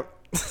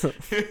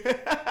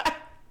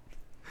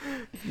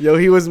 Yo,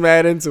 he was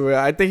mad into it.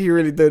 I think he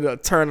really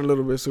did turn a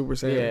little bit Super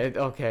Saiyan.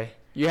 Yeah, okay.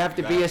 You have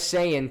to be a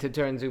Saiyan to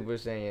turn Super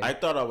Saiyan. I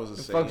thought I was a What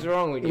the fuck's Saiyan.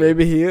 wrong with you?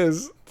 Maybe he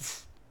is.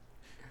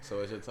 So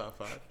it's your top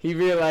 5? He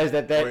realized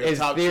that Or your his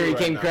top theory two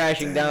right came now.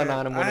 crashing down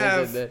on him when I he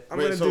have. said I'm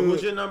Wait, gonna so do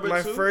who's your number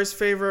my 2? first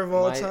favorite of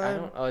all that.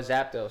 time.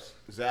 Zapdos.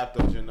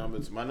 Zapdos, your number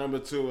 2. My number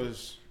 2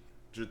 was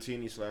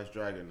Dratini /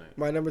 Dragonite.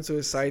 My number 2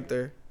 is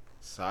Scyther.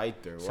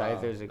 Scyther, wow.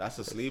 Scyther's That's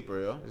a sleeper,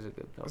 yo. He's a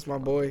good That's my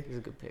Pokemon. boy. He's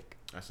a good pick.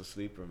 That's a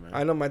sleeper, man.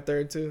 I know my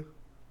third too.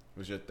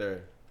 Who's your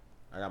third?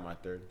 I got my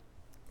third.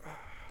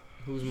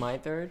 Who's my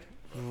third?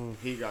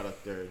 He got a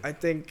third. I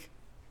think.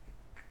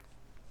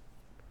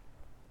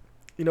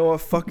 You know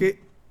what? Fuck it.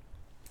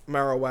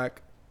 Marowak.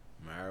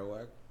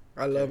 Marowak?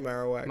 I love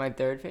Marowak. My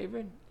third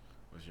favorite?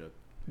 What's your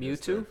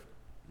Mewtwo?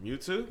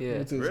 Mewtwo? Yeah.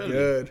 Mewtwo's Really?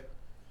 good.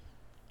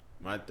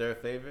 My third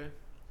favorite?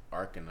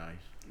 Arcanine.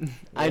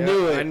 I Yeah,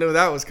 knew it. I knew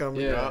that was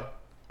coming. Yeah.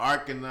 Yup.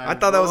 Arcanine. I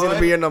thought that was gonna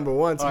boy. be your number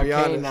 1. To be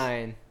honest,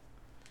 Arcanine.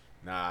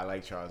 Nah, I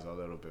like Charizard a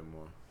little bit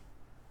more.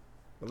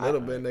 a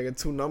little bit, nigga.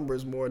 2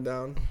 numbers more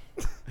down.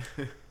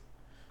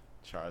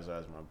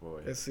 Charizard's my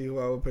boy. Let's see who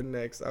I would put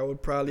next. I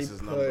would probably This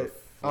is number put.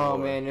 4. Oh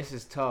man, this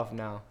is tough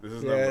now. This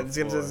is Yeah, number it's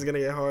 4. gonna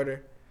get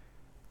harder.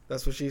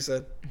 That's what she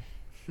said.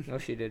 No,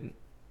 she didn't.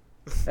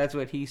 That's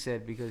what he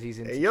said because he's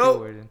insecure. Hey,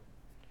 yo.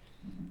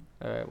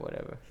 Alright,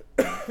 whatever.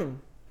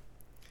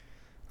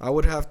 I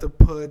would have to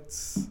put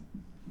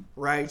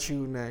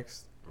Raichu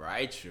next.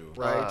 Raichu.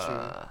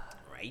 Raichu.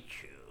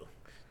 Raichu.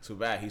 Too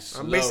bad he's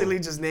slow. I'm basically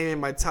just naming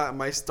my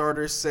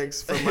starter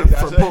 6 for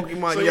That's it.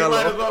 Pokemon So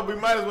Yellow. we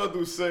might as well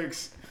do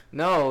 6.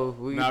 No,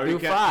 we Nah, we do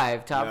can't-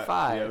 5, top Yeah,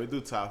 5. Yeah, we do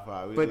top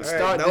 5. We But do Alright,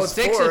 start that the was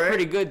 6 4, is right?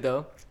 pretty good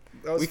though.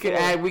 That was We can 4.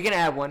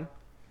 add one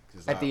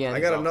at the end. I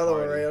got It's another our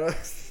one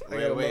party.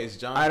 right. Wait, it's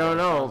John. I don't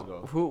John's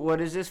know. go.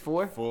 What is this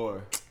for?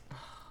 4.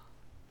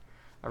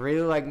 I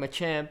really like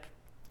Machamp,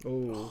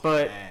 Ooh.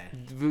 but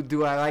Man.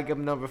 do I like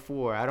him number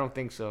 4? I don't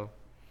think so.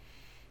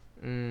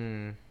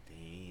 Damn.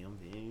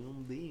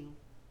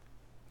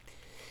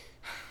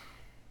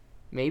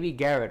 Maybe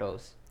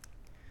Gyarados.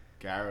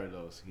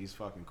 Gyarados. He's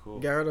fucking cool.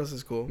 Gyarados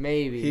is cool.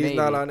 Maybe. He's maybe,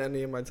 not on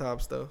any of my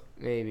tops though.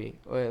 Maybe.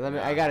 Wait, let me.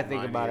 Nah, I gotta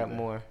think mine about it either.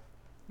 more.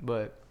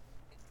 But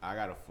I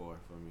got a 4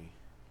 for me.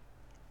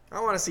 I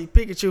want to see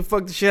Pikachu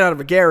fuck the shit out of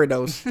a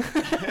Gyarados.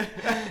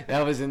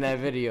 that was in that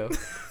video.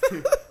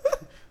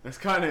 That's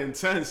kind of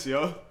intense,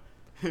 yo.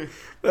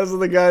 That's what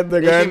the guy They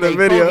in should the make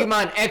video.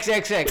 Pokemon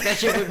XXX. That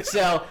shit would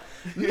sell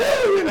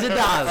millions of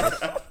dollars.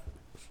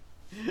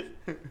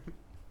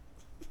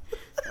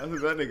 I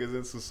think that nigga's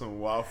into some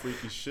wild,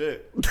 freaky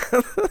shit.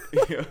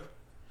 Yeah.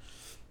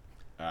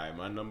 Alright,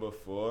 my number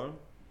 4.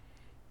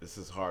 This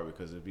is hard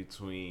because it's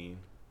between.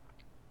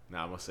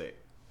 Nah, I'm gonna say it.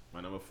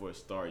 My number 4 is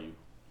Staryu.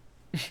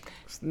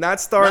 Not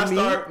Starmie.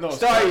 Not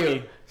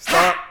Staryu.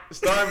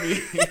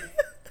 Starmie.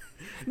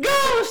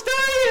 Go,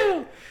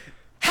 Staryu!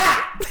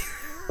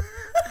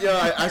 Yo,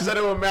 I said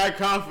it with mad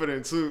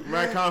confidence too.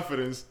 Mad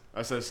confidence.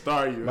 I said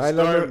Staryu.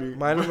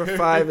 My number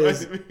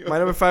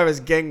 5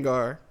 is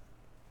Gengar.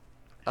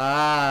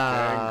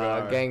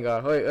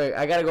 Gengar. Wait,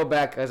 I gotta go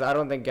back because I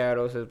don't think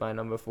Gyarados is my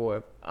number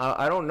 4.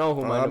 I don't know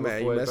who my Oh, number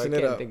man, 4 you is, but I messing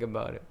it can't up. think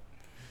about it.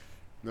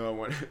 No,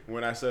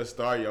 when I said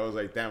Staryu, I was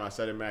like, damn, I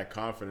said it mad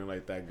confident,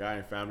 like that guy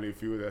in Family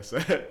Feud that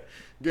said,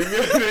 give me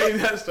a name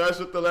that starts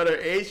with the letter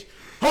H.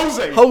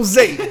 Jose.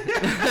 Jose.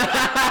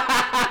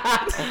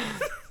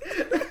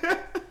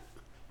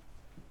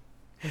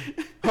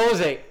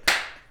 Jose.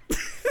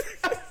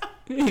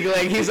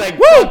 he's like,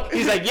 Woo!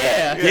 He's like,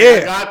 yeah. Yeah.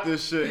 I got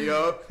this shit,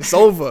 yo. It's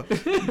over.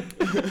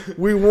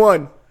 We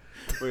won.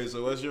 Wait,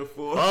 so what's your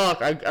 4?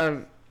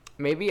 Fuck,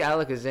 maybe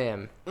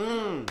Alakazam.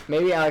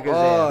 Maybe Alakazam.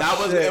 Oh, That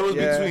was shit, it. Was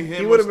yeah. between him He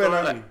and would've been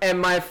Starmie. And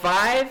my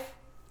 5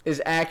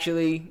 is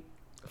actually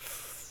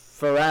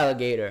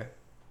Feraligatr.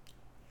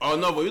 Oh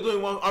no, but you're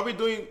doing one. Are we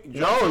doing?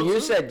 No, you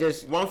said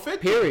just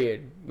 150.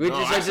 period. We No,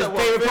 just I said said just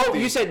favorite 150.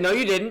 You said no,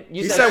 you didn't.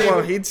 You He said said favorite-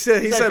 one. He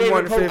said favorite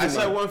 150. I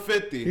said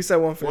 150. He said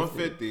 150.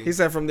 150. He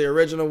said from the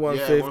original Yeah,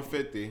 150.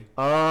 150.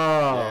 Oh.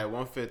 Yeah,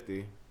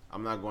 150.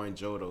 I'm not going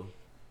Johto.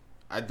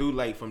 I do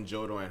like from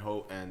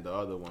Johto and the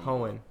other one.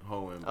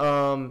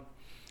 Hoenn.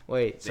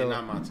 Wait. They're So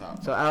not my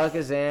top. so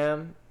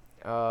Alakazam,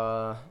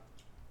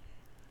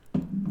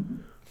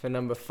 for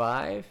number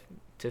 5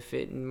 to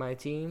fit in my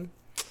team.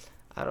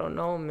 I don't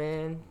know,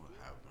 man.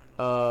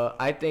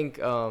 I think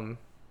I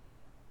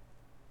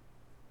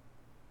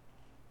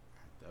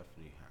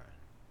definitely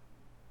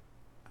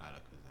had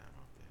Alakazam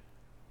up there.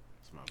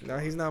 It's my No,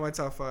 he's not my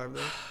top 5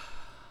 though.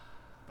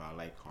 But I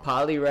like Hoenn.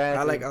 Poliwrath.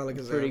 I like is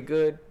Alakazam. pretty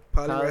good.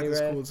 Poliwrath is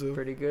cool too.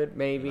 Pretty good.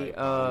 Maybe. Like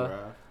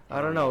Poliwrath.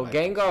 I don't know. really like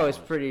him Gengar so is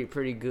much.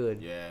 pretty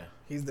good. Yeah.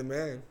 He's the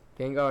man.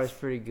 Gengar is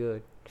pretty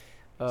good.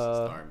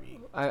 Starmie.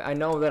 I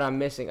know that I'm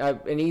missing.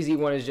 An easy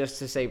one is just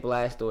to say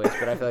Blastoise,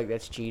 but I feel like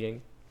that's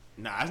cheating.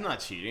 Nah, that's not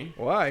cheating.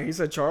 Why? He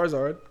said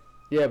Charizard.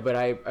 Yeah, but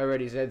I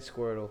already said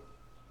Squirtle.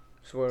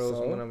 Squirtle's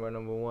So?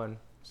 number 1.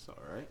 It's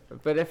alright.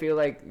 But I feel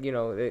like,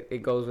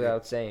 it goes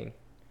without saying.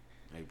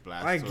 Like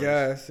Blastoise. I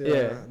guess. Yeah.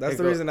 Yeah, That's it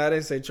the go- reason I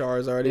didn't say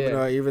Charizard,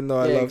 Yeah. even though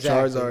I Yeah, love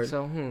exactly. Charizard.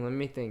 So, let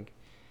me think.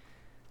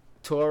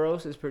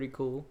 Tauros is pretty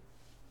cool.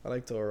 I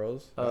like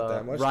Tauros. Not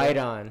that much. though.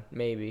 Rhydon,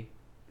 maybe.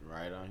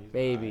 Right on. He's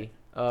Maybe.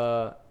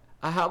 How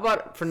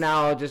about for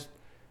now? I'll just.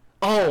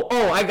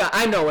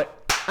 I know it.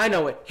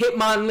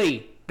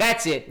 Hitmonlee.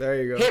 That's it.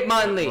 There you go.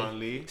 Hitmonlee.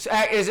 Hitmonlee. So,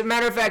 as a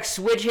matter of fact,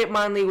 switch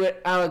Hitmonlee with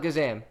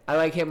Alakazam. I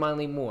like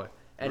Hitmonlee more.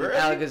 And Really?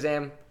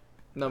 Alakazam,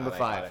 number I like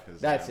 5. Alakazam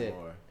That's it.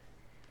 more.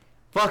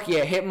 Fuck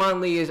yeah,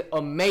 Hitmonlee is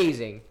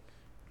amazing.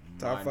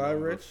 Top My 5,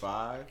 number Rich?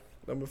 5.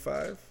 Number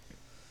 5.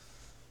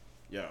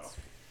 Yo.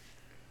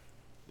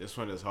 This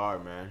one is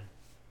hard, man.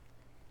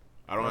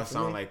 I don't want to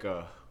sound like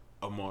a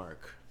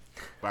mark,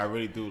 but I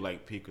really do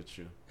like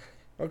Pikachu.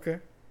 Okay.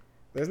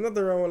 There's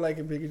nothing wrong with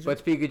liking Pikachu.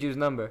 What's Pikachu's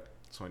number?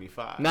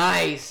 25.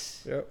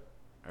 Nice. Yep.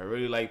 I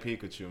really like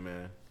Pikachu,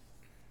 man.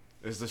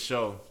 It's the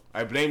show.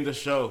 I blame the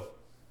show.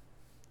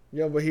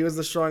 Yo, but he was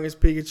the strongest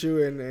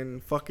Pikachu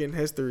in fucking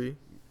history.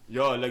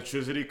 Yo,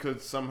 electricity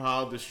could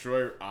somehow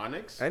destroy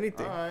Onyx?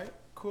 Anything. Alright,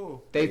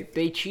 cool.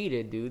 They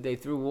cheated, dude. They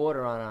threw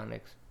water on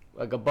Onyx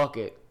like a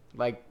bucket,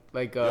 like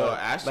Yo,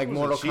 Ash like was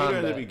Mortal a cheater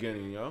in the Kombat.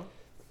 beginning, yo.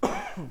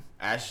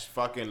 Ash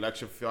fucking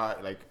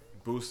electrified, like,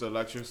 boost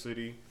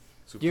electricity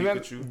to Do you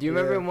remember? Pikachu. Do you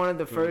remember Yeah. in one of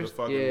the Through the first?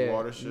 fucking Yeah.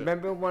 water shit.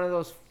 Remember one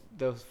of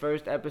those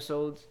first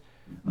episodes?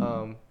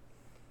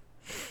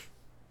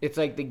 It's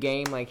like the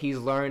game, like he's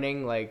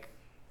learning, like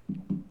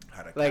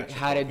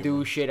how to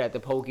do shit at the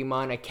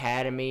Pokemon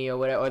Academy or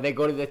whatever. Or they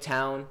go to the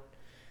town.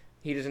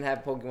 He doesn't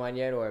have Pokemon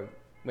yet, or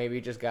maybe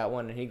he just got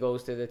one, and he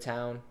goes to the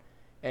town,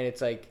 and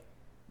it's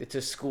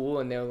a school,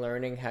 and they're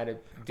learning how to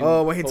do.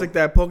 Oh, when he took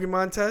that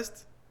Pokemon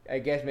test? I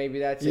guess maybe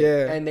that's it.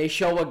 Yeah. And they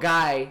show a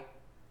guy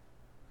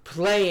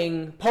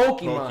playing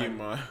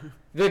Pokemon.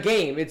 The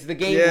game. It's the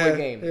Game Yeah, Boy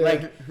game. yeah.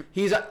 Like,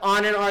 he's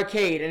on an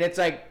arcade, and it's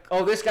like,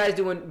 oh, this guy's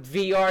doing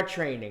VR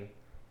training.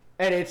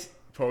 And it's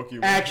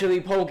Pokemon.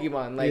 actually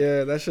Pokemon. Like,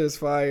 Yeah, that shit's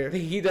fire.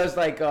 he does,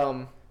 like,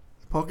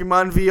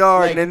 Pokemon VR,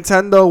 Like-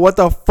 Nintendo, what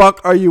the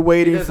fuck are you he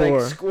waiting does, for?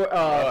 like,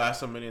 Oh,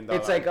 that's $1 million.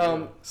 it's like,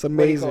 idea. It's what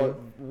do you call amazing.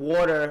 it?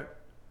 Water.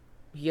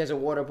 He has a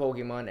water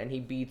Pokemon, and he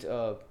beats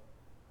a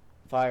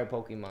fire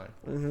Pokemon.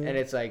 Mhm. And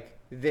it's like,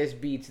 this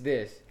beats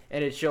this.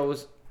 And it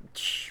shows...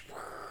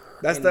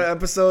 That's and- the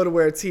episode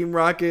where Team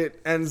Rocket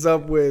ends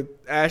up with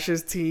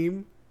Ash's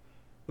team,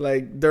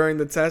 like during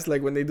the test,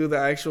 like when they do the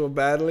actual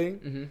battling,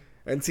 Mhm.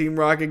 and Team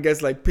Rocket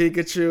gets like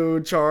Pikachu,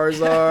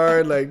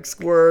 Charizard, like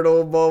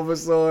Squirtle,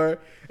 Bulbasaur,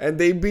 and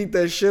they beat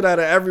the shit out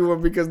of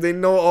everyone because they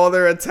know all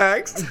their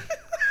attacks.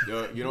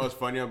 Yo, you know what's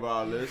funny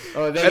about this?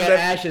 Oh, they And got then-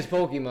 Ash's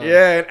Pokemon.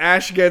 Yeah, and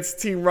Ash gets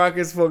Team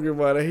Rocket's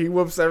Pokemon, and he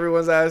whoops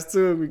everyone's ass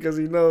too because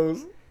he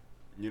knows.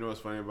 You know what's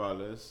funny about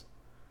this?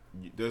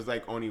 There's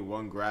like only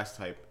one grass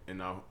type in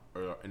our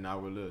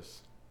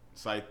list.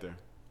 Scyther.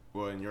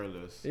 Well, in your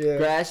list. Yeah,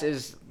 Grass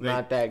is Like-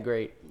 not that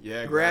great.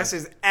 Yeah, grass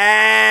is Grass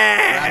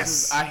ass.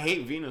 is, I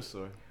hate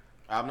Venusaur.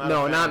 I'm not. No,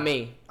 a fan. not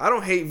me. I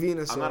don't hate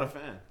Venusaur, I'm not a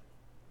fan.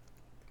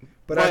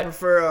 but I But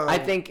prefer. I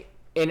think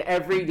in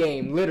every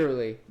game,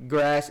 literally,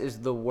 Grass is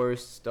the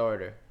worst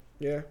starter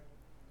Yeah.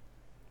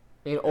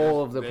 in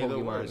all of the They're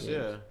Pokemon worst, games.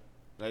 yeah.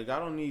 Like I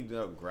don't need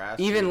the grass.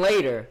 Even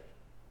later,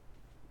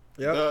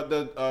 Yep.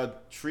 The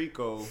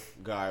Trico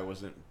guy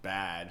wasn't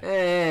bad.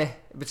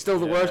 but still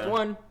the Yeah. worst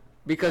one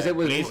because Yeah, it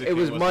was Blaziken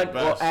was the mud.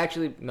 Well, best.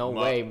 actually, no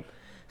Mud. way.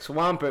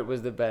 Swampert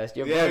was the best.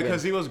 You're Yeah, bugging.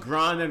 because he was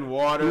grinding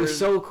water. He was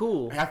so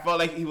cool. I felt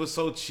like he was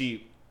so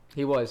cheap.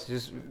 He was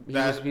just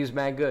That- he was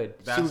mad good.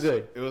 Too That's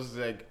good. It was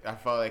like I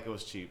felt like it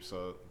was cheap.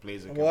 So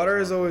Blaziken. Water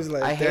was is always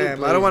like, I hate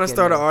damn. I don't want to Blaziken,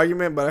 start an though.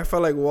 argument, but I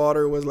felt like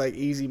water was like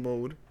easy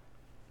mode.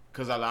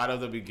 because a lot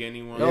of the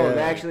beginning ones. No,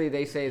 Yeah. actually,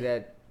 they say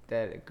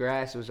that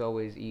Grass was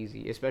always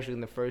easy, especially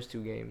in the first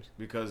two games.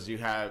 because you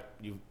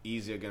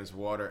easy against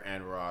water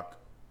and rock,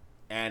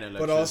 and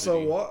But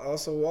electricity.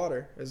 also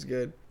water is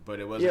good. But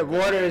it wasn't. Yeah, good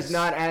water as- is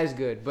not as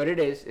good, but it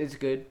is. It's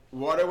good.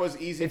 Water was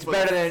easy. It's for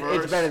better the than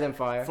first, it's better than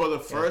fire. for the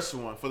first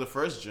one. For the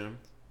first gym,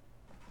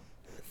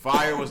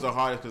 fire was the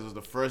hardest because it was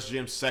the first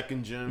gym,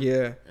 second gym,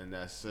 Yeah. and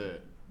that's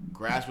it.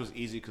 Grass was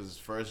easy because it's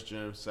first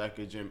gym,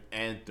 second gym,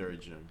 and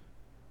third gym.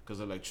 Because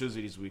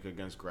electricity is weak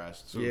against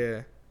grass too.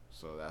 Yeah.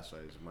 So that's why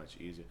it's much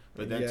easier.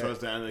 But then Yeah. towards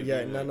the end of the Yeah,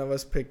 game, none like, of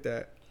us picked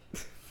that.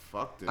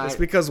 fuck this. It's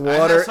because I had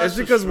water. such It's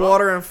a because struggle.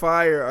 water and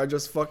fire are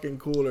just fucking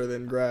cooler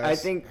than grass. I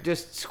think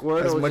just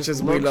Squirtle. As much just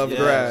as we looks love the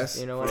grass.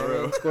 best, you know what For I mean?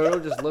 real.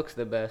 Squirtle just looks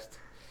the best.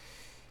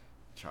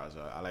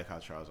 Charizard. I like how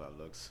Charizard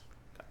looks.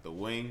 Got the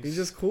wings. he's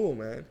just cool,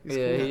 man. He's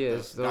Yeah, cool. he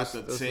is. Got Those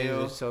the things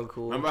tail. are so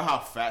cool. Remember how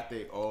fat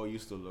they all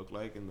used to look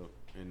like in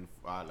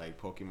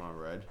like Pokemon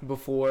Red?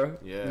 Before,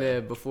 Yeah.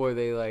 before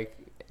they like.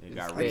 They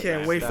got I rid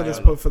can't of wait that for this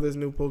style. for this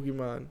new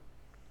Pokemon.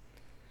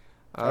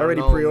 I already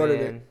don't know, pre-ordered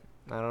man.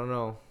 I don't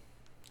know.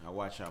 I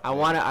watch out. I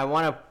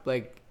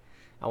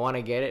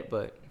wanna get it,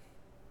 but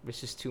there's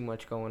just too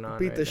much going on.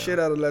 Beat right the now. shit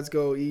out of Let's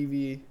Go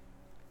Eevee.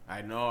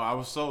 I know. I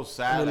was so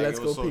sad. I mean, like Let's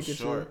it was Go so Pikachu.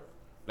 short.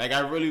 Like I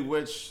really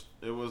wish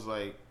it was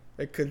like,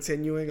 Like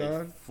continuing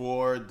on.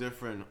 4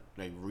 different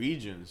like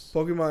regions.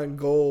 Pokemon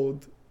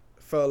Gold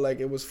felt like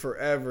it was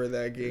forever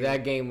that game.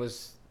 That game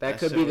was. That That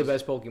could shit be the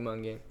was- best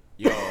Pokemon game.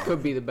 Yo,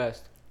 Could be the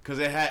best. because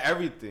it had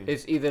everything.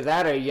 It's either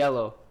that or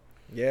Yellow.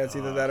 Yeah, it's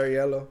either that or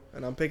Yellow.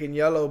 And I'm picking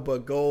Yellow,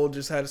 but Gold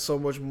just had so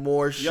much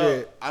more Yo,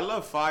 shit. I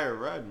love Fire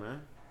Red,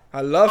 man.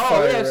 I love Oh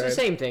Fire yeah, it's the Red.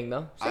 same thing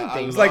though. Same I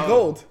thing. It's like love-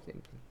 Gold. Same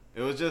thing.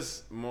 It was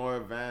just more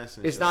advanced.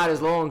 And It's shit. not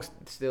as long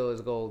still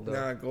as Gold though.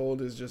 Nah,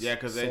 Gold is just Yeah,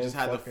 because they so just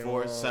had the fucking 4,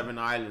 long. 7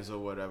 islands or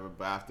whatever.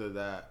 But after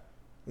that,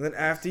 And then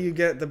after you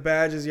get the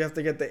badges, you have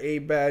to get the 8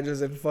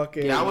 badges and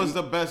fucking. that was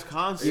the best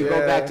concept. You Yeah.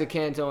 go back to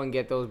Kanto and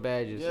get those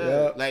badges. Yeah.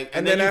 Yeah. Like,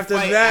 and then you after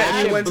fight that,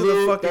 Ash. you went to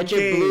the fucking that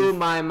shit blew cave.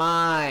 my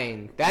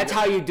mind. That's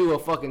how you do a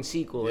fucking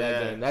sequel. Yeah.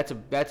 That game.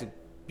 That's a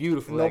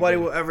beautiful. Nobody that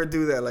game. will ever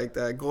do that like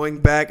that. Going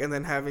back and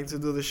then having to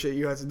do the shit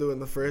you had to do in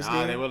the first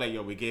Nah, they game. were like,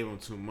 yo, we gave him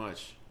too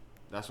much.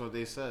 That's what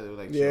they said. They were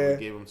like, Yeah. yo, we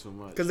gave him too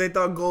much. Because they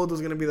thought Gold was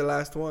going to be the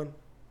last one.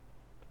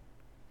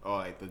 Oh,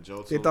 like the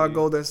Johto. They thought League.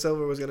 Gold and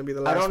Silver was going to be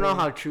the last I one. don't know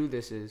how true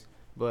this is,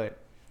 but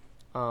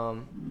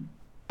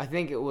I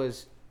think it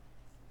was.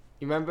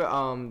 You remember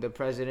the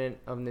president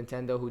of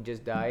Nintendo who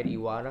just died,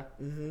 Iwata?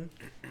 Mm-hmm.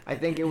 I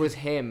think it was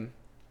him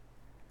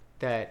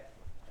that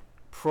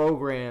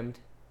programmed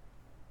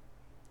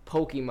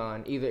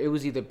Pokemon. It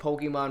was either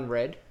Pokemon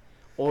Red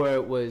or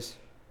it was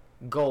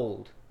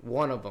Gold.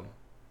 One of them.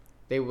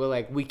 They were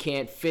like, we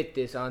can't fit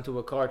this onto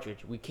a cartridge.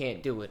 We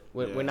can't do it.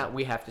 We're Yeah. not.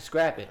 We have to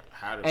scrap it.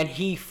 How to And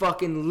he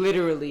fucking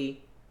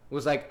literally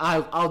was like,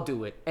 I'll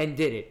do it, and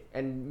did it,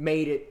 and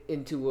made it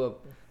into a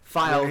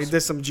file. Yeah, he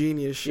did some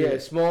genius shit. Yeah,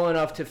 small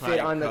enough to fit Probably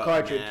on the cut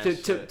cartridge, and to,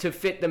 ass to, shit. to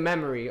fit the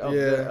memory of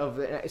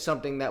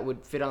something that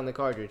would fit on the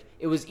cartridge.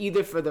 It was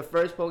either for the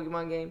first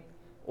Pokemon game,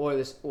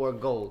 or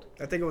Gold.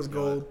 I think it was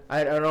Gold.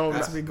 I don't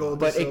Has to be Gold or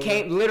but it Silver.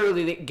 came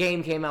literally. The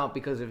game came out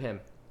because of him,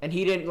 and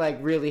he didn't like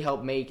really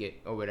help make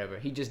it or whatever.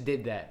 He just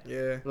did that,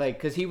 Yeah. like,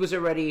 cause he was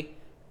already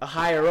a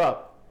higher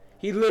up.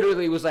 He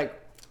literally was like,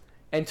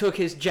 and took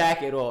his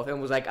jacket off and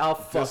was like, "I'll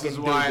fucking This is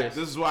why. do this."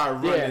 This is why I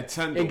run Yeah,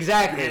 Nintendo.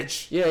 exactly.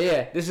 Bitch.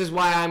 Yeah. This is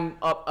why I'm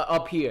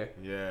up here.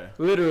 Yeah.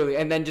 Literally,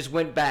 and then just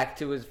went back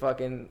to his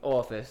fucking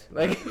office.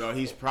 Like Yo,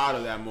 he's proud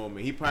of that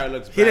moment. He probably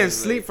looks. He back didn't and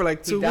sleep like, for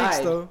like 2 weeks,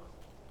 died. though.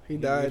 He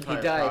died. he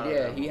Probably died. proud of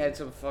Yeah, that he had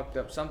some fucked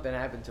up. Something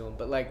happened to him.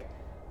 But like,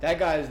 that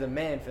guy is the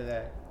man for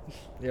that.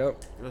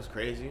 Yep. It was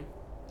crazy.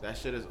 That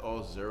shit is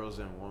all zeros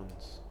and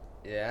ones.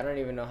 Yeah, I don't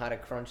even know how to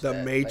crunch The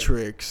that.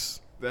 Matrix.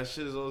 That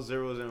shit is all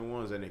zeros and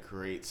ones, and it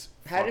creates.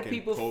 Like, how did fucking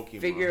people Pokemon.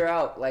 figure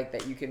out like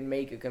that you can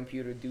make a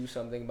computer do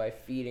something by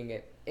feeding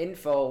it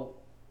info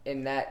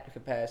in that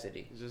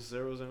capacity? It's just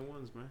zeros and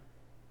ones, man.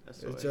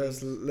 That's all It's it just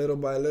is. little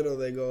by little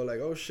they go like,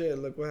 oh shit,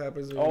 look what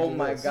happens when Oh you do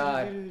my this.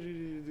 god.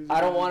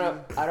 I don't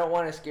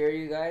want to scare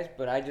you guys,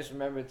 but I just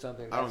remembered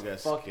something I don't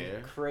that's get fucking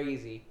scared.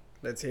 crazy.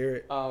 Let's hear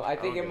it. I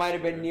think don't it get might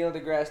have been scared. Neil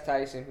deGrasse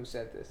Tyson who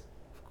said this.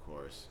 Of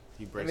course,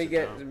 he Let breaks me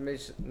it down.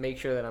 make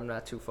sure that I'm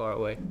not too far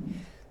away.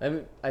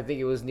 I think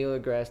it was Neil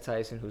deGrasse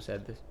Tyson who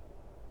said this.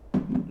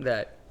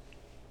 That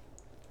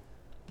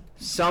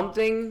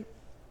something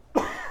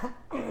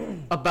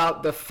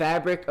about the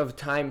fabric of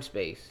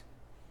time-space.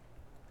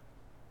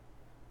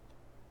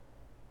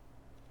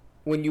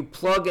 When you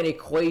plug an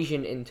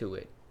equation into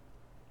it,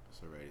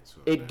 It's already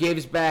too it bad.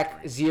 gives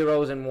back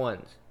zeros and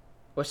ones,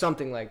 or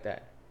something like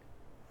that.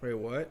 Wait,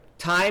 what?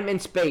 Time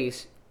and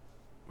space.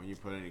 When you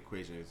put an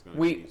equation, it's gonna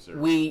We- be zeros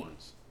we- and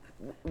ones.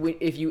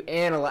 If you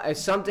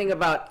analyze something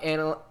about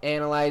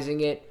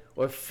analyzing it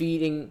or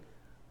feeding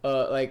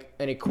like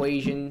an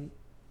equation,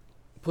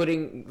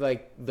 putting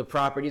like the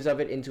properties of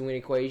it into an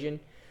equation,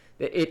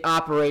 that it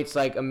operates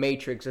like a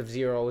matrix of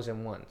zeros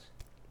and ones.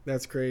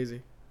 That's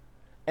crazy.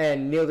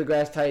 And Neil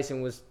deGrasse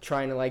Tyson was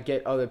trying to like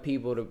get other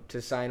people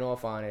to sign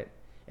off on it,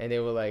 and they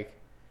were like,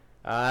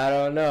 I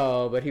don't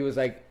know, but he was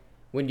like,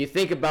 when you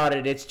think about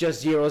it, it's just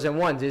zeros and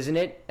ones, isn't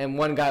it? And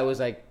one guy was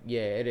like,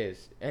 yeah, it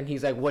is. And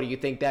he's like, what do you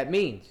think that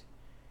means?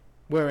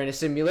 we're in a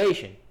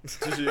simulation.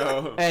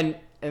 Yo. And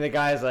the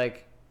guy's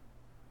like,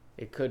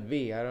 it could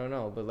be, I don't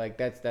know, but like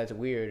that's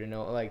weird, you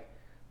know, like,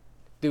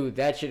 dude,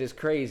 that shit is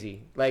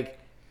crazy. Like,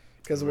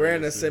 because we're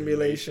in a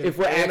simulation. if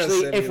we're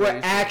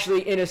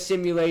actually in a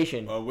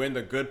simulation. Well, we're in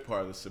the good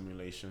part of the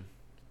simulation.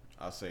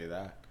 I'll say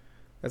that.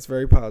 That's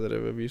very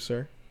positive of you,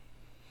 sir.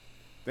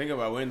 Think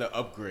about it, we're in the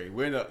upgrade.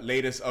 We're in the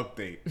latest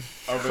update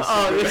of a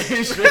Oh,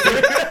 simulation.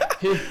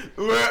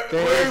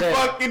 we're in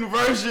fucking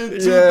version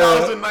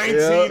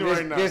 2019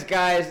 right now. This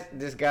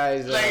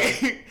guy's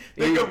like,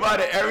 think about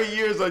it. Every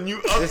year is a new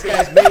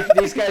update.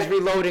 This guy's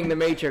reloading the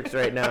Matrix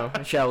right now,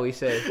 shall we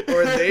say?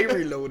 Or they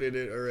reloaded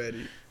it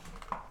already.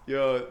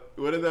 Yo,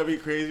 wouldn't that be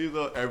crazy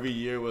though? Every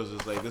year was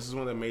just like, this is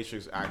when the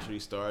Matrix actually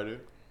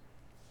started.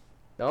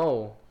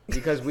 No,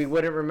 because we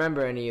wouldn't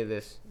remember any of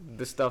this,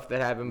 the stuff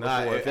that happened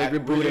before. If they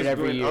rebooted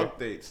every year.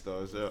 Updates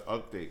though, it's an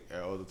update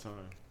all the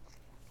time.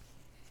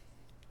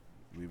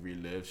 We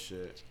relive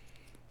shit,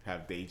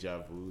 have deja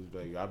vus.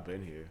 Like, I've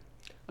been here.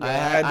 I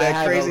had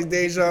that crazy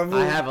deja vu.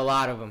 I have a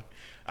lot of them.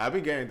 I've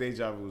been getting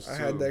deja vus too. I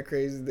had that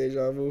crazy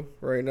deja vu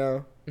right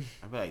now.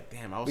 I'd be like,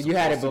 damn, I was. But you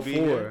had it supposed to be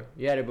before. here.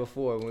 You had it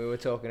before when we were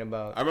talking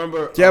about. I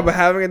remember. Yeah, but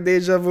having a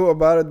deja vu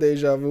about a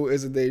deja vu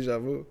is a deja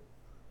vu.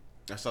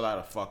 That's a lot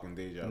of fucking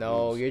deja vus.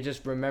 No, you're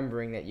just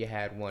remembering that you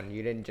had one.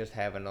 You didn't just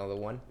have another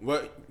one.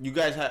 What you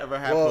guys ever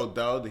had?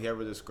 Podell? Did he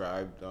ever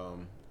describe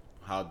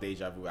how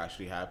deja vu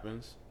actually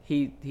happens?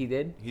 He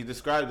did. He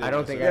described it. I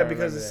don't think. Yeah,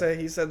 because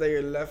he said that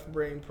your left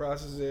brain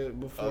processes it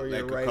before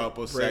your like right a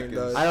couple brain seconds.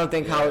 does. I don't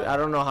think I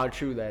don't know how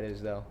true that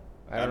is though.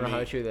 I don't know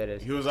how true that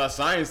is. He was our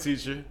science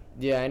teacher.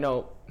 Yeah, I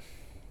know.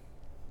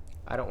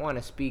 I don't want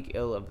to speak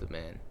ill of the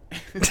man.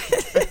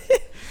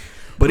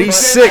 But he's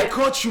sick. I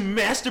caught you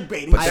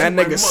masturbating. But that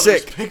nigga's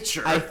sick.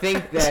 Picture. I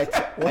think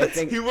that. I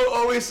think he will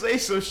always say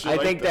some shit. I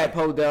think that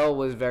Podell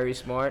was very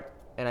smart,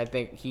 and I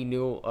think he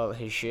knew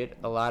his shit,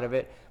 a lot of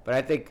it. But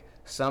I think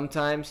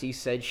sometimes he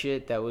said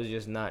shit that was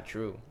just not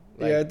true.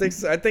 Like,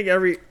 yeah, I think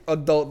every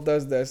adult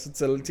does this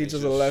to teach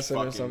us a lesson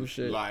or some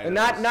shit. And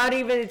not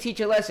even to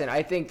teach a lesson.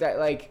 I think that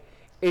like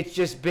it's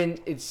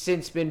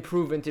since been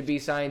proven to be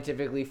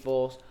scientifically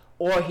false,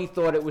 or he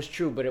thought it was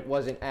true but it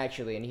wasn't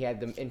actually, and he had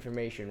the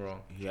information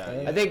wrong.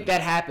 Yeah. I think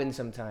that happens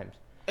sometimes.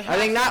 I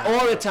think not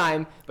all the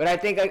time, but I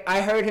think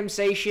I heard him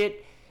say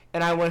shit,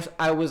 and I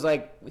was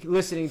like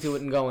listening to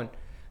it and going,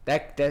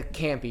 that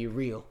can't be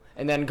real.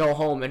 And then go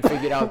home and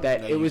figured out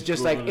that it was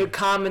just like it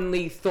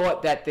commonly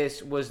thought that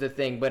this was the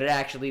thing, but it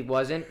actually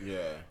wasn't. Yeah.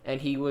 And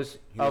he was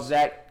of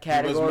that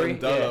category. He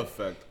was Mandela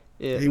effect.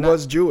 Yeah. He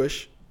was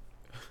Jewish.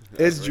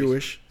 Is racist.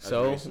 Jewish.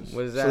 So racist.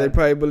 was that? So they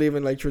probably believe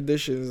in like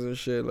traditions and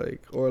shit,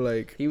 like or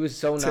like He was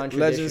so non-traditional.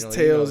 legends,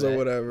 tales, or that.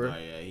 whatever. Oh,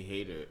 yeah, he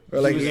hated it.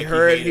 Or like was he hated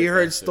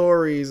heard that shit.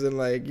 stories and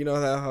like you know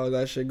how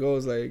that shit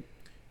goes. Like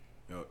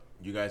Yo,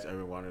 you guys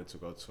ever wanted to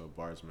go to a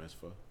bar's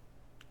mitzvah?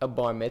 A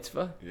bar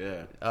mitzvah?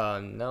 Yeah.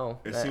 No.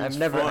 It I've seems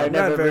never fun. really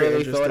Not very thought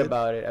interested.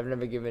 about it. I've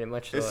never given it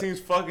much thought. It seems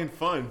fucking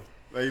fun.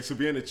 Like to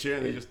be in a chair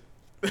and they just.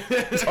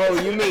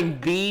 Oh, you mean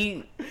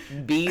be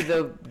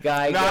the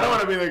guy? No, I don't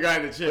want to be the guy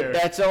in the chair.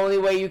 That's the only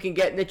way you can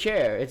get in the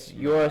chair. It's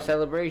your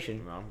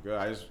celebration. No, I'm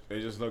good. It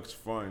just looks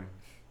fun.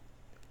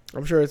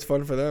 I'm sure it's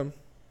fun for them.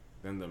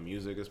 Then the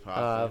music is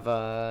popping.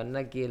 Ava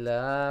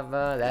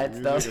Nagilava, that The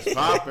stuff. music is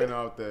popping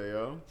out there,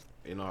 yo.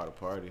 They know how to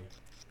party.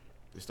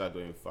 They start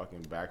doing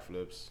fucking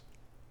backflips.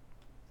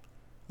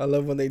 I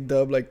love when they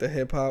dub like the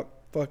hip hop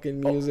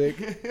fucking music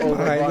Over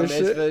bar behind the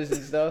shit. mitzvahs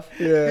and stuff.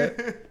 Yeah.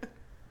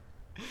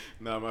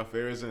 Nah, my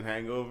favorite's in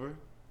Hangover.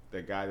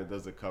 The guy that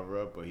does the cover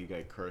up, but he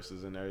like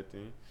curses and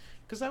everything.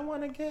 Cause I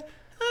wanna get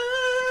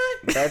high.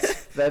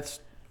 That's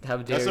how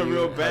dare That's a you?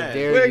 real How band.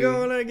 dare We're you?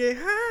 gonna get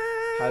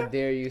high. How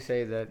dare you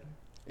say that?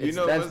 You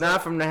know, That's what's not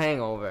that? from The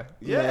Hangover.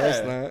 Yeah. No,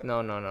 it's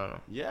not. No.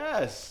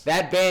 Yes.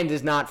 That band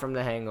is not from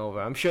The Hangover.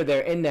 I'm sure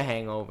they're in The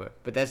Hangover,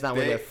 but that's not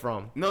where they're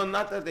from. No,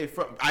 not that they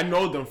from. I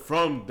know them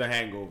from The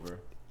Hangover.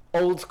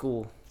 Old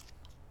School.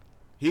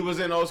 He was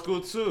in Old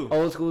School too.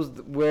 Old School's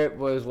where it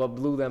was what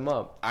blew them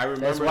up. I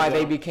remember. That's why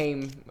they them.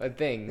 became a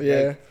thing. Yeah.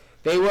 Like,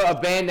 they were a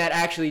band that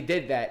actually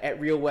did that at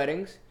real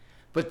weddings,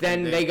 but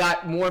then And they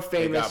got more They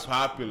famous, got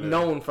popular.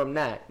 known from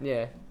that.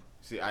 Yeah.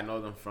 See, I know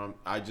them from.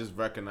 I just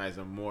recognize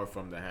them more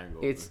from The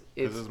Hangover. It's-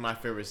 this is my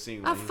favorite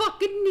scene. I when he-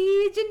 fucking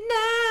need you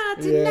now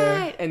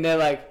tonight. And they're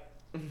like,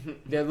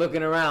 they're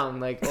looking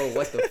around like, oh,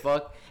 what the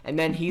fuck? And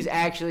then he's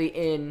actually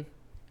in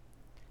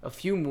a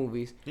few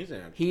movies. He's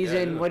in. He's yeah,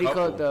 in a what do you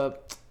call it? couple.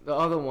 The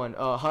other one,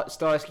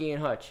 Starsky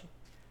and Hutch.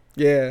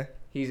 Yeah.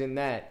 He's in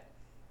that.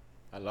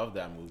 I love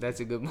that movie. That's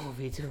a good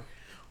movie too.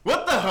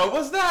 What the hell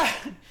was that?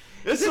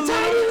 It's The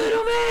tiny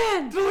little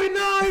man. throwing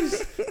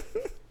knives.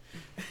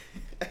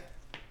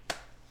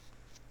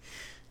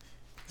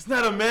 It's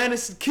not a man,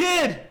 it's a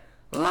kid.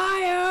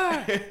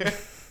 Liar.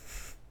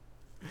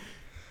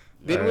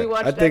 Didn't we Alright,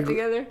 watch I that think-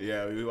 together?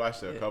 Yeah, we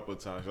watched it a couple of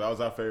times. That was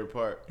our favorite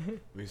part. When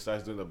he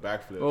starts doing the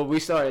backflip. Well, we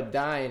started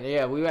dying.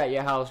 Yeah, we were at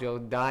your house, yo,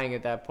 dying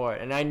at that part,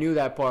 and I knew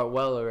that part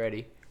well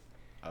already.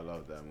 I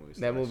love that movie.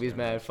 That movie's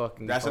mad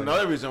fucking. That's funny.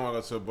 another reason why I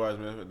go to a bar.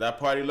 That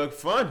party looked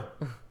fun.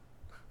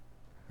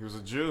 He was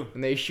a Jew.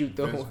 And they shoot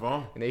the Vince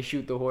Vaughn. and they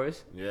shoot the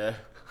horse. Yeah.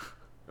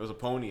 It was a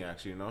pony,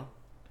 actually, you know?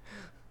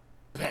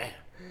 Bam.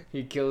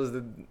 He kills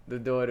the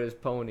daughter's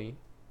pony.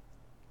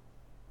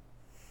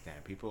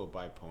 Damn, people would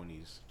buy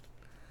ponies.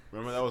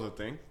 Remember that was a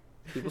thing?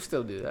 People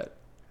still do that.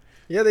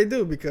 Yeah, they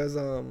do because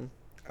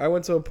I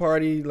went to a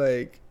party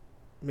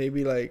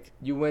maybe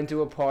You went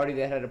to a party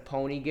that had a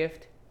pony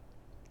gift?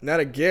 not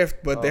a gift,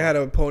 but they Oh. had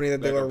a pony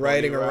that they Like a were pony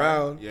riding ride?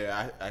 around.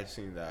 Yeah, I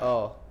seen that.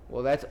 Oh,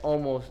 well, that's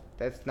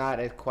not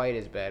as quite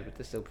as bad, but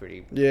that's still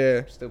pretty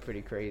Yeah.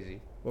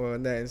 crazy. Well,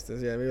 in that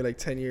instance, yeah, maybe like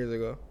 10 years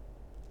ago.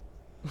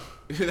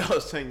 That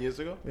was 10 years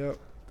ago? Yep.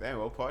 Damn,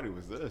 what party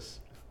was this?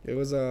 It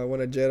was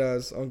one of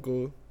Jedda's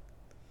uncle.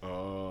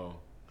 Oh.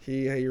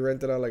 He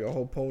rented out like a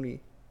whole pony,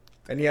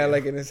 and he had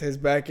like in his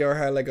backyard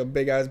had like a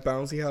big ass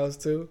bouncy house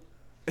too.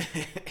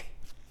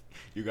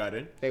 You got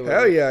in? They were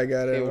Hell yeah, I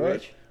got They it. were What?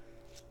 rich.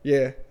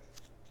 Yeah.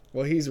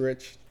 Well, he's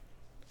rich.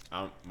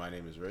 My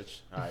name is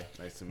Rich. Hi,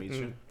 nice to meet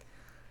you.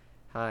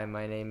 Hi,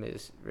 my name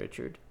is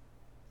Richard.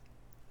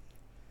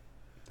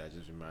 That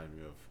just reminded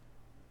me of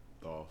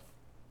Dolph.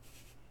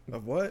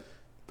 Of what?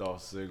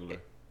 Dolph Ziggler.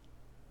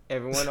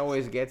 Everyone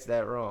always gets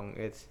that wrong.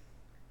 It's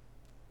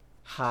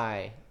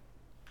hi,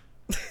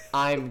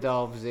 I'm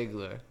Dolph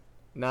Ziggler,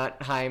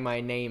 not hi, my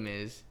name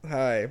is.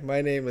 Hi,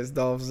 my name is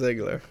Dolph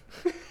Ziggler.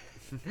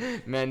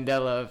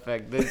 Mandela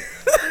effect. The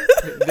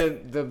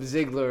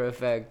Ziggler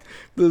effect.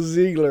 The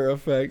Ziegler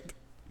effect.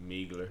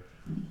 Meagler.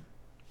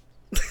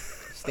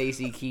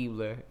 Stacy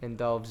Keebler and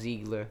Dolph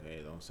Ziegler.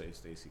 Hey, don't say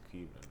Stacy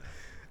Keebler.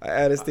 I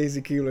added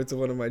Stacy Keebler to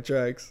one of my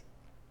tracks.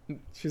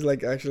 She's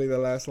like actually the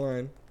last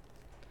line.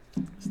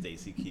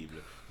 Stacy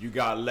Keebler. You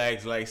got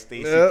legs like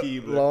Stacy Yep,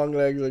 Keebler. long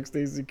legs like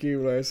Stacy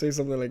Keebler. I say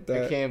something like I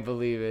that. can't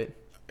believe it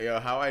Yo,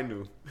 how I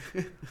knew?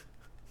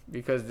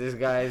 because this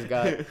guy's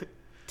got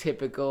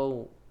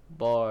typical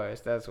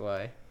bars. That's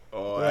why.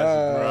 Oh,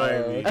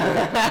 that's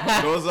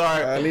grimy. Those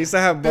are. At least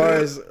I have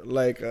bars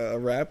like a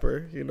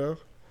rapper, you know?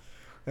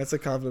 That's a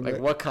compliment.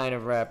 Like what kind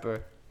of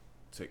rapper?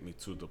 Take me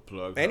to the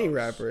plug. Any house.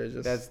 rapper is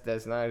just.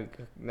 That's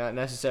not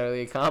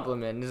necessarily a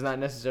compliment. It's not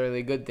necessarily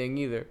a good thing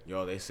either.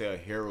 Yo, they say a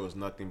hero is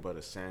nothing but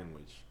a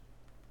sandwich.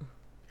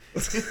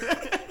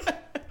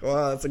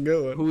 Wow, that's a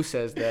good one. Who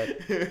says that?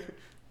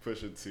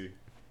 Pusha T.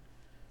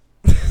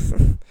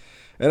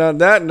 And on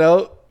that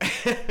note,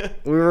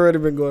 we've already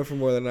been going for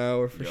more than an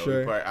hour for Yo,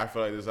 sure. I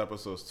feel like this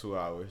episode's 2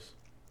 hours.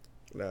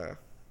 Nah.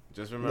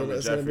 Just remember,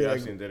 It's gonna Jeffrey be like-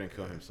 Epstein didn't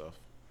kill himself.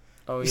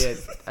 Oh yeah,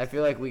 I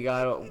feel like we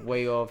got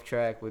way off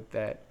track with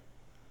that.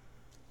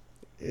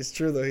 It's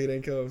true though, he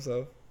didn't kill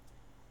himself.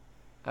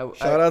 I,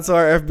 Shout out to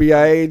our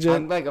FBI agent.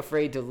 I'm like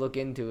afraid to look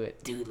into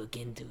it. Dude, look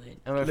into it.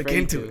 I'm afraid Look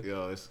into to. it.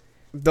 Yo, it's,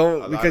 A Don't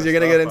lot because of you're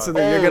gonna get stuff into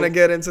out the, you're there. gonna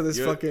get into this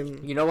You're-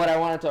 fucking. You know what I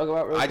want to talk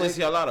about real I quick? just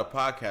see a lot of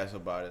podcasts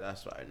about it.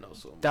 That's why I know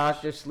so much.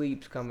 Doctor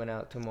Sleep's coming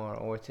out tomorrow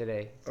or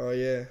today. Oh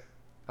yeah,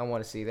 I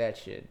want to see that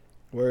shit.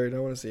 word. I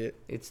want to see it.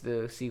 It's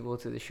the sequel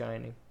to The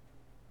Shining.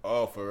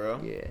 Oh, for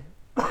real? Yeah.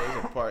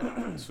 There's a part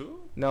 2?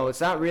 No,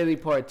 it's not really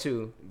part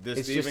 2. Did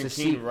It's Stephen just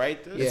a King sequ-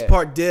 write this? Yeah. It's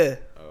part D.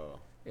 Oh.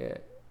 Yeah.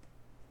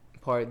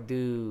 Part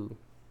 2.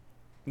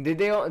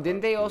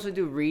 Didn't they also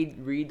do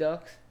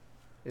Redux?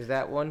 Is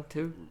that one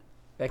too?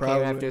 That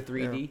Probably, came after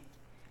 3D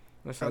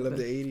or I something. love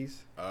the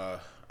 '80s.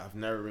 I've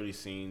never really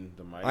seen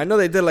the Mighty. I know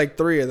they did like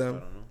 3 of I them.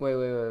 don't know.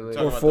 Wait.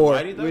 Talking Or about 4. The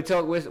Mighty We Ducks?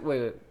 talk.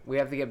 Wait. We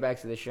have to get back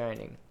to The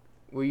Shining.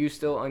 Were you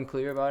still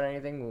unclear about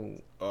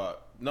anything?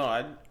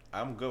 No,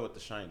 I'm good with The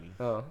Shining.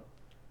 Oh,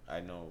 I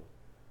know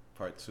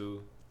part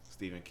 2.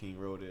 Stephen King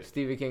wrote it.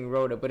 Stephen King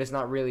wrote it, but it's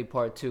not really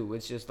part 2.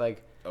 It's just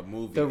like A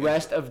movie. the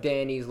rest of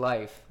Danny's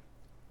life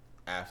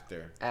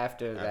after.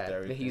 after that.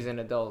 everything. He's an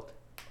adult,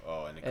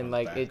 Oh, and it and comes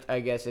like back. it. I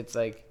guess it's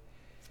like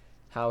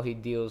how he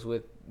deals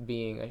with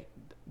being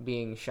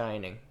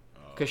Shining. Oh.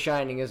 Because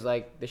Shining is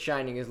like, The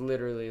Shining is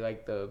literally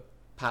like the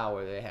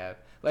power they have.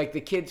 Like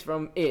the kids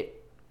from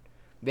It,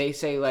 they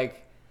say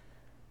like,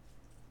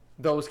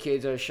 those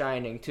kids are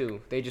Shining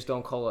too. They just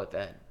don't call it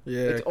that.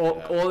 Yeah. It's all,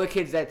 Yeah. all the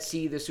kids that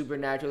see the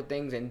supernatural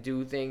things and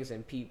do things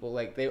and people,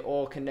 like they're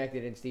all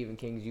connected in Stephen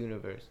King's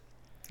universe.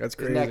 That's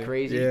Isn't crazy. that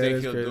crazy? Yeah, you that think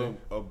is he'll crazy. do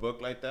a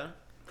book like that?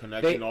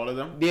 Connecting all of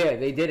them? Yeah,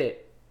 they did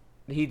it.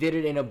 He did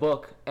it in a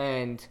book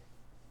and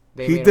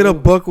they He made did a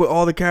movie. book with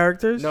all the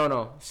characters.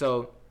 No.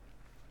 So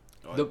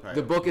Oh, the they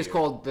probably book is did.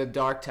 called The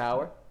Dark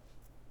Tower.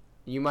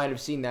 You might have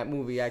seen that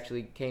movie.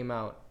 Actually came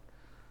out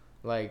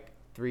like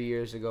 3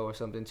 years ago or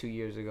something, 2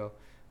 years ago.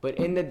 But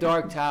in The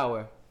Dark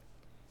Tower,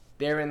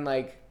 they're in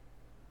like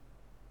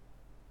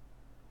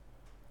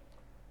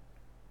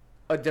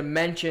a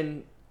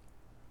dimension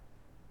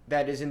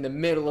that is in the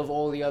middle of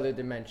all the other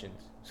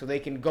dimensions, so they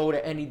can go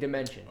to any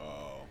dimension.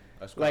 Oh,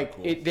 that's kinda Like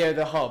cool. they're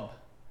the hub,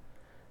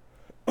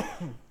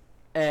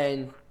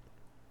 and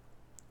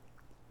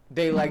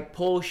they like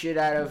pull shit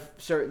out of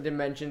certain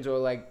dimensions, or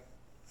like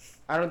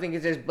I don't think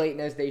it's as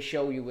blatant as they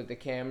show you with the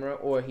camera,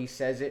 or he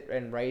says it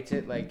and writes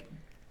it like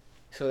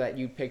so that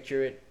you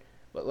picture it,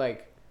 but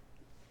like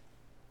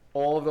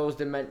all of those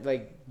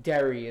like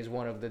Derry is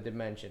one of the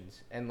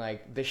dimensions, and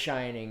like The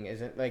Shining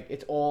isn't, like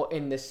it's all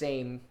in the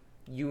same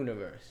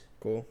universe.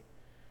 Cool.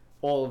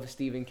 all of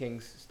Stephen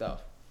King's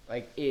stuff.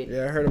 Like it.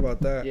 Yeah, I heard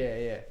about that. Yeah,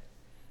 yeah.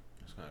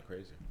 It's kind of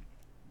crazy.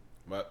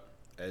 But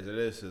as it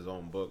is his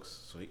own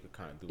books, so he could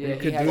kind of do. Yeah,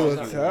 whatever he the could fuck do he it.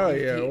 wants. Hell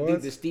yeah, Dude,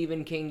 what? the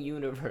Stephen King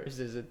universe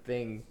is a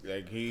thing.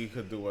 Like he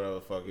could do whatever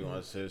the fuck he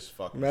wants. His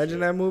fucking. Imagine shit.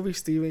 that movie,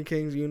 Stephen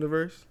King's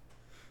universe.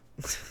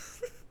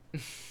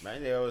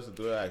 Imagine they always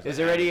do that. There's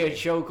already a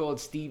show called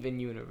Steven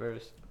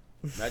Universe.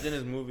 Imagine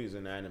his movies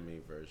an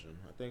anime version.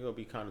 I think it'll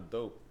be kind of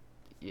dope.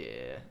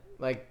 Yeah,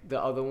 like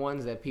the other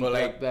ones that people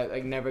like-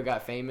 that never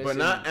got famous. But and-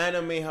 not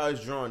anime how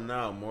it's drawn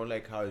now. More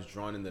like how it's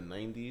drawn in the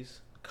 90s.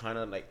 Kind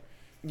of like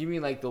You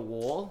mean like The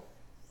Wall?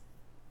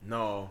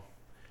 no.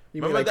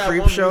 You mean Remember like that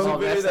Creep one Show? music Oh,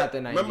 video that's that, not the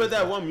 90s, remember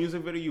that though. one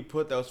music video you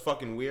put that was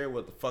fucking weird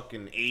with the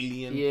fucking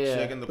alien Yeah.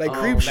 chick in the Like Oh,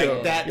 Creep like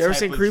Show. that You ever type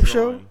seen of Creep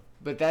Show? drawing.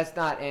 But that's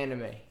not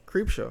anime.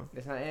 Creep Show.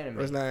 That's not anime.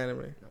 Or it's not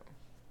anime.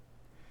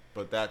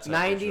 But that type of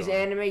 90s drawing.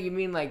 anime? You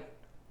mean like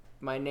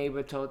My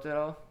Neighbor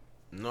Totoro?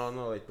 No,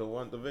 like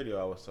the video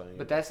I was telling you.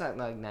 But that's not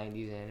like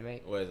 90s anime.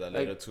 What is that?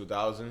 like- Later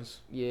 2000s?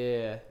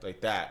 Yeah.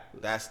 Like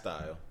that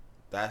style.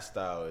 That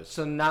style is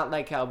So not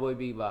like Cowboy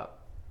Bebop.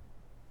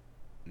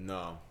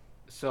 no.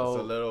 It's a So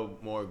little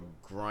more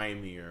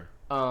grimier.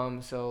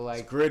 so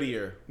like It's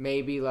grittier.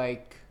 maybe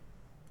like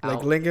Like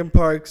Out- Linkin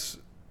Park's.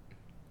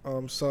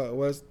 So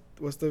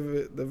what's the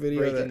video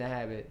Breaking that the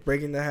Habit.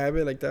 Breaking the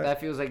Habit like that?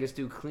 That feels like it's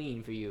too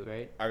clean for you,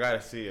 right? I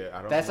gotta see it.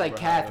 I don't. That's like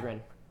remember how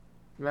Catherine.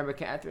 Remember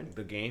Catherine?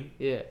 The game.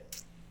 Yeah.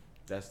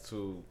 That's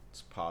too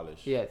it's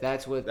polished. Yeah,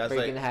 that's what That's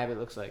Breaking like- the Habit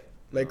looks like.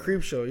 Like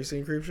Creep Show. You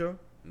seen Creep Show?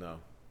 No.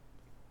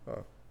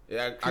 Oh.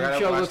 Yeah, I Creep gotta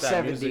Show watch looks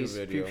that music 70s.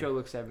 video. Creep Show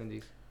looks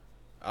 70s.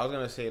 I was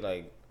gonna say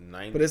like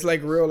 90s. But it's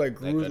like real, like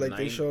like grooves, a like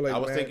they 90 show like. I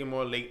was mad- thinking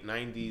more late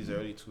 90s,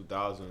 early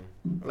 2000.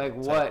 Like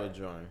type what? of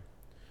drawing.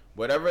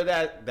 Whatever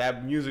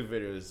that music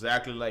video is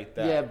exactly like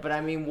that. Yeah, but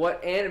I mean,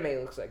 what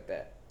anime looks like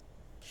that?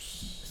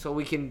 So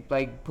we can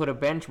like put a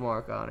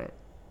benchmark on it.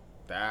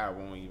 That I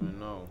won't even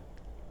know.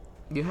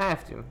 You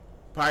have to.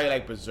 Probably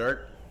like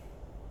Berserk.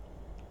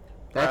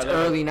 That's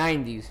Probably early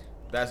 90s.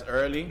 That's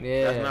early.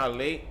 Yeah. That's not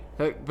late.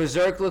 Like,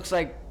 Berserk looks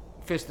like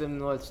Fist of the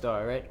North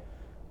Star, right?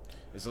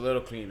 It's a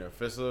little cleaner.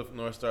 Fist of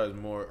North Star is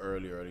more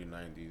early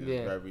 90s. It's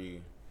Yeah.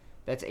 very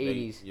That's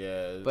 80s.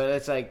 yeah. But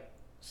it's like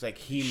It's like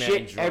He-Man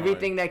shit. drawing.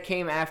 Everything that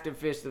came after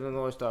Fist of the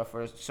North Star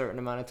for a certain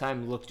amount of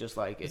time looked just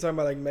like You it. talking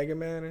about like Mega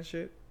Man and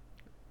shit?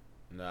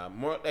 Nah,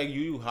 more like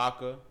Yu Yu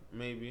Haka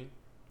maybe,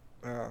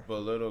 but a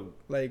little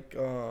Like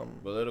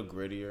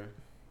grittier.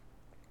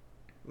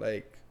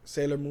 like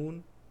Sailor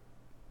Moon.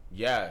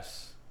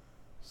 Yes,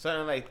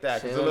 something like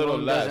that. It's a Sailor little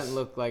Moon less. doesn't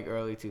look like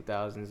early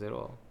 2000s at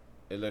all,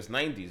 It looks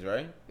 90s,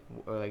 right?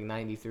 or like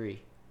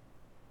 93.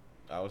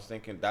 I was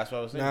thinking. That's what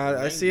I was thinking.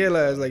 Nah, I see it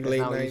as like That's late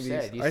not what you 90s.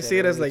 said. You I said see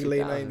it as early like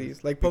late 2000s.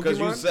 90s. Like because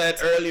you Pokemon. said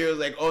earlier, it was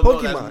like, oh no,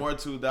 Pokemon. that's more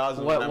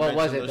 2000. What was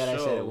mentioned it the that I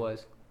said show. it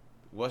was?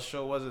 What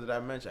show was it that I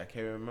mentioned? I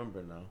can't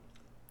remember now.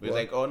 It was What?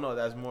 like, oh no,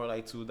 that's more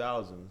like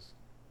 2000s.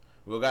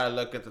 We gotta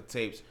look at the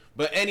tapes.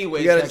 But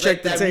anyway, You gotta check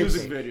check the that tapes.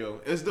 music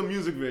video. It's the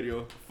music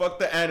video. Fuck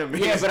the anime.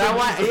 Yeah, It's but the I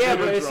want. music Yeah,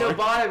 video but it still drawing.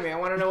 bothered me. I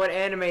want to know what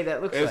anime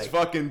that looks It's like.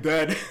 fucking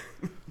dead.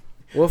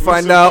 We'll We're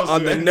find supposed out to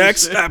on the end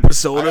next this shit.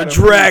 episode I of gotta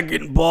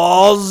Dragon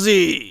Ball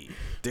Z.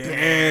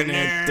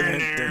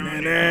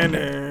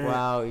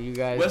 Wow, you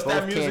guys What's both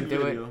that music can't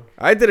do video? it.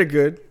 I did it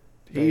good.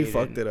 No, He you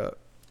fucked didn't. it up.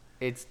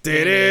 It's No.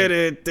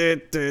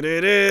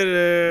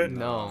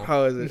 no.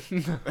 How is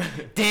it?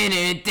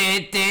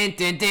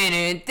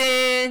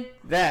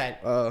 That.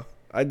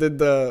 I did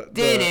the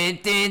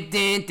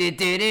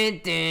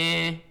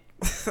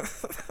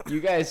You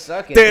guys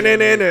suck at it.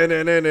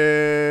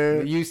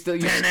 the You still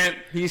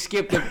he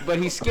skipped it, but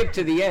he skipped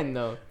to the end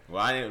though.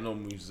 Well, I didn't know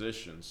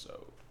musician,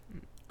 so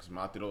because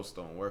my throats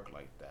don't work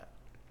like that.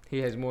 He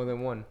has more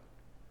than one.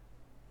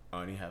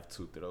 I only have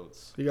 2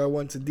 throats. You got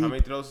one to How deep. many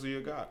throats do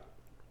you got?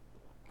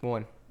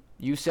 One.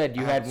 You said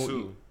you I had have one.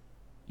 2.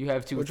 You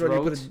have two Which one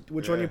you throats. put?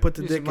 Which one Yeah. you put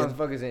the This dick in?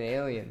 motherfucker's an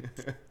alien.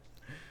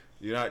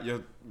 You don't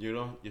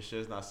your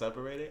shit's not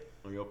separated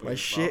when you open My your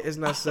shit mouth? is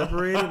not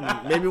separated.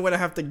 Maybe when I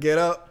have to get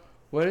up.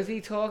 What is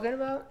he talking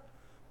about?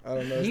 I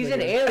don't know. this He's an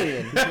nigga.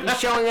 alien. He's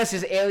showing us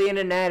his alien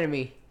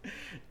anatomy.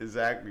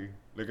 Exactly.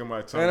 Look at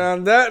my tongue. And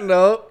on that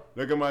note,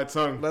 Look at my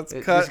tongue. let's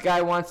This cut.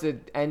 guy wants to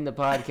end the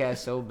podcast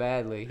so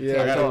badly. He Yeah.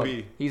 can't I gotta talk.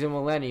 pee. He's a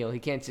millennial. He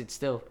can't sit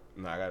still.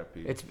 No, I gotta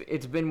pee.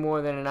 It's been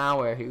more than an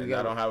hour. And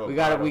I don't have a we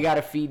bottle.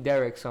 gotta feed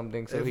Derek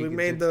something so If he we can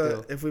made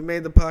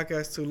sit the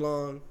podcast too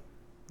long,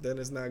 then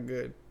it's not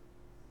good.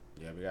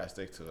 Yeah, we gotta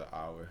stick to the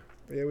hour.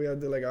 Yeah, we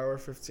had to do like hour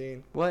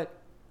 15 What?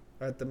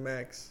 at the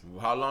max.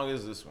 How long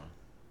is this one?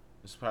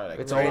 It's probably like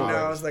It's 2 Right all now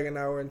hours. it's like an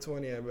hour and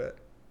 20, I bet.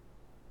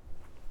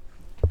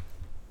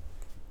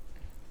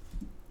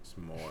 It's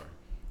more.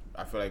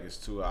 I feel like it's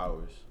 2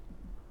 hours.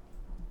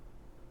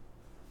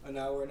 An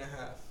hour and a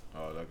half.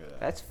 Oh, look at that.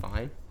 That's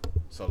fine.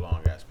 It's a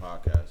long ass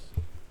podcast.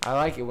 I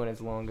like it when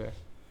it's longer.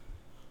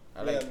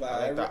 I like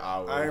the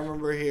hours. I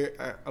remember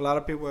a lot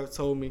of people have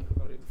told me. I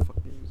don't even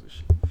fucking use this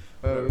shit.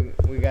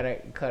 But we gotta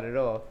cut it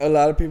off. A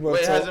lot of people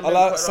Wait, have hasn't told.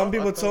 been cut Some off?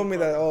 people I thought told me it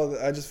that. was-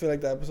 Oh, I just feel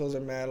like the episodes are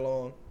mad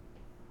long.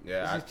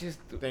 Yeah, I Just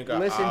think an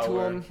listen to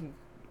hour. him.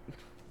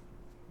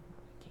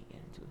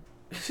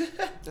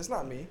 That's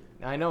not me.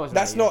 I know it's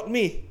That's not not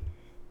me.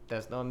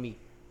 That's not me.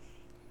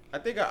 I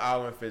think an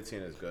hour and 15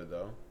 is good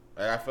though.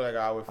 Like I feel like an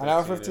hour 15. An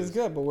hour 15 is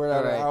good, but we're at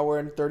Alright. an hour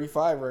and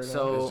 35 right now.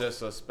 So- It's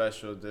just a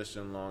special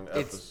edition long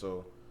It's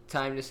episode.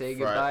 Time to say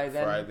goodbye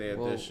then. Friday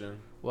We'll- edition.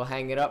 We'll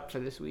hang it up for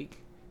this week.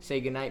 Say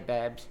goodnight,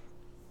 Babs.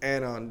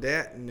 And on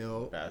that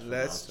note, Bash from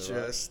let's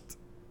Montserrat. just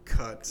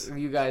cut. If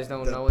you guys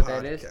don't the know what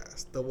that is,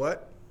 podcast. The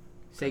what?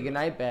 say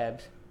goodnight,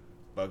 Babs.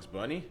 Bugs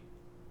Bunny.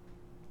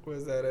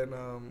 Was that in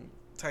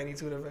Tiny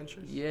Toon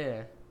Adventures? Yeah.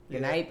 Yeah,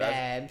 Goodnight,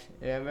 that's- Babs.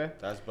 Remember?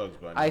 That's Bugs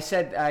Bunny. I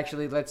said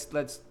actually. Let's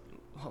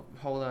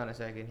hold on a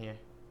second here.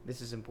 This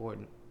is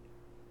important.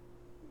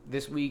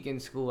 This week in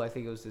school, I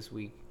think it was this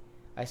week,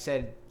 I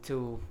said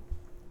to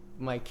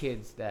my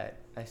kids that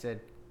I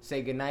said,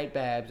 say goodnight,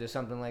 Babs, or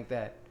something like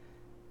that.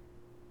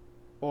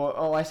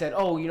 Or I said,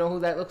 oh, you know who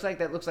that looks like?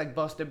 That looks like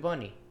Buster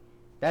Bunny.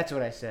 That's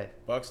what I said.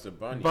 Buster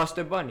Bunny.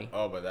 Buster Bunny.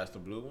 Oh, but that's the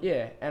blue one.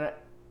 Yeah, and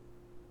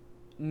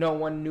no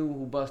one knew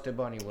who Buster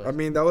Bunny was. I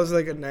mean, that was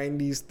like a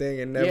 90s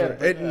thing and never Yeah,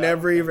 but-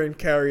 never even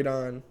carried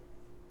on.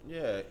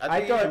 Yeah, I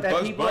think thought even that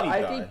Bugs people. Bunny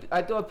I died. think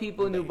I thought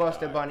people knew They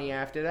Buster died. Bunny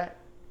after that.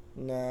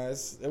 Nah,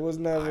 it was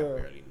I never.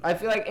 barely know. I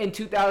feel like in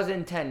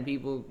 2010,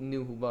 people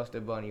knew who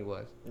Buster Bunny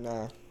was.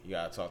 Nah, You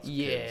gotta talk to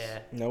Yeah. kids.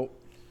 nope.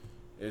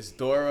 It's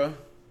Dora.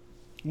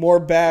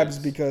 More Babs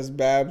Yes. because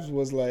Babs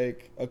was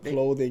like a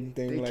clothing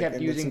thing. they like kept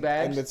in using the,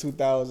 Babs? in the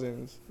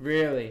 2000s.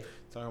 Really?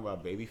 Talking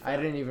about baby fat. I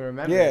didn't even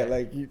remember. Yeah, that.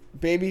 like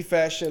baby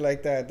fat shit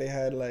like that. They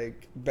had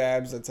like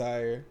Babs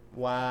attire.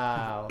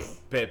 Wow.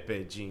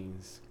 Pepe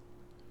jeans.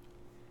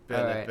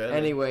 All right.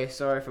 Anyway,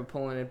 sorry for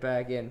pulling it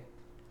back in.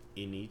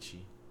 Inichi.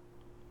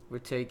 We're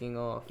taking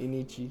off.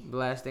 Inichi.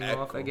 Blasting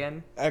off Echo.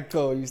 again.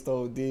 Echo used to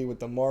OD with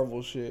the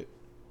Marvel shit.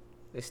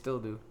 They still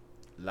do.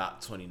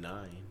 Lot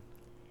 29.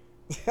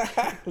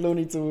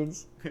 Looney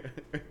Tunes.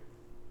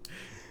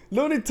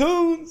 Looney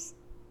Tunes.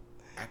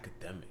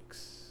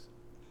 Academics.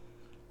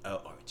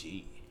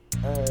 LRG.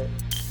 Alright.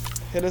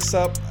 Hit us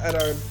up at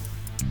our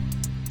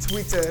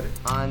Twitter.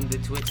 On the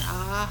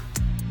Twitter.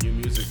 New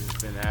music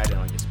has been added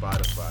on your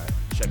Spotify.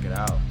 Check it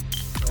out.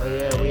 Oh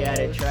yeah, we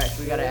added tracks.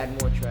 We gotta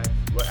add more tracks.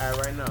 We're at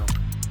right now.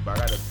 But I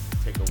gotta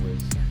take a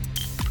whiz.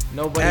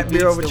 Nobody At beats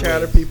Beer Over the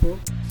Chatter, Wiz. people.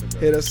 It's a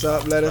good- Hit us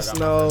up. Let I us got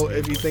my know first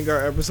if you paper. think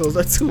our episodes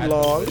are too At the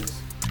long. Wiz.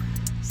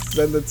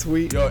 Send a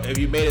tweet. Yo, if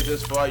you made it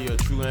this far, you're a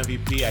true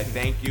MVP. I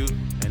thank you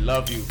and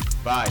love you.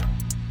 Bye.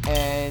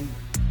 And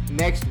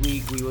next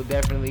week we will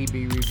definitely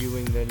be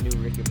reviewing the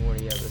new Rick and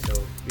Morty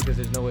episode because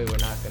there's no way we're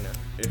not gonna.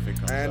 If it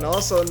comes And out.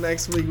 also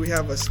next week we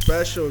have a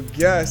special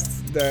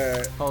guest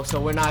that Oh, so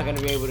we're not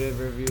gonna be able to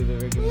review the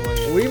Rick and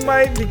Morty. we episode.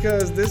 might,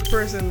 because this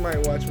person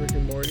might watch Rick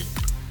and Morty.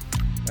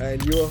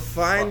 And you will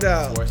find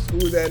Fucking out force him.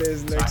 who that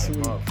is Tie next him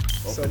week. up.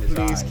 So Open his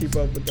please eyes. keep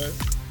up with us.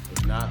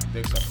 If not,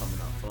 dicks are coming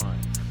out flying.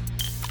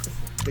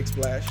 Big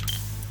splash.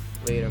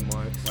 Later,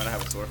 Marks. Wanna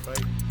have a sword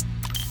fight?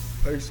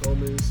 Peace,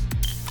 homies.